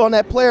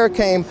that player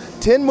came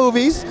 10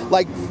 movies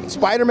like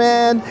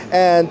Spider-Man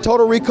and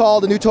Total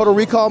Recall, the new Total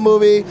Recall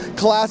movie,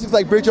 classics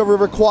like Bridge over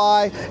River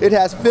Kwai. It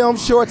has film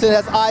shorts, and it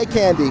has eye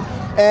candy.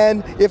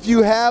 And if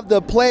you have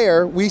the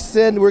player, we're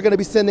going to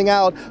be sending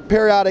out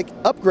periodic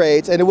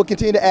upgrades, and it will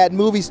continue to add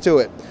movies to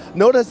it.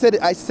 Notice that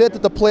I said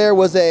that the player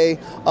was a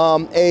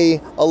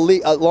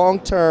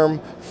long-term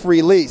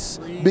free lease,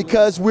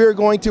 because we're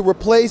going to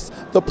replace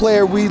the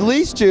player we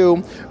leased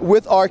you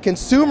with our new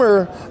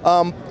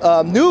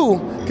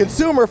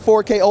consumer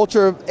 4K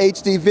Ultra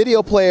HD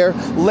video player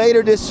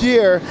later this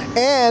year,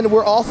 and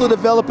we're also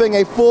developing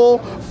a full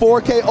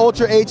 4K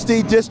Ultra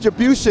HD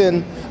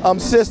distribution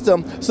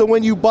system. So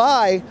when you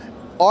buy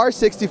our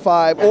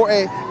 65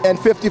 and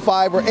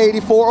 55 or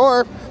 84,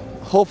 or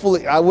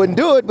hopefully, I wouldn't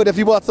do it, but if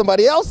you bought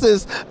somebody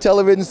else's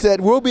television set,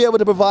 we'll be able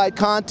to provide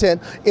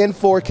content in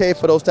 4K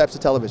for those types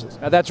of televisions.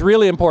 Now that's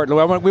really important.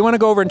 We want to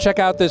go over and check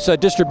out this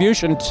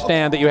distribution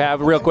stand that you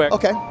have real quick.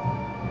 Okay.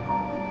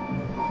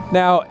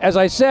 Now, as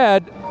I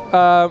said,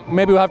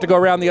 maybe we'll have to go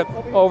around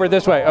over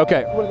this way.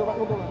 Okay.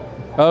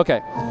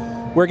 Okay.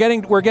 We're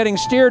getting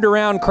steered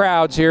around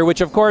crowds here,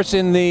 which of course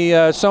in the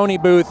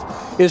Sony booth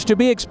is to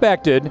be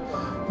expected,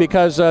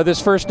 because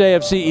this first day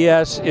of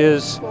CES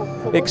is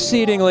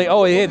exceedingly.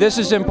 Oh, hey, this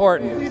is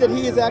important. You see that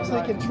he is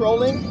actually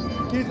controlling.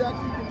 He's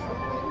actually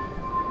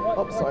controlling.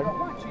 Oh, sorry.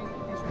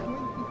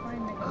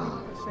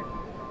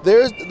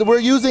 We're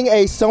using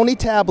a Sony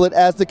tablet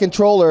as the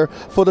controller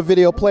for the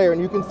video player, and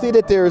you can see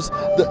that there's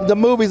the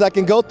movies I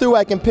can go through.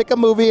 I can pick a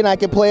movie and I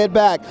can play it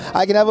back.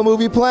 I can have a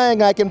movie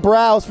playing. I can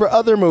browse for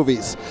other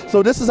movies.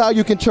 So this is how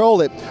you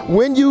control it.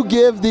 When you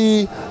give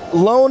the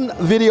loan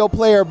video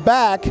player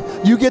back,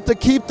 you get to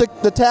keep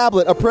the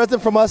tablet, a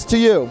present from us to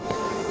you.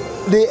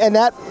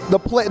 The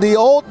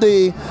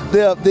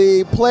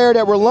player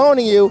that we're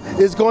loaning you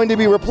is going to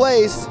be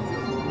replaced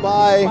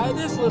by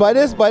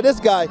this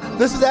guy.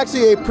 This is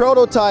actually a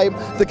prototype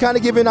to kind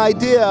of give you an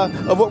idea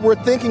of what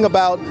we're thinking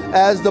about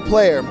as the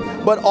player.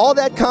 But all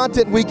that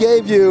content we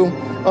gave you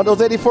on those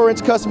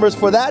 84-inch customers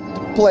for that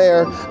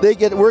player,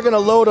 we're going to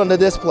load onto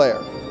this player.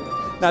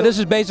 Now this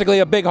is basically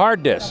a big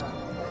hard disk.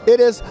 It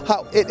is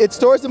how it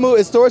stores the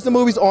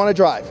movies on a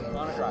drive.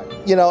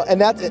 You know,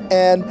 and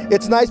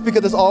it's nice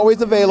because it's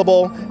always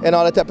available and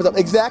all that type of stuff.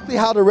 Exactly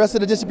how the rest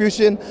of the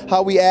distribution,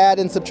 how we add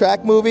and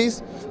subtract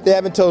movies, they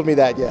haven't told me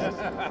that yet.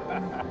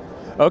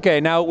 Okay,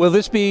 now will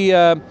this be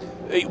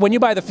when you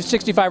buy the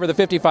 65 or the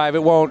 55?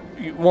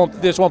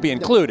 This won't be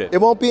included.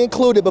 It won't be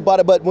included,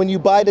 but when you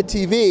buy the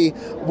TV,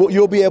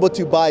 you'll be able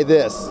to buy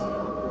this.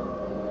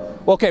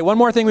 Okay, one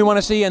more thing we want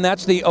to see, and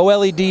that's the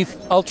OLED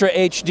Ultra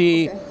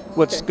HD. Okay.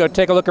 Let's go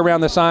take a look around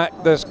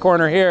this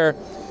corner here,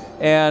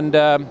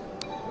 and.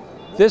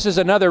 This is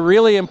another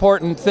really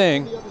important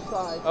thing.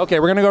 Okay,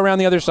 we're going to go around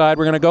the other side.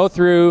 We're going to go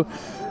through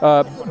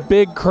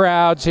big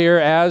crowds here.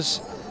 As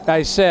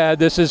I said,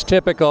 this is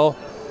typical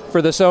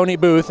for the Sony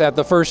booth at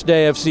the first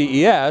day of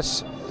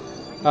CES.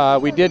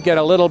 We did get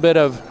a little bit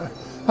of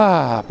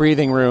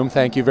breathing room,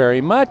 thank you very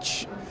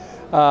much.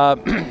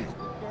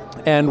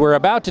 And we're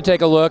about to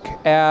take a look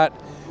at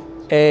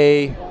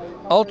an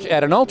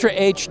Ultra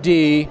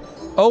HD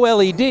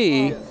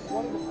OLED.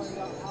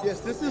 Yes,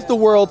 this is the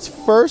world's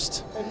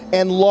first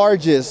and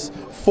largest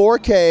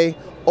 4K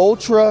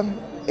Ultra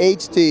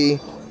HD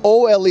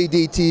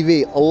OLED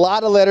TV. A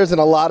lot of letters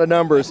and a lot of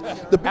numbers.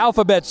 The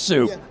alphabet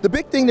soup. The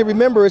big thing to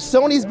remember is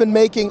Sony's been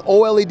making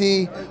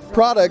OLED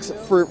products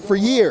for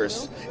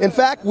years. In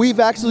fact,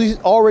 we've actually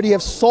already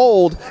have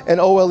sold an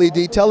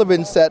OLED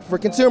television set for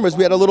consumers.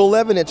 We had a little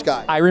 11-inch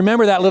guy. I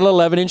remember that little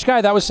 11-inch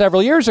guy. That was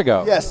several years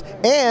ago. Yes,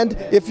 and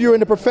if you're in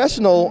the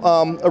professional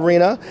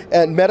arena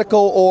and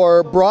medical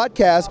or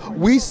broadcast,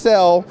 we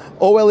sell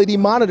OLED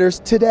monitors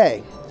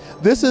today.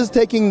 This is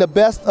taking the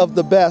best of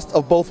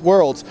both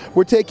worlds.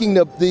 We're taking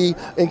the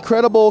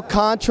incredible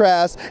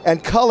contrast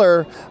and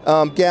color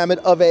gamut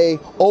of a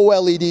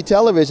OLED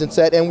television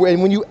set, and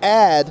when you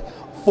add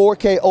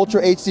 4K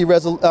Ultra HD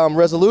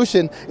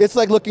resolution, it's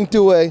like looking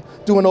through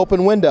an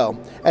open window.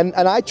 And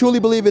I truly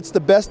believe it's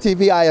the best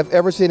TV I have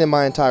ever seen in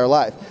my entire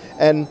life.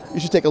 And you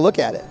should take a look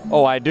at it.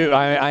 Oh, I do.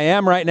 I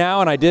am right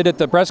now, and I did at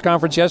the press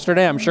conference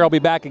yesterday. I'm sure I'll be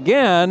back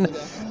again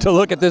to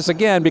look at this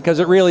again because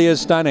it really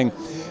is stunning.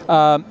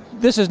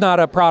 This is not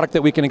a product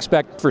that we can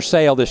expect for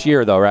sale this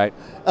year, though, right?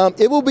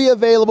 It will be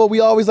available. We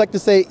always like to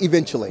say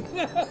eventually.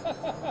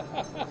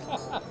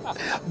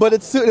 But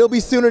it'll be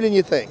sooner than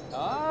you think.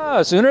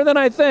 Ah, sooner than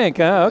I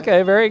think.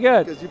 Okay, very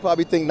good. Because you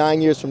probably think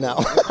 9 years from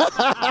now.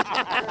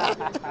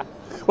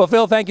 Well,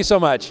 Phil, thank you so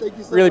much. Thank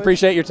you so really much.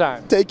 Appreciate your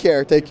time. Take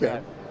care. Take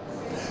care.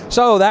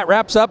 So that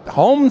wraps up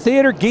Home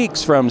Theater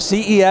Geeks from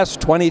CES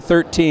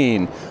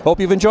 2013. Hope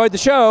you've enjoyed the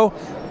show.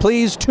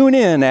 Please tune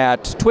in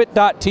at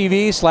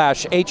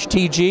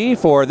twit.tv/HTG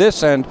for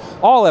this and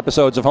all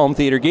episodes of Home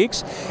Theater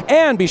Geeks.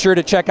 And be sure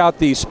to check out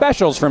the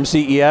specials from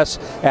CES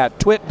at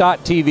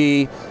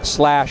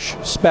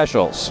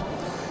twit.tv/specials.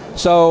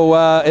 So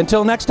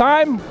until next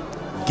time,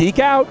 geek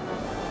out.